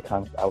 I'm looking at the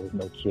comments. I was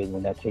no kid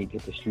when that tape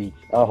hit the streets.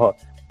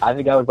 I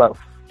think I was about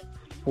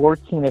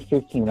 14 or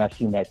 15 when I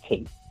seen that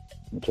tape.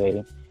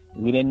 Okay,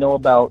 we didn't know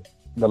about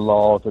the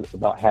laws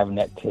about having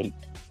that tape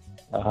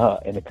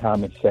in the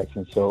comment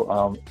section.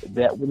 So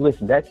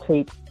that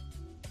tape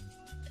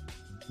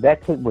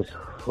was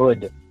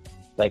hood,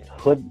 like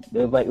hood.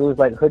 It was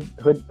like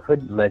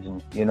hood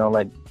legends.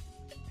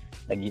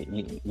 Like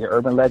your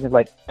urban legends.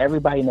 Like,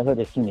 everybody in the hood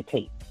has seen the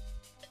tape.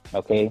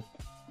 Okay,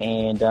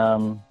 and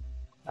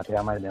okay,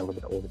 I might have been a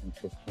little bit older than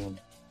 15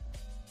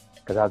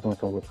 because I was doing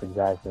some work for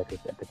Jazz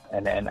Records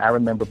and I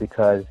remember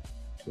because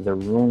the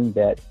room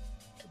that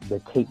the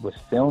tape was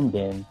filmed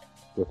in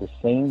was the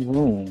same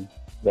room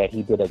that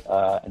he did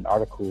an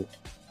article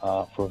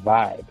for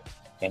Vibe,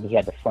 and he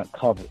had the front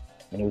cover,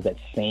 and it was that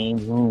same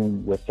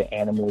room with the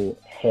animal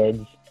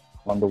heads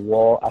on the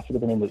wall. I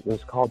forget the name. It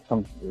was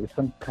some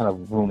kind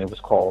of room. It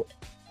was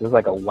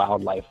like a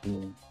wildlife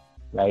room,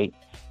 right?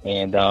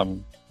 And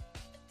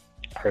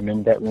I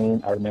remember that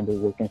room. I remember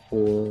working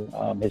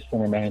for his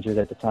former managers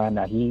at the time.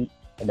 Now, he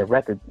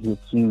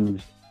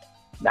accused,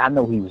 I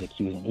know he was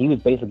accusing. He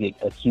was basically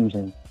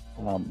accusing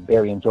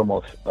Barry and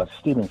Jomo of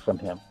stealing from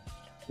him,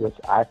 which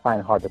I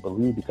find hard to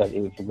believe because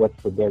it was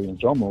for Barry and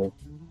Jomo.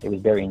 It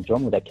was Barry and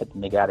Jomo that kept the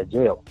nigga out of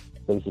jail,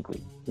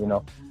 basically.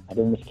 I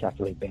didn't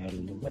miscalculate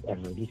badly,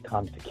 whatever. These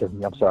comments are killing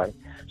me. I'm sorry.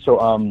 So,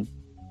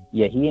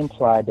 yeah, he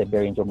implied that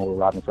Barry and Jomo were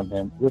robbing from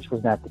him, which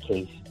was not the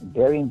case.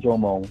 Barry and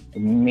Jomo,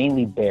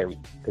 mainly Barry,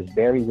 because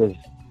Barry was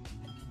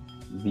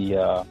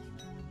the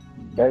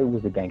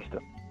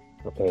gangster.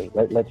 Okay,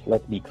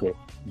 let's be clear.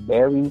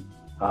 Barry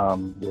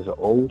was an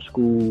old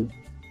school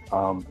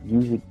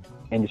music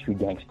industry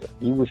gangster.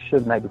 He was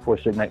Suge Knight before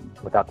Suge Knight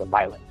without the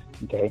violence.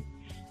 Okay,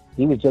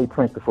 he was Jay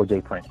Prince before Jay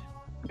Prince.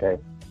 Okay,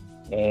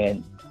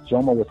 and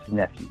Jomo was his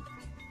nephew.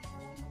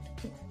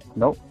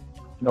 Nope,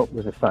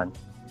 was his son.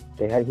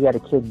 He had a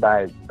kid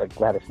by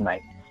Gladys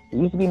Knight. He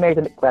used to be married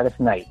to Gladys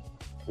Knight.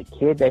 The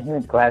kid that him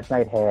and Gladys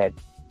Knight had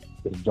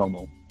was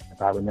Jomo,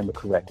 if I remember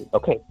correctly.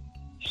 Okay,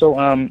 so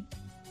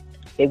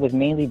it was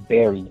mainly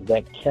Barry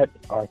that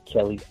kept R.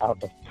 Kelly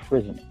out of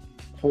prison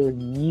for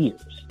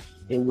years.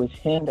 It was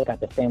him that got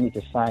the family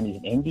to sign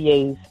these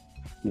NDAs,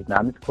 these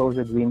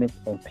non-disclosure agreements,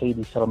 and pay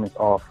these settlements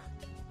off.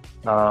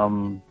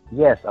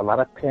 Yes, a lot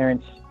of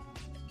parents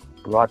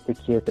brought the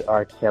kids to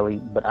R. Kelly,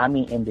 but I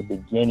mean in the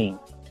beginning,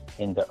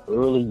 in the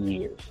early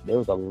years, there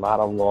was a lot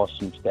of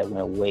lawsuits that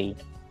went away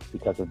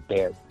because of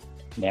Barry.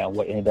 Now,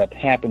 what ended up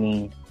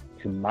happening,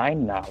 to my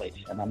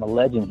knowledge, and I'm a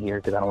legend here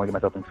because I don't want to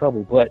get myself in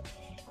trouble, but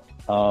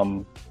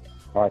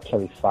R.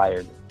 Kelly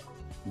fired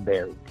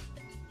Barry.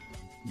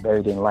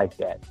 Barry didn't like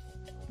that.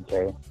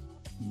 Okay,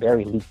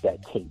 Barry leaked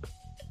that tape.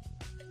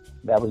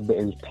 That was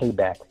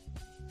payback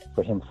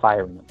for him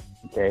firing him.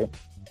 Okay,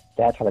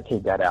 that's how the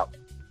tape got out.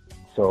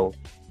 So,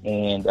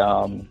 and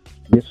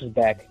this was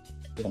back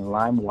in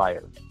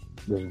LimeWire.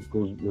 It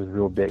was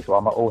real big. So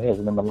all my old heads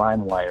remember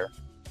LimeWire,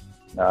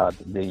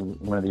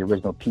 one of the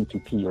original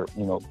P2P or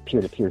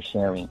peer-to-peer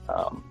sharing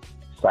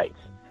sites.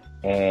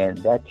 And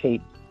that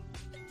tape,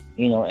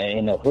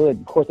 in the hood,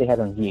 of course they had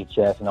it on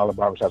VHS, and all the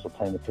barbershops were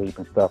playing the tape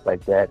and stuff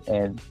like that.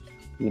 And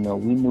we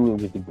knew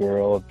it was the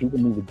girl. People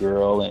knew the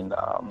girl, and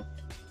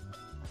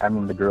I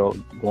remember the girl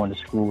going to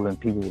school, and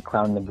people were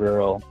clowning the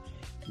girl.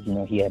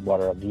 He had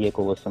bought her a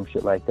vehicle or some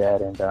shit like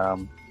that, and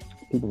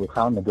people were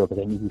clowning the girl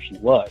because they knew who she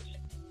was.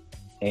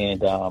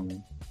 And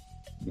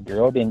the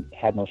girl didn't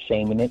have no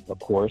shame in it, of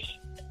course.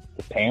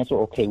 The parents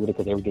were okay with it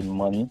because they were getting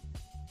money,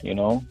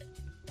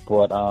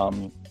 But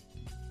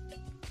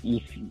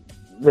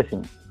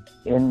listen,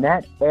 in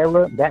that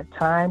era, that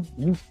time,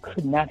 you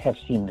could not have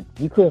seen it.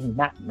 You could have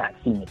not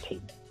seen the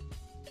tape,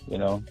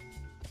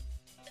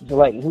 So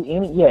like,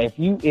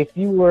 if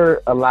you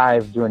were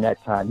alive during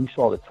that time, you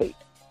saw the tape.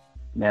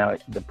 Now,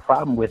 the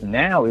problem with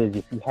now is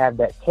if you have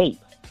that tape,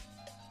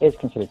 it's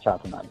considered child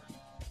pornography.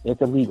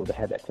 It's illegal to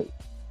have that tape,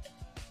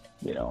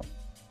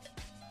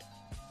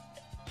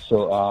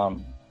 So,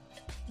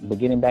 but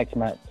getting back to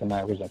my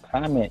original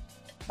comment,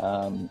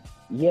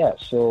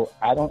 so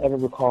I don't ever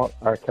recall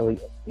R. Kelly,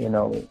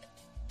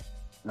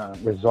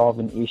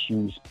 resolving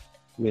issues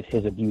with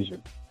his abuser,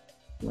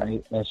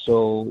 right? And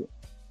so,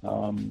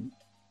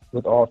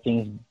 with all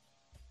things,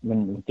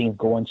 when things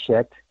go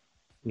unchecked,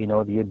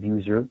 the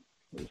abuser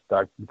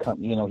starts to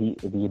become, the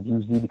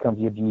abusee becomes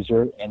the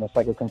abuser, and the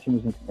cycle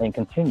continues and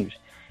continues.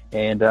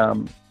 And I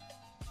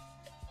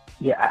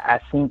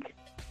think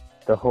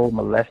the whole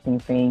molesting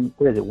thing,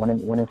 what is it? One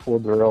in 4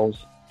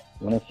 girls,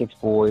 1 in 6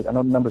 boys. I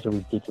know the numbers are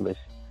ridiculous.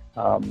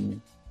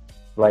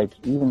 Like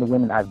even the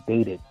women I've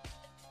dated,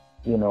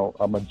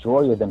 a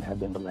majority of them have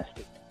been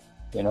molested.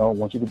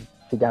 Once you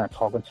sit down and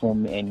talking to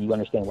them and you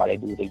understand why they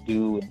do what they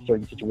do in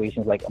certain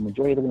situations, like a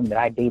majority of the women that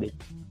I dated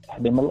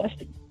have been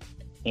molested.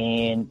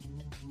 And,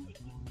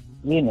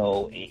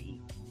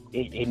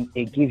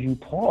 it gives you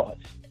pause,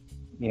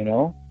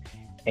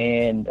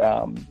 and,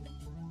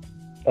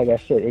 like I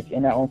said, it's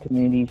in our own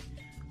communities.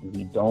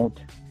 We don't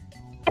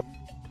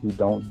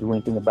do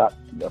anything about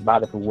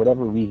it for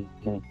whatever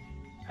reason.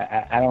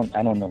 I don't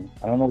know.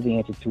 I don't know the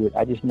answer to it.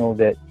 I just know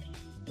that,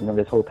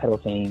 this whole pedal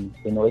thing,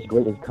 it's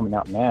great it's coming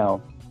out now,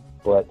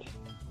 but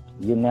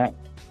you're not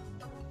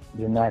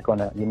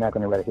gonna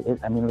eradicate it.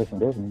 I mean, listen,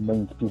 there's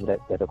millions of people that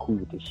are cool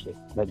with this shit.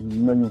 Like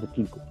millions of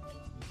people.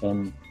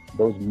 And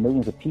those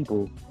millions of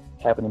people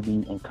happen to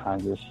be in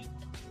Congress,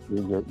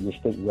 your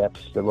state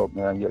reps, your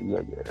local,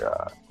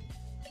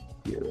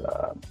 your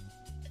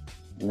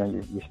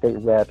state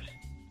reps,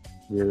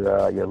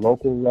 your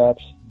local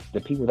reps,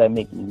 the people that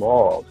make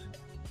laws,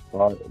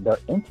 they're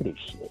into this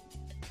shit.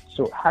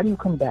 So how do you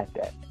combat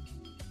that?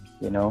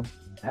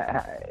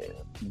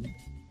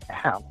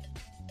 How?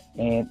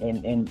 And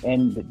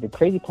the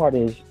crazy part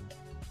is,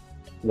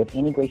 with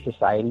any great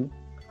society,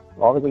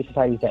 all the great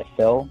societies that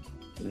fell,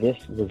 this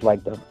was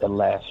like the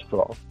last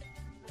straw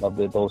of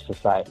those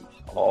societies.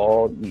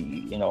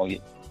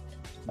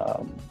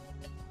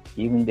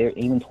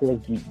 Even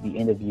towards the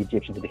end of the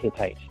Egyptians with the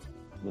Hittites,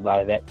 a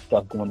lot of that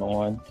stuff going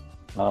on.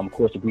 Of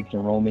course, the Greeks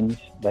and Romans,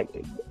 like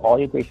all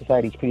your great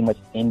societies pretty much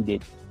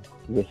ended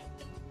with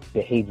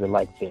behavior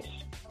like this.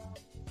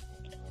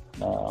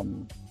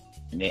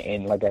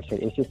 And like I said,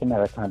 it's just a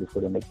matter of time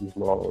before they make these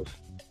laws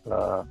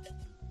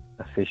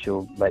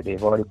official. Like they're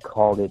already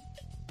calling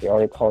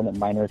it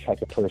minor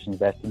attracted persons.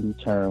 That's the new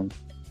term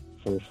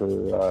for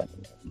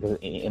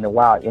in a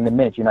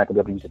minute you're not gonna be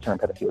able to use the term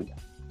pedophilia,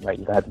 right?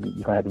 You're gonna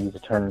have to use the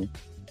term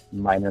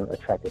minor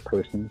attracted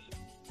persons.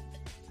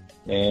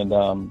 And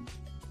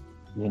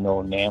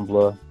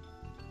NAMBLA,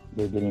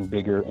 they're getting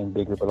bigger and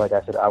bigger. But like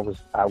I said, I was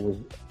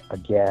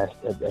aghast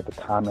at the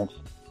comments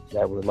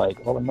that were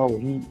like, "Oh no,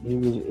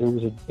 it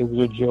was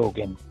a joke,"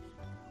 and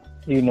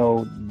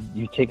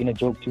you're taking a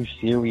joke too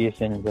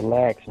serious, and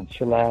relax and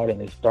chill out,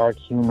 and it's dark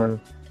humor.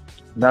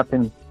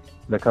 Nothing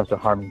when it comes to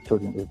harming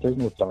children. There's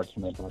no dark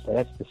humor.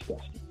 That's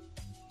disgusting.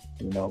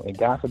 And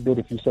God forbid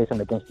if you say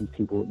something against these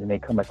people, then they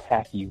come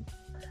attack you.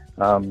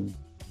 I've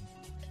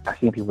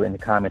seen people in the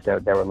comments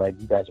that were like,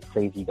 "You guys are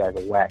crazy. You guys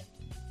are whack."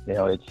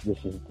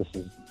 This is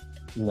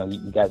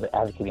you guys are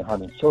advocating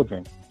harming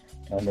children.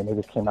 And then they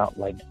just came out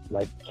like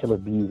killer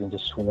bees and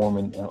just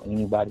swarming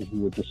anybody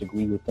who would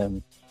disagree with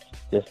them,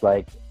 just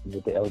like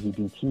with the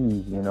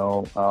LGBTs,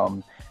 Now,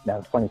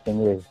 the funny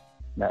thing is,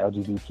 now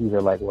LGBTs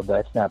are like, well,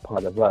 that's not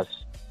part of us.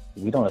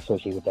 We don't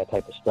associate with that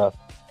type of stuff.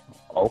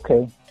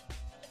 Okay.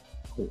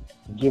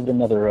 Give it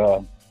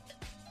another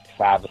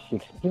 5 or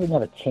 6, give it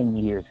another 10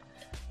 years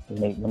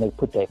when they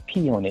put that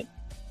P on it.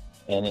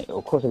 And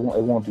of course, it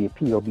won't be a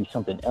P, it'll be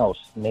something else.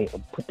 And they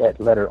put that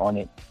letter on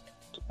it,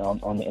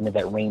 on the end of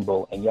that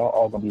rainbow, and y'all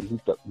all gonna be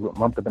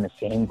lumped up in the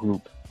same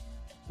group,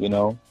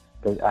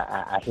 because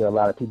I hear a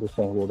lot of people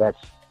saying, well,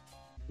 that's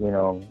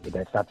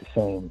not the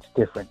same, it's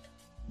different.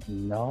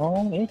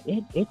 No,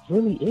 it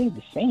really is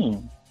the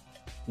same.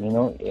 You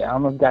know, I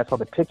don't know if you guys saw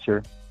the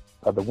picture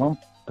of the one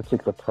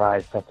particular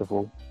Pride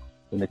festival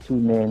when the two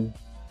men,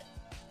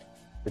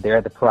 they're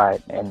at the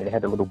Pride, and they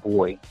had the little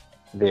boy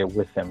there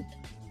with them,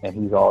 and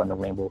he's all in the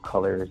rainbow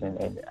colors,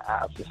 and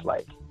I was just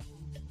like,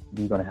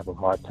 you're going to have a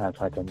hard time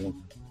trying to convince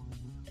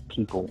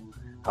people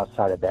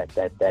outside of that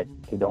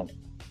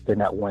they're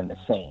not one and the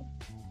same.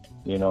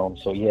 You know,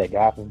 so yeah,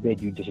 God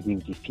forbid you disagree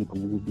with these people,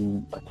 you will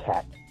be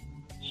attacked,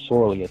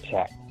 sorely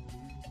attacked.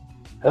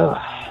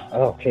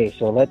 Okay,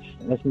 so let's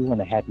move on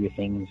to happier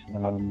things.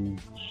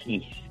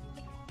 Jeez.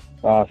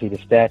 See the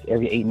stats: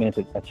 every 8 minutes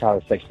a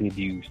child is sexually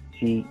abused.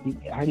 See,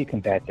 how do you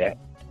combat that?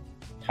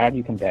 How do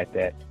you combat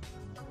that?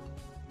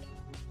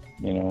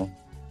 You know,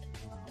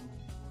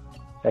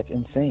 that's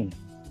insane.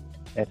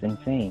 That's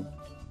insane.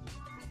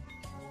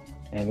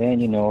 And then,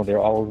 you know, they're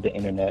all over the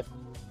internet.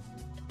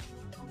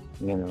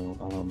 You know,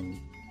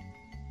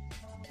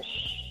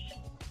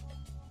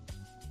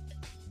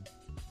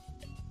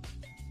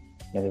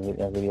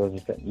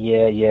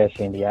 yeah,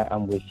 Shandy,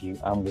 I'm with you.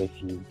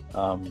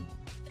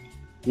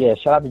 Yeah,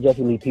 shout out to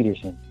Jesse Lee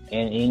Peterson.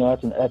 And you know,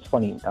 that's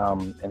funny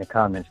in the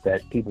comments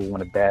that people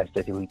want to bash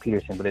Jesse Lee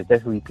Peterson, but if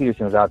Jesse Lee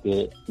Peterson was out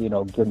there, you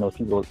know, giving those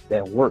people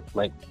that work,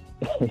 like,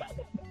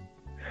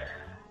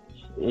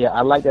 yeah,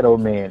 I like that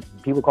old man.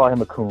 People call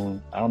him a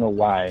coon. I don't know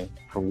why,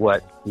 for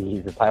what.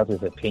 He's entitled to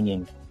his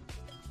opinion,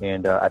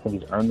 and I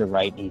think he's earned the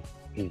right.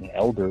 He's an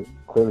elder.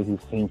 Clearly, he's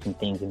seen some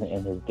things in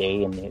his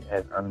day, and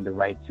has earned the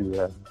right to,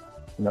 you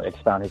know,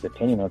 expound his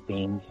opinion on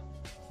things.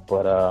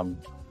 But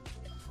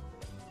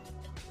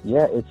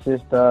yeah, it's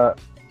just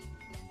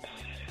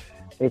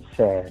it's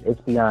sad. It's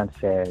beyond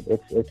sad.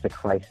 It's a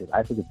crisis.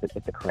 I think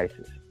it's a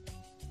crisis.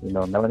 You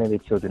know,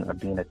 melanated children are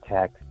being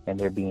attacked and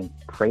they're being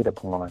preyed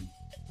upon.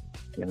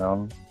 You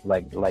know,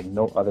 like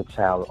no other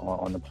child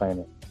on the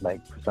planet.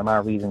 Like, for some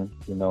odd reason,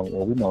 you know,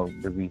 well, we know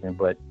the reason,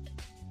 but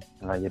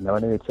your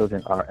melanated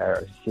children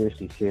are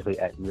seriously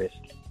at risk.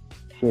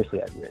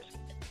 Seriously at risk.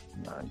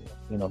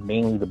 You know,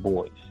 mainly the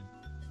boys.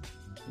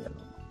 You know,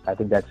 I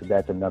think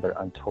that's another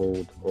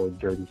untold or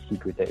dirty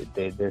secret that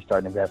they're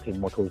starting to gravitate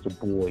more towards the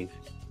boys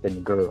than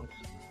the girls.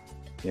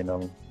 You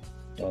know,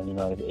 and you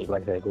know,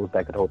 like I said, it goes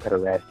back to the whole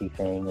pederasty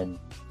thing, and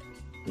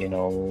you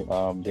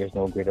know, there's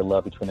no greater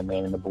love between a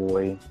man and a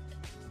boy.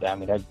 I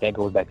mean, that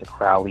goes back to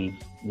Crowley.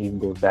 It even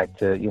goes back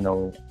to, you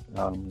know,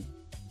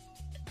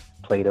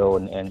 Plato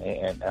and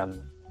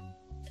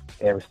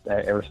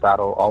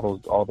Aristotle.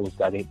 All those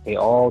guys. They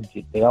all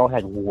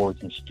had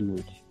wards and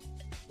stewards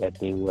that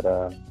they would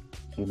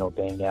you know,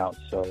 bang out.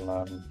 So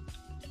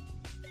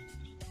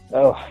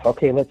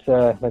okay, let's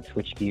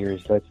switch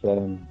gears. Let's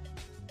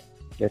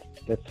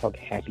talk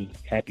happy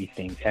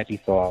things, happy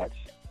thoughts.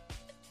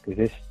 Because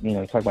this, you know,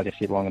 you talk about this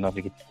shit long enough,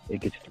 it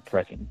gets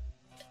depressing.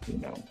 You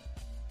know.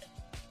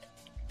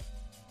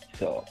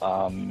 So,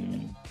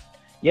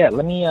 yeah,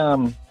 let me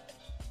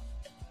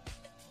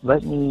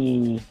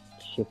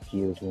shift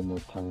gears one more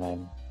time. Let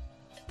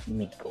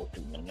me go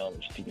through my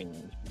notes. Wait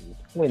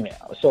a minute.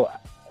 So,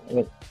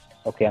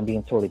 okay, I'm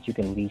being told that you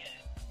can lease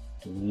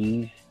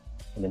Yeezys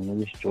and the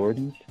newest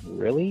Jordans.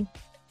 Really?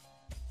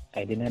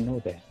 I did not know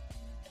that.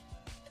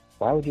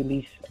 Why would you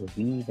lease a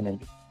Weave and a...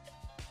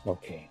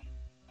 Okay.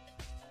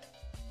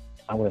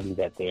 I'm going to leave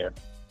that there.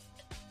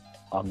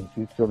 If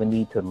you feel the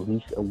need to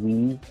lease a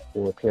Weave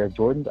or a pair of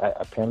Jordans,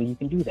 apparently you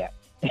can do that.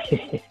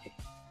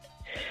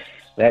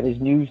 That is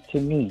news to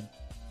me.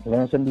 I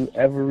learn something new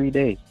every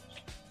day.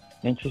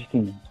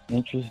 Interesting.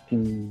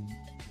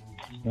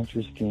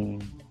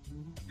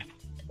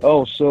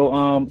 Oh, so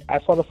I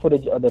saw the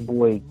footage of the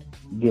boy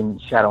getting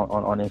shot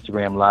on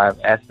Instagram Live.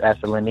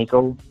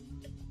 Asalenico.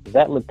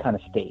 That looked kind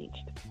of staged.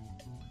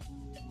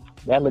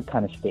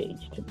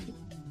 To me.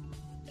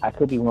 I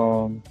could be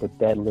wrong, but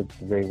that looked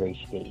very, very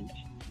staged.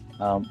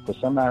 For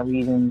some odd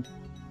reason,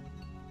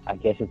 I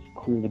guess it's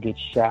cool to get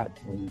shot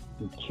and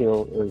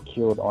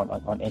killed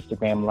on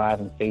Instagram Live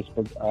and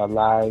Facebook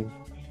Live,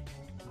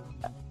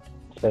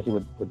 especially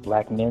with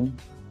black men.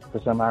 For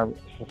some odd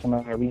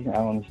reason, I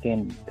don't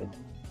understand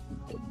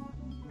the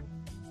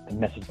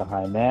message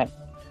behind that.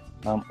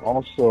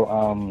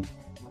 Also,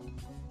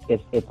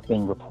 it's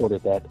been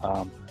reported that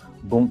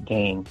Boonk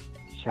Gang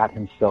shot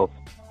himself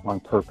on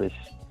purpose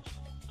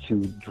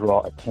to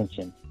draw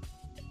attention.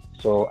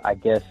 So I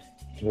guess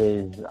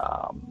his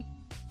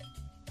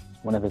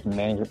one of his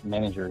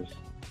managers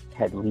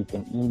had leaked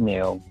an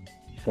email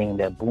saying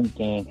that Boonk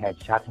Gang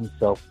had shot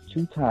himself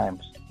 2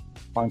 times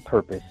on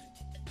purpose,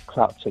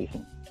 clout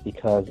chasing,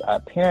 because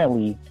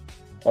apparently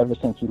ever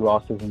since he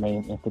lost his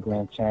main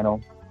Instagram channel,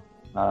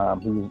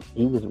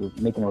 he was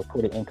making a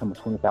reported income of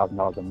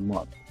 $20,000 a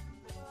month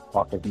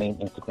off his main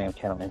Instagram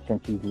channel, and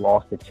since he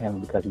lost the channel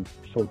because he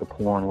showed the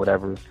porn,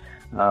 whatever,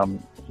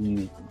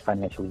 he's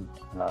financially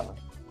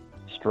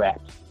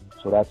strapped.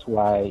 So that's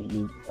why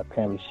he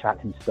apparently shot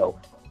himself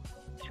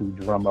to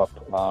drum up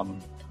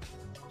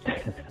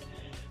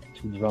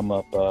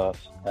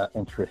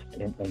interest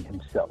in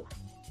himself.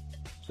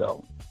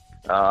 So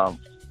I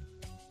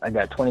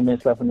got 20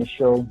 minutes left on this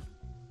show.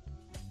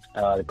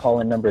 The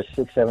call-in number is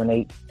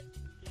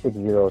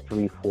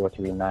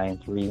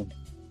 603-4393.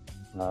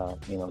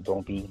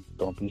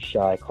 Don't be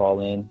shy.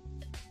 Call in.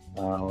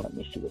 Let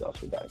me see what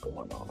else we got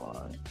going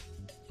on.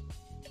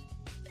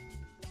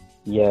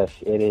 Yes,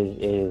 it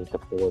is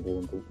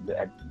deplorable.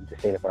 The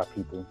state of our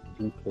people,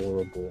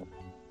 deplorable.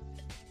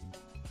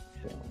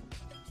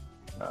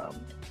 So,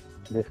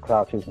 this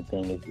cloud chasing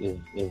thing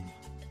is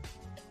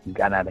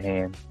gotten out of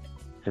hand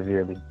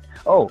severely.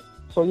 Oh,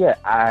 so yeah,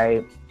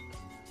 I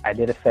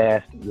did a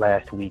fast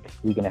last week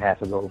and a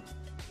half ago.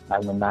 I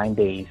went 9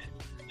 days.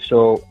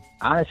 So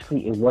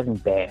honestly, it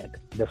wasn't bad.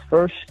 The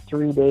first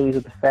 3 days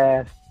of the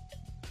fast,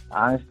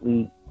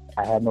 honestly,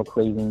 I had no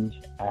cravings.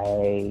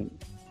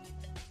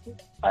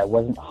 I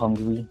wasn't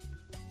hungry.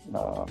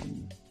 I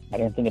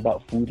didn't think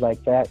about food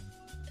like that.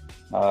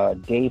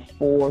 Day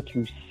 4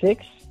 through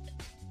 6,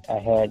 I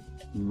had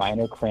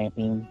minor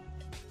cramping.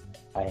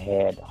 I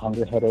had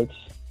hunger headaches.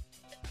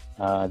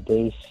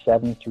 Days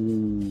 7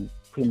 through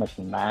pretty much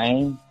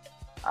 9,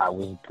 I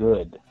was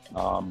good.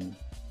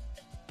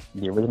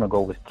 The original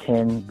goal was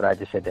 10, but I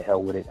just said to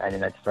hell with it. And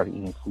then I started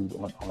eating food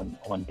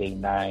on day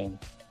 9.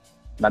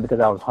 Not because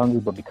I was hungry,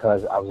 but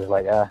because I was just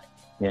like, I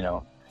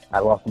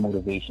lost the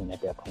motivation at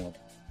that point.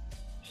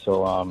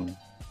 So I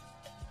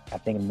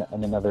think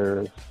in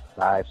another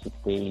 5-6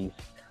 days,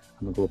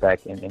 I'm going to go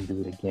back and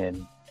do it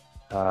again.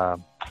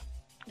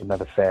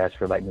 Another fast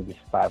for like maybe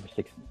 5 or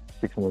 6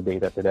 more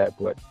days after that.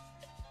 But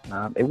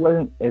it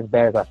wasn't as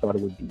bad as I thought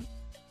it would be.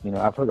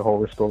 I've heard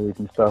horror stories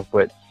and stuff,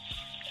 but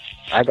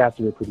I got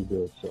through it pretty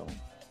good. So,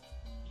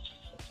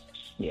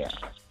 yeah.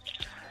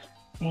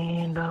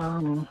 And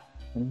let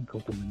me go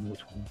through my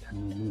notes one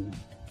time.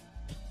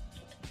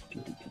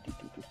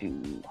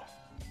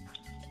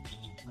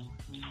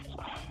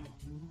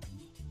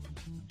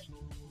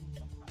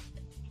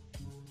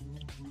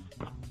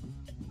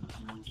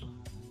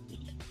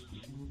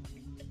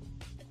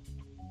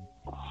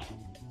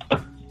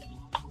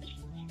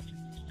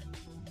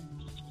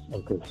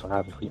 Okay, so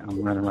obviously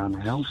I'm running around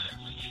the house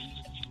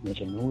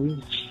making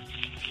noise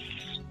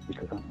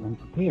because I'm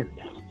unprepared.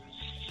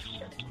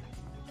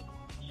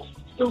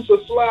 Super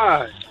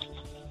Sly.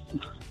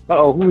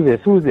 Uh-oh, who's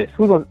this? Who this?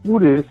 Slow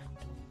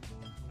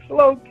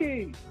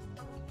Key.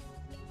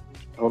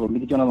 Hold on, let me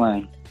get you on the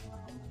line.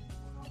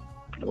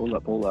 Hold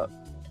up. Oh,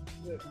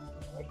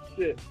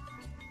 shit.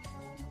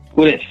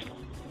 Who this?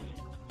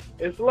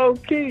 It's Low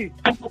Key.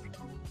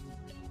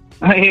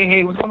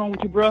 Hey, what's going on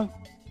with you, bro?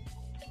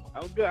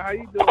 I'm good. How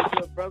you doing,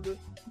 good brother?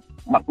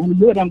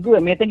 I'm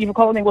good, man. Thank you for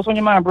calling in. What's on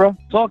your mind, bro?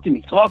 Talk to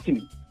me.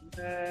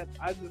 Man,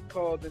 I just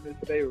called in to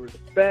say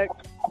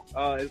respect.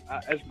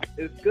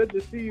 It's good to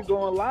see you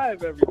going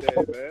live every day,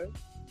 man.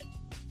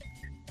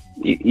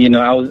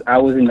 I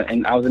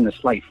was in a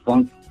slight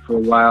funk for a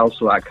while,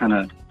 so I kind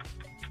of,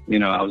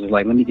 I was just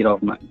like, let me be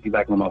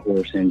back on my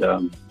horse and,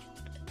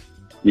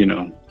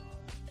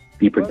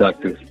 be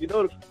productive.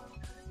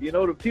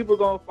 The people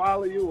gonna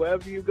follow you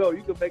wherever you go.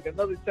 You can make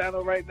another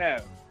channel right now.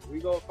 We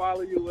gonna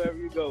follow you wherever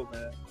you go,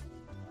 man.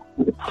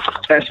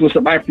 That's what's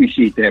up. I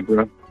appreciate that,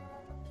 bro.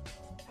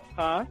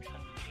 Huh?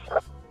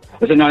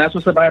 I said, no, that's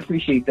what's up. I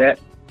appreciate that.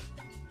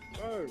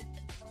 Sure.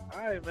 All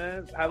right,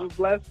 man. Have a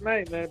blessed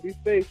night, man. Be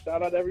safe.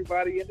 Shout out to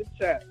everybody in the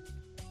chat.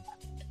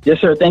 Yes,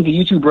 sir. Thank you.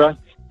 You too, bro. All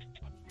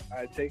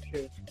right, take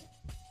care.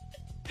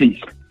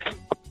 Peace.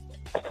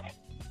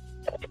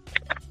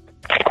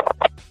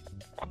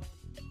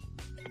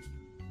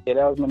 Yeah,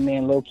 that was my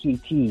man, Low Key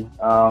T.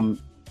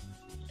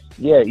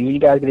 You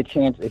guys get a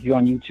chance, if you're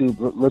on YouTube,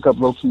 look up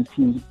Low Key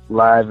T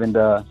live and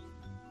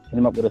hit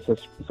him up with a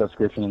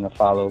subscription and a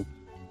follow.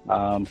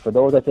 For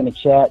those that's in the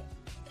chat,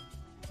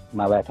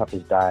 my laptop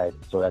just died,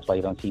 so that's why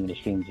you don't see me. The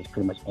stream just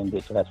pretty much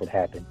ended, so that's what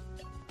happened.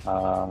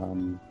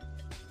 So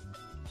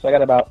I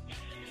got about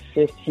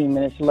 15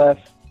 minutes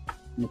left.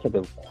 I'm going to take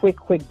a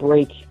quick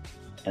break,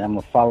 and I'm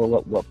going to follow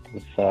up with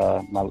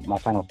my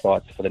final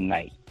thoughts for the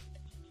night.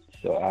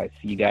 So I'll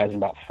see you guys in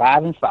about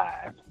 5 and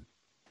 5.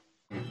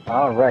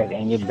 All right,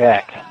 and you're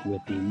back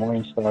with the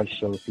Morning Star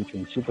Show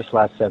featuring Super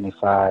Sly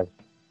 75.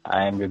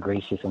 I am your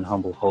gracious and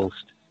humble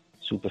host,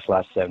 Super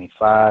Sly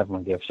 75. I'm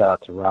going to give a shout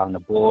out to Rob on the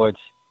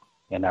boards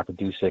and our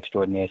producer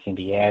extraordinaire,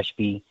 Cindy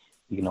Ashby.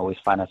 You can always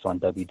find us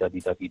on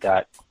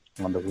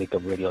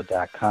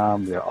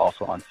www.onthewakeupradio.com. We are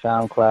also on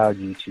SoundCloud,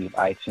 YouTube,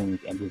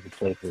 iTunes, and Google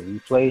Play for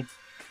replay.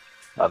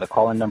 The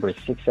call-in number is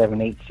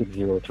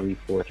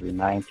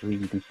 678-603-4393.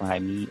 You can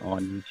find me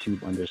on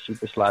YouTube under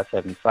Super Sly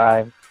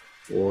 75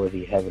 or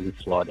The Heavily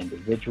Flawed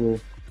Individual.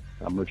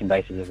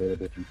 Merchandise is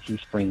available through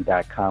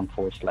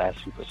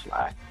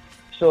teespring.com/Super-Sly.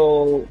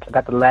 So I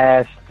got the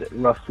last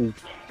roughly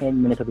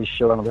 10 minutes of the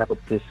show. I'm going to wrap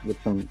up this with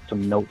some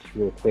notes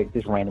real quick,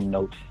 just random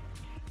notes.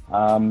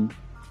 The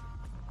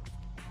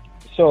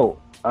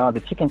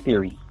chicken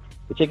theory.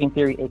 The chicken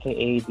theory,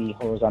 a.k.a. the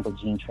horizontal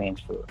gene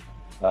transfer.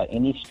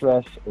 Any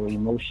stress or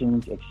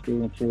emotions,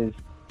 experiences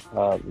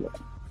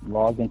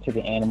logged into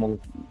the animal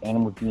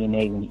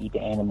DNA when you eat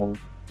the animal.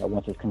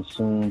 Once it's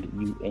consumed,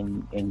 you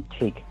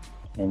intake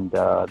and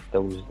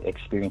those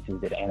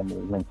experiences that the animal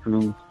went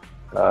through,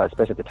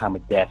 especially at the time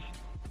of death.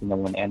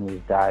 When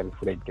animals die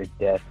before their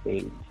death,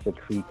 they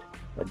secrete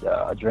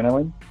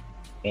adrenaline,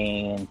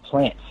 and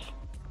plants,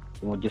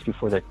 just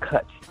before they're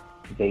cut,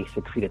 they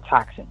secrete a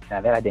toxin.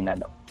 Now that I did not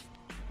know.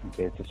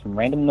 Okay, so some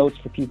random notes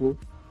for people.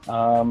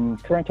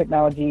 Current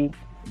technology,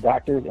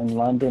 doctors in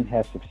London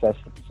have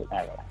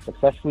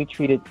successfully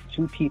treated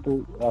 2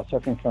 people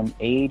suffering from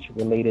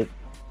age-related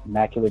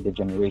macular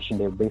degeneration.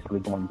 They were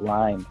basically going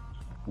blind.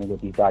 And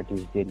what these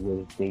doctors did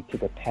was they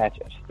took a patch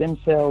of stem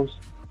cells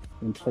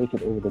and placed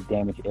it over the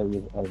damaged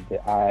areas of the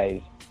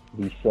eyes.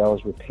 These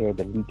cells repaired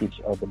the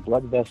leakage of the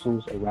blood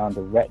vessels around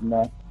the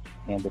retina,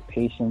 and the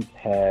patients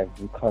have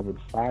recovered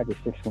 5 to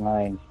 6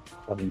 lines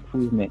of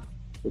improvement,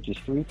 which is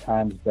 3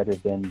 times better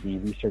than the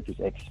researchers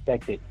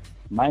expected.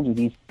 Mind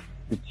you,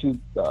 the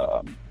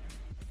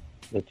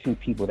two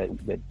people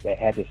that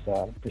had this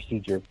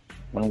procedure,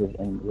 one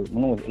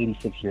was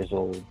 86 years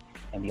old,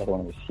 and the other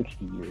one was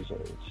 60 years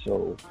old.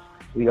 So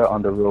we are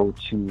on the road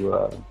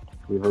to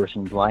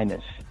reversing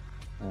blindness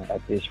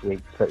at this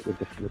rate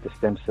with the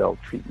stem cell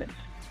treatments.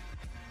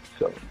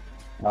 So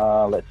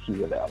let's see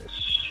what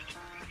else.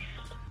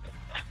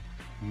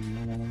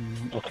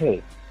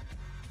 Okay.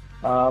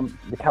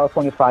 The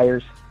California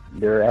fires,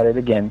 they're at it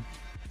again.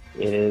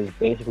 It is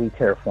basically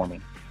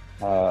terraforming.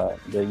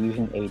 They're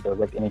using a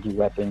direct energy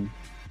weapon.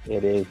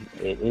 It is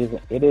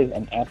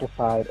an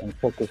amplified and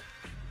focused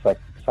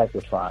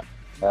cyclotron.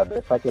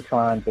 The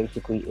cyclotron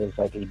basically is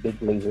like a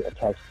big laser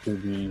attached to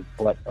the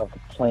butt of the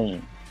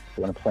plane.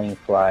 So when a plane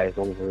flies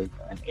over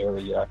an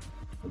area,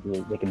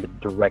 they can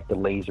direct the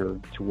laser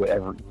to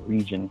whatever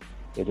region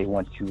that they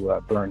want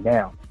to burn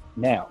down.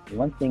 Now,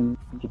 one thing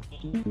to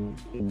keep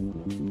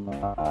in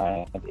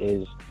mind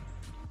is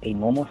a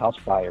normal house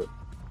fire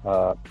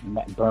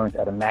burns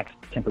at a max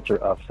temperature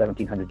of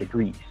 1,700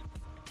 degrees.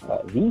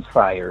 These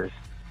fires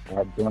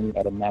are burning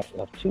at a max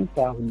of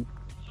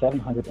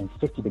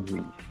 2,750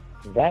 degrees.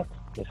 That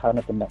is hot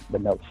enough to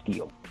melt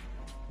steel.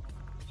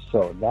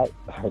 So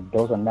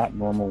those are not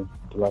normal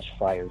brush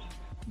fires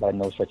by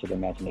no stretch of the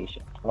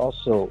imagination.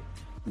 Also,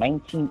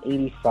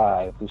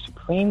 1985, the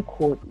Supreme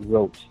Court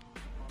wrote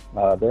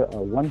there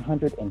are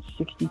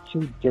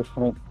 162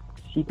 different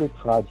secret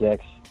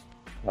projects,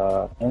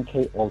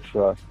 MK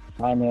Ultra,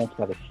 financed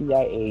by the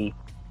CIA,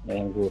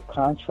 and were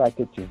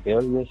contracted to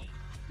various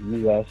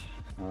U.S.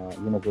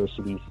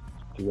 Universities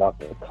throughout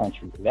the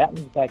country. That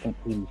was back in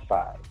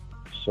 85.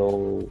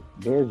 So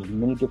there's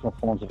many different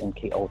forms of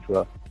MK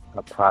Ultra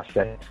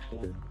processes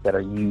that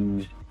are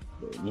used.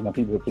 You know,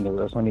 people think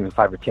there's only even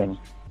 5 or 10.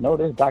 No,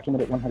 there's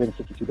documented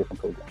 162 different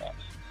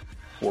programs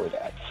for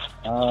that.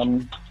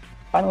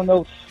 Final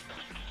notes.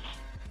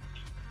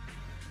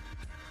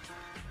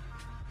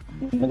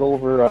 I'm going to go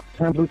over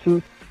term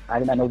Bluetooth. I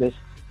did not know this.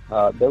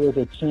 There was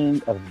a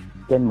king of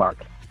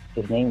Denmark.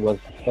 His name was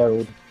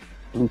Harold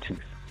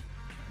Bluetooth.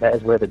 That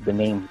is where the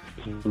name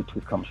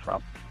Bluetooth comes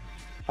from.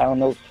 Final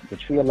notes, the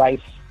tree of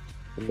life.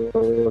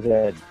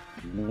 That,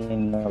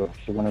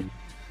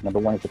 number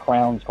 1 is the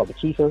crown, it's called the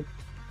Kether.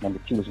 Number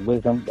 2 is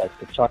wisdom, that's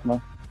the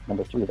Chakma.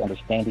 Number 3 is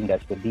understanding,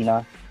 that's the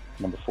Bina.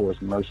 Number 4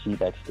 is mercy,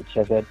 that's the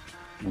Chesed.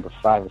 Number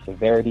 5 is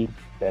severity,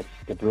 that's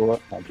Jabrur.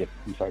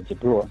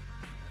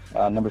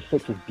 Number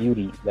 6 is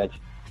beauty, that's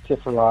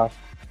Tiferet.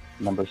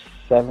 Number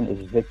 7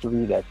 is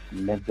victory, that's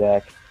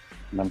Medzak.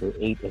 Number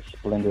 8 is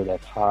splendor,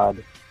 that's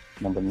Had.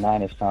 Number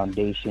 9 is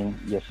foundation,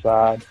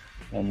 Yesod.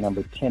 And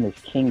number 10 is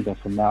kingdom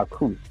from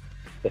Malkuth.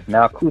 If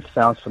Malkuth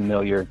sounds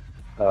familiar,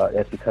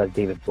 that's because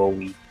David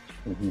Bowie,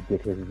 when he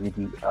did his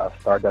Ziggy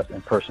Stardust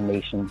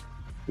impersonation,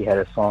 he had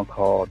a song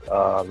called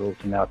Road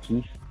to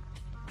Malkuth,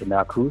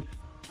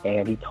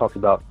 and he talked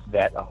about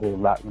that a whole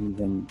lot when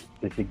he's in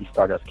the Ziggy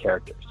Stardust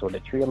character. So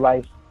the Tree of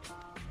Life,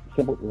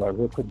 simple,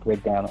 real quick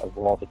breakdown of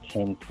all the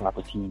 10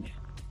 properties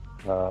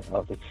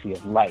of the Tree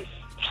of Life.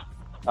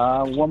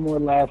 One more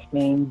last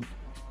thing,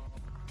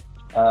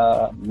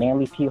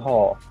 Manly P.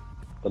 Hall,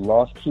 The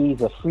Lost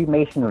Keys of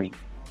Freemasonry,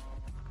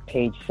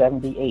 page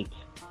 78.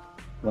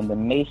 When the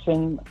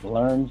Mason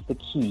learns the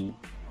key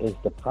is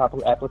the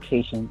proper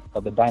application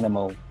of the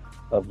dynamo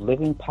of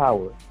living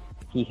power,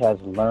 he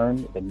has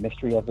learned the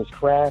mystery of his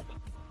craft.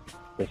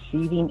 The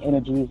seething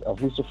energies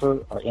of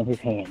Lucifer are in his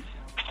hands.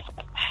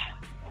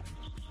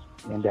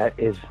 And that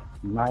is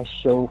my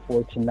show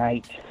for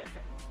tonight.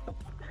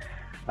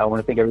 I want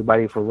to thank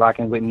everybody for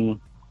rocking with me.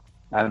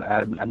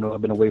 I know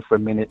I've been away for a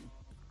minute.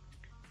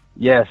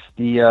 Yes,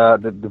 the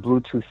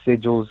Bluetooth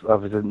sigils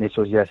of his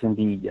initials. Yes,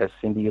 indeed. Yes,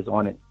 Cindy is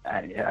on it.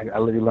 I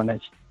literally learned that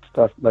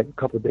stuff like a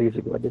couple of days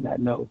ago. I did not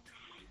know.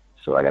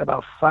 So I got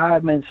about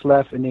 5 minutes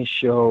left in this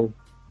show.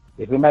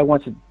 If anybody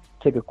wants to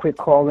take a quick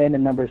call in, the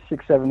number is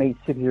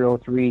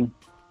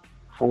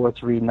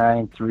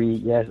 678-603-4393.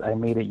 Yes, I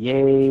made it.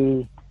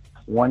 Yay.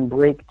 1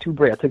 break, 2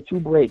 breaks. I took 2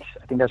 breaks.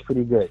 I think that's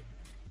pretty good.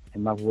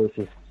 And my voice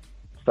is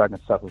starting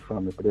to suffer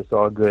from it, but it's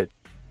all good.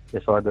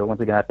 It's all good.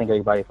 Once again, I thank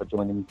everybody for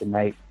joining me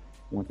tonight.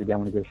 Once again, I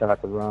want to give a shout out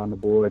to Ron on the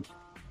boards,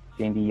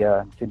 Cindy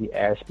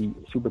Ashby,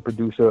 super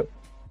producer.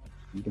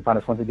 You can find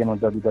us once again on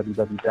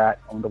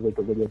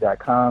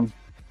www.onthewakeupradio.com,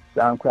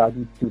 SoundCloud,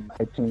 YouTube,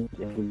 iTunes,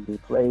 and Google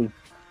Play.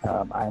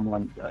 I'm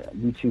on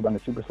YouTube under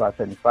Superslot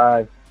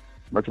 75.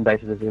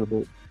 Merchandise is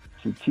available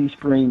to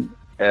Teespring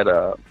at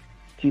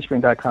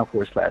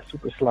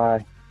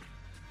teespring.com/supersly.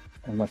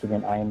 And once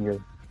again, I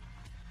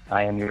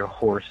am your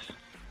host,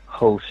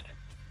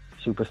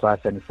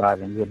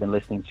 Supersly75, and you have been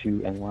listening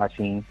to and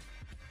watching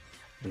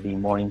the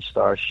Morning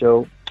Star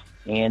Show.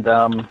 And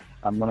I'm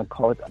gonna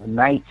call it a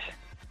night,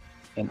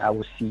 and I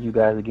will see you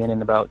guys again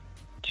in about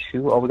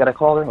 2. Oh, we got a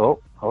caller. Oh,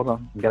 hold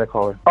on, we got a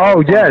caller.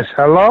 Oh yes,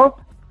 hello.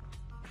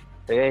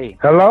 Hey.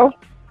 Hello.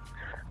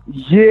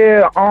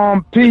 Yeah.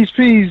 Peace,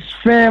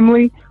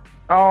 family.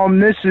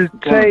 This is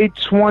Tay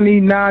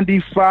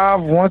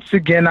 2095. Once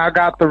again, I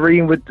got the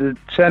reading with the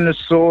Ten of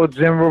Swords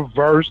in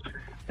reverse,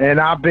 and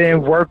I've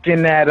been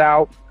working that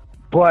out.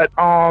 But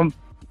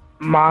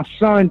my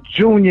son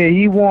Junior,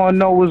 he want to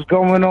know what's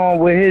going on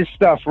with his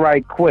stuff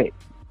right quick.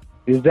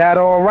 Is that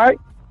all right?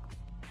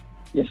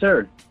 Yes,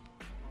 sir.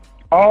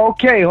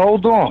 Okay,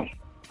 hold on.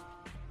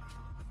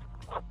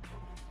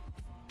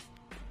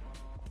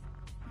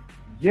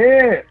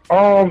 Yeah.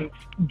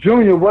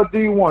 Junior, what do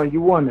you want? You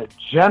want a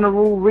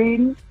general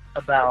reading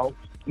about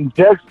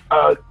just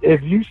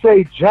if you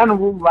say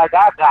general, like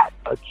I got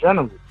a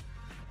general.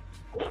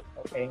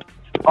 Okay.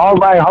 All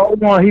right,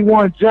 hold on. He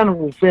wants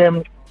general,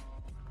 family.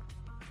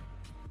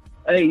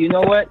 Hey, you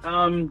know what?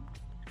 I'm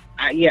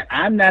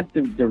not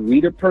the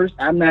reader person.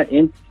 I'm not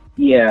in.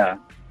 Yeah,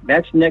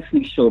 that's next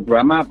week's show,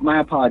 bro. My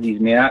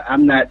apologies, man.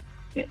 I'm not.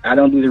 I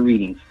don't do the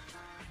readings.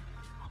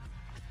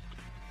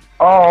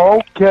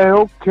 Oh,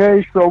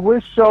 okay. So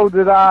which show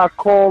did I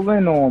call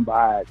in on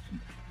by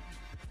accident?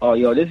 Oh,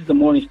 yo, this is the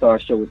Morning Star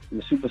Show with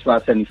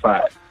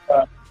Supersly75.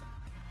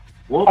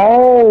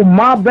 Oh,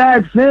 my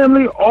bad,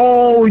 family.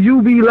 Oh,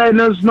 you be letting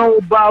us know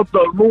about the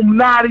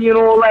Illuminati and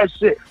all that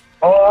shit.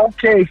 Oh,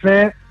 okay,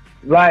 fam.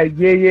 Like,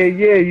 yeah.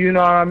 You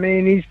know what I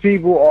mean? These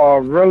people are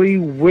really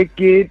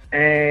wicked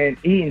and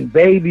eating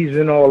babies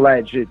and all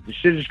that shit. The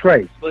shit is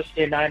crazy. Bush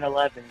did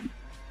 9/11.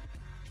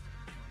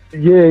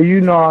 Yeah,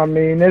 you know what I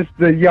mean. It's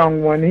the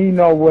young one. He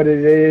know what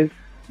it is.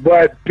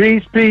 But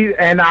peace,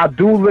 and I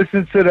do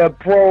listen to the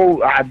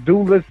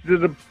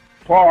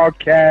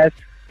podcast.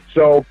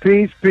 So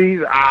peace.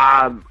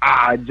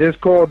 I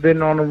just called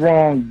in on the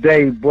wrong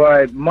day,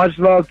 but much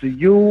love to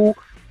you,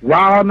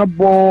 Ron the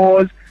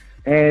Boys,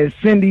 and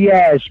Cindy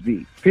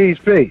Ashby. Peace.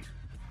 Peace.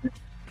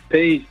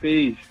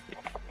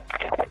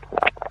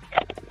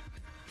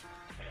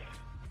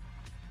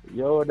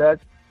 Yo,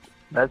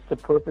 that's the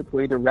perfect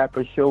way to wrap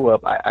a show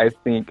up. I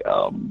think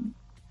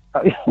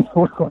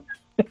we're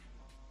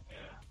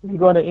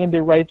going to end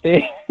it right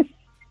there.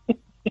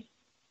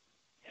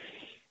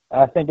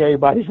 I thank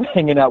everybody for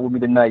hanging out with me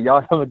tonight.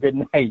 Y'all have a good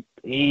night.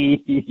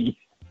 Peace.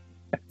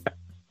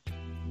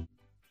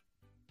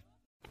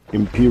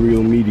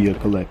 Imperial Media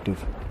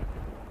Collective.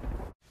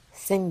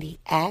 Cindy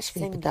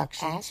Ashby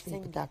Productions.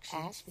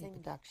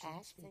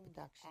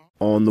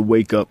 On the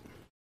wake up.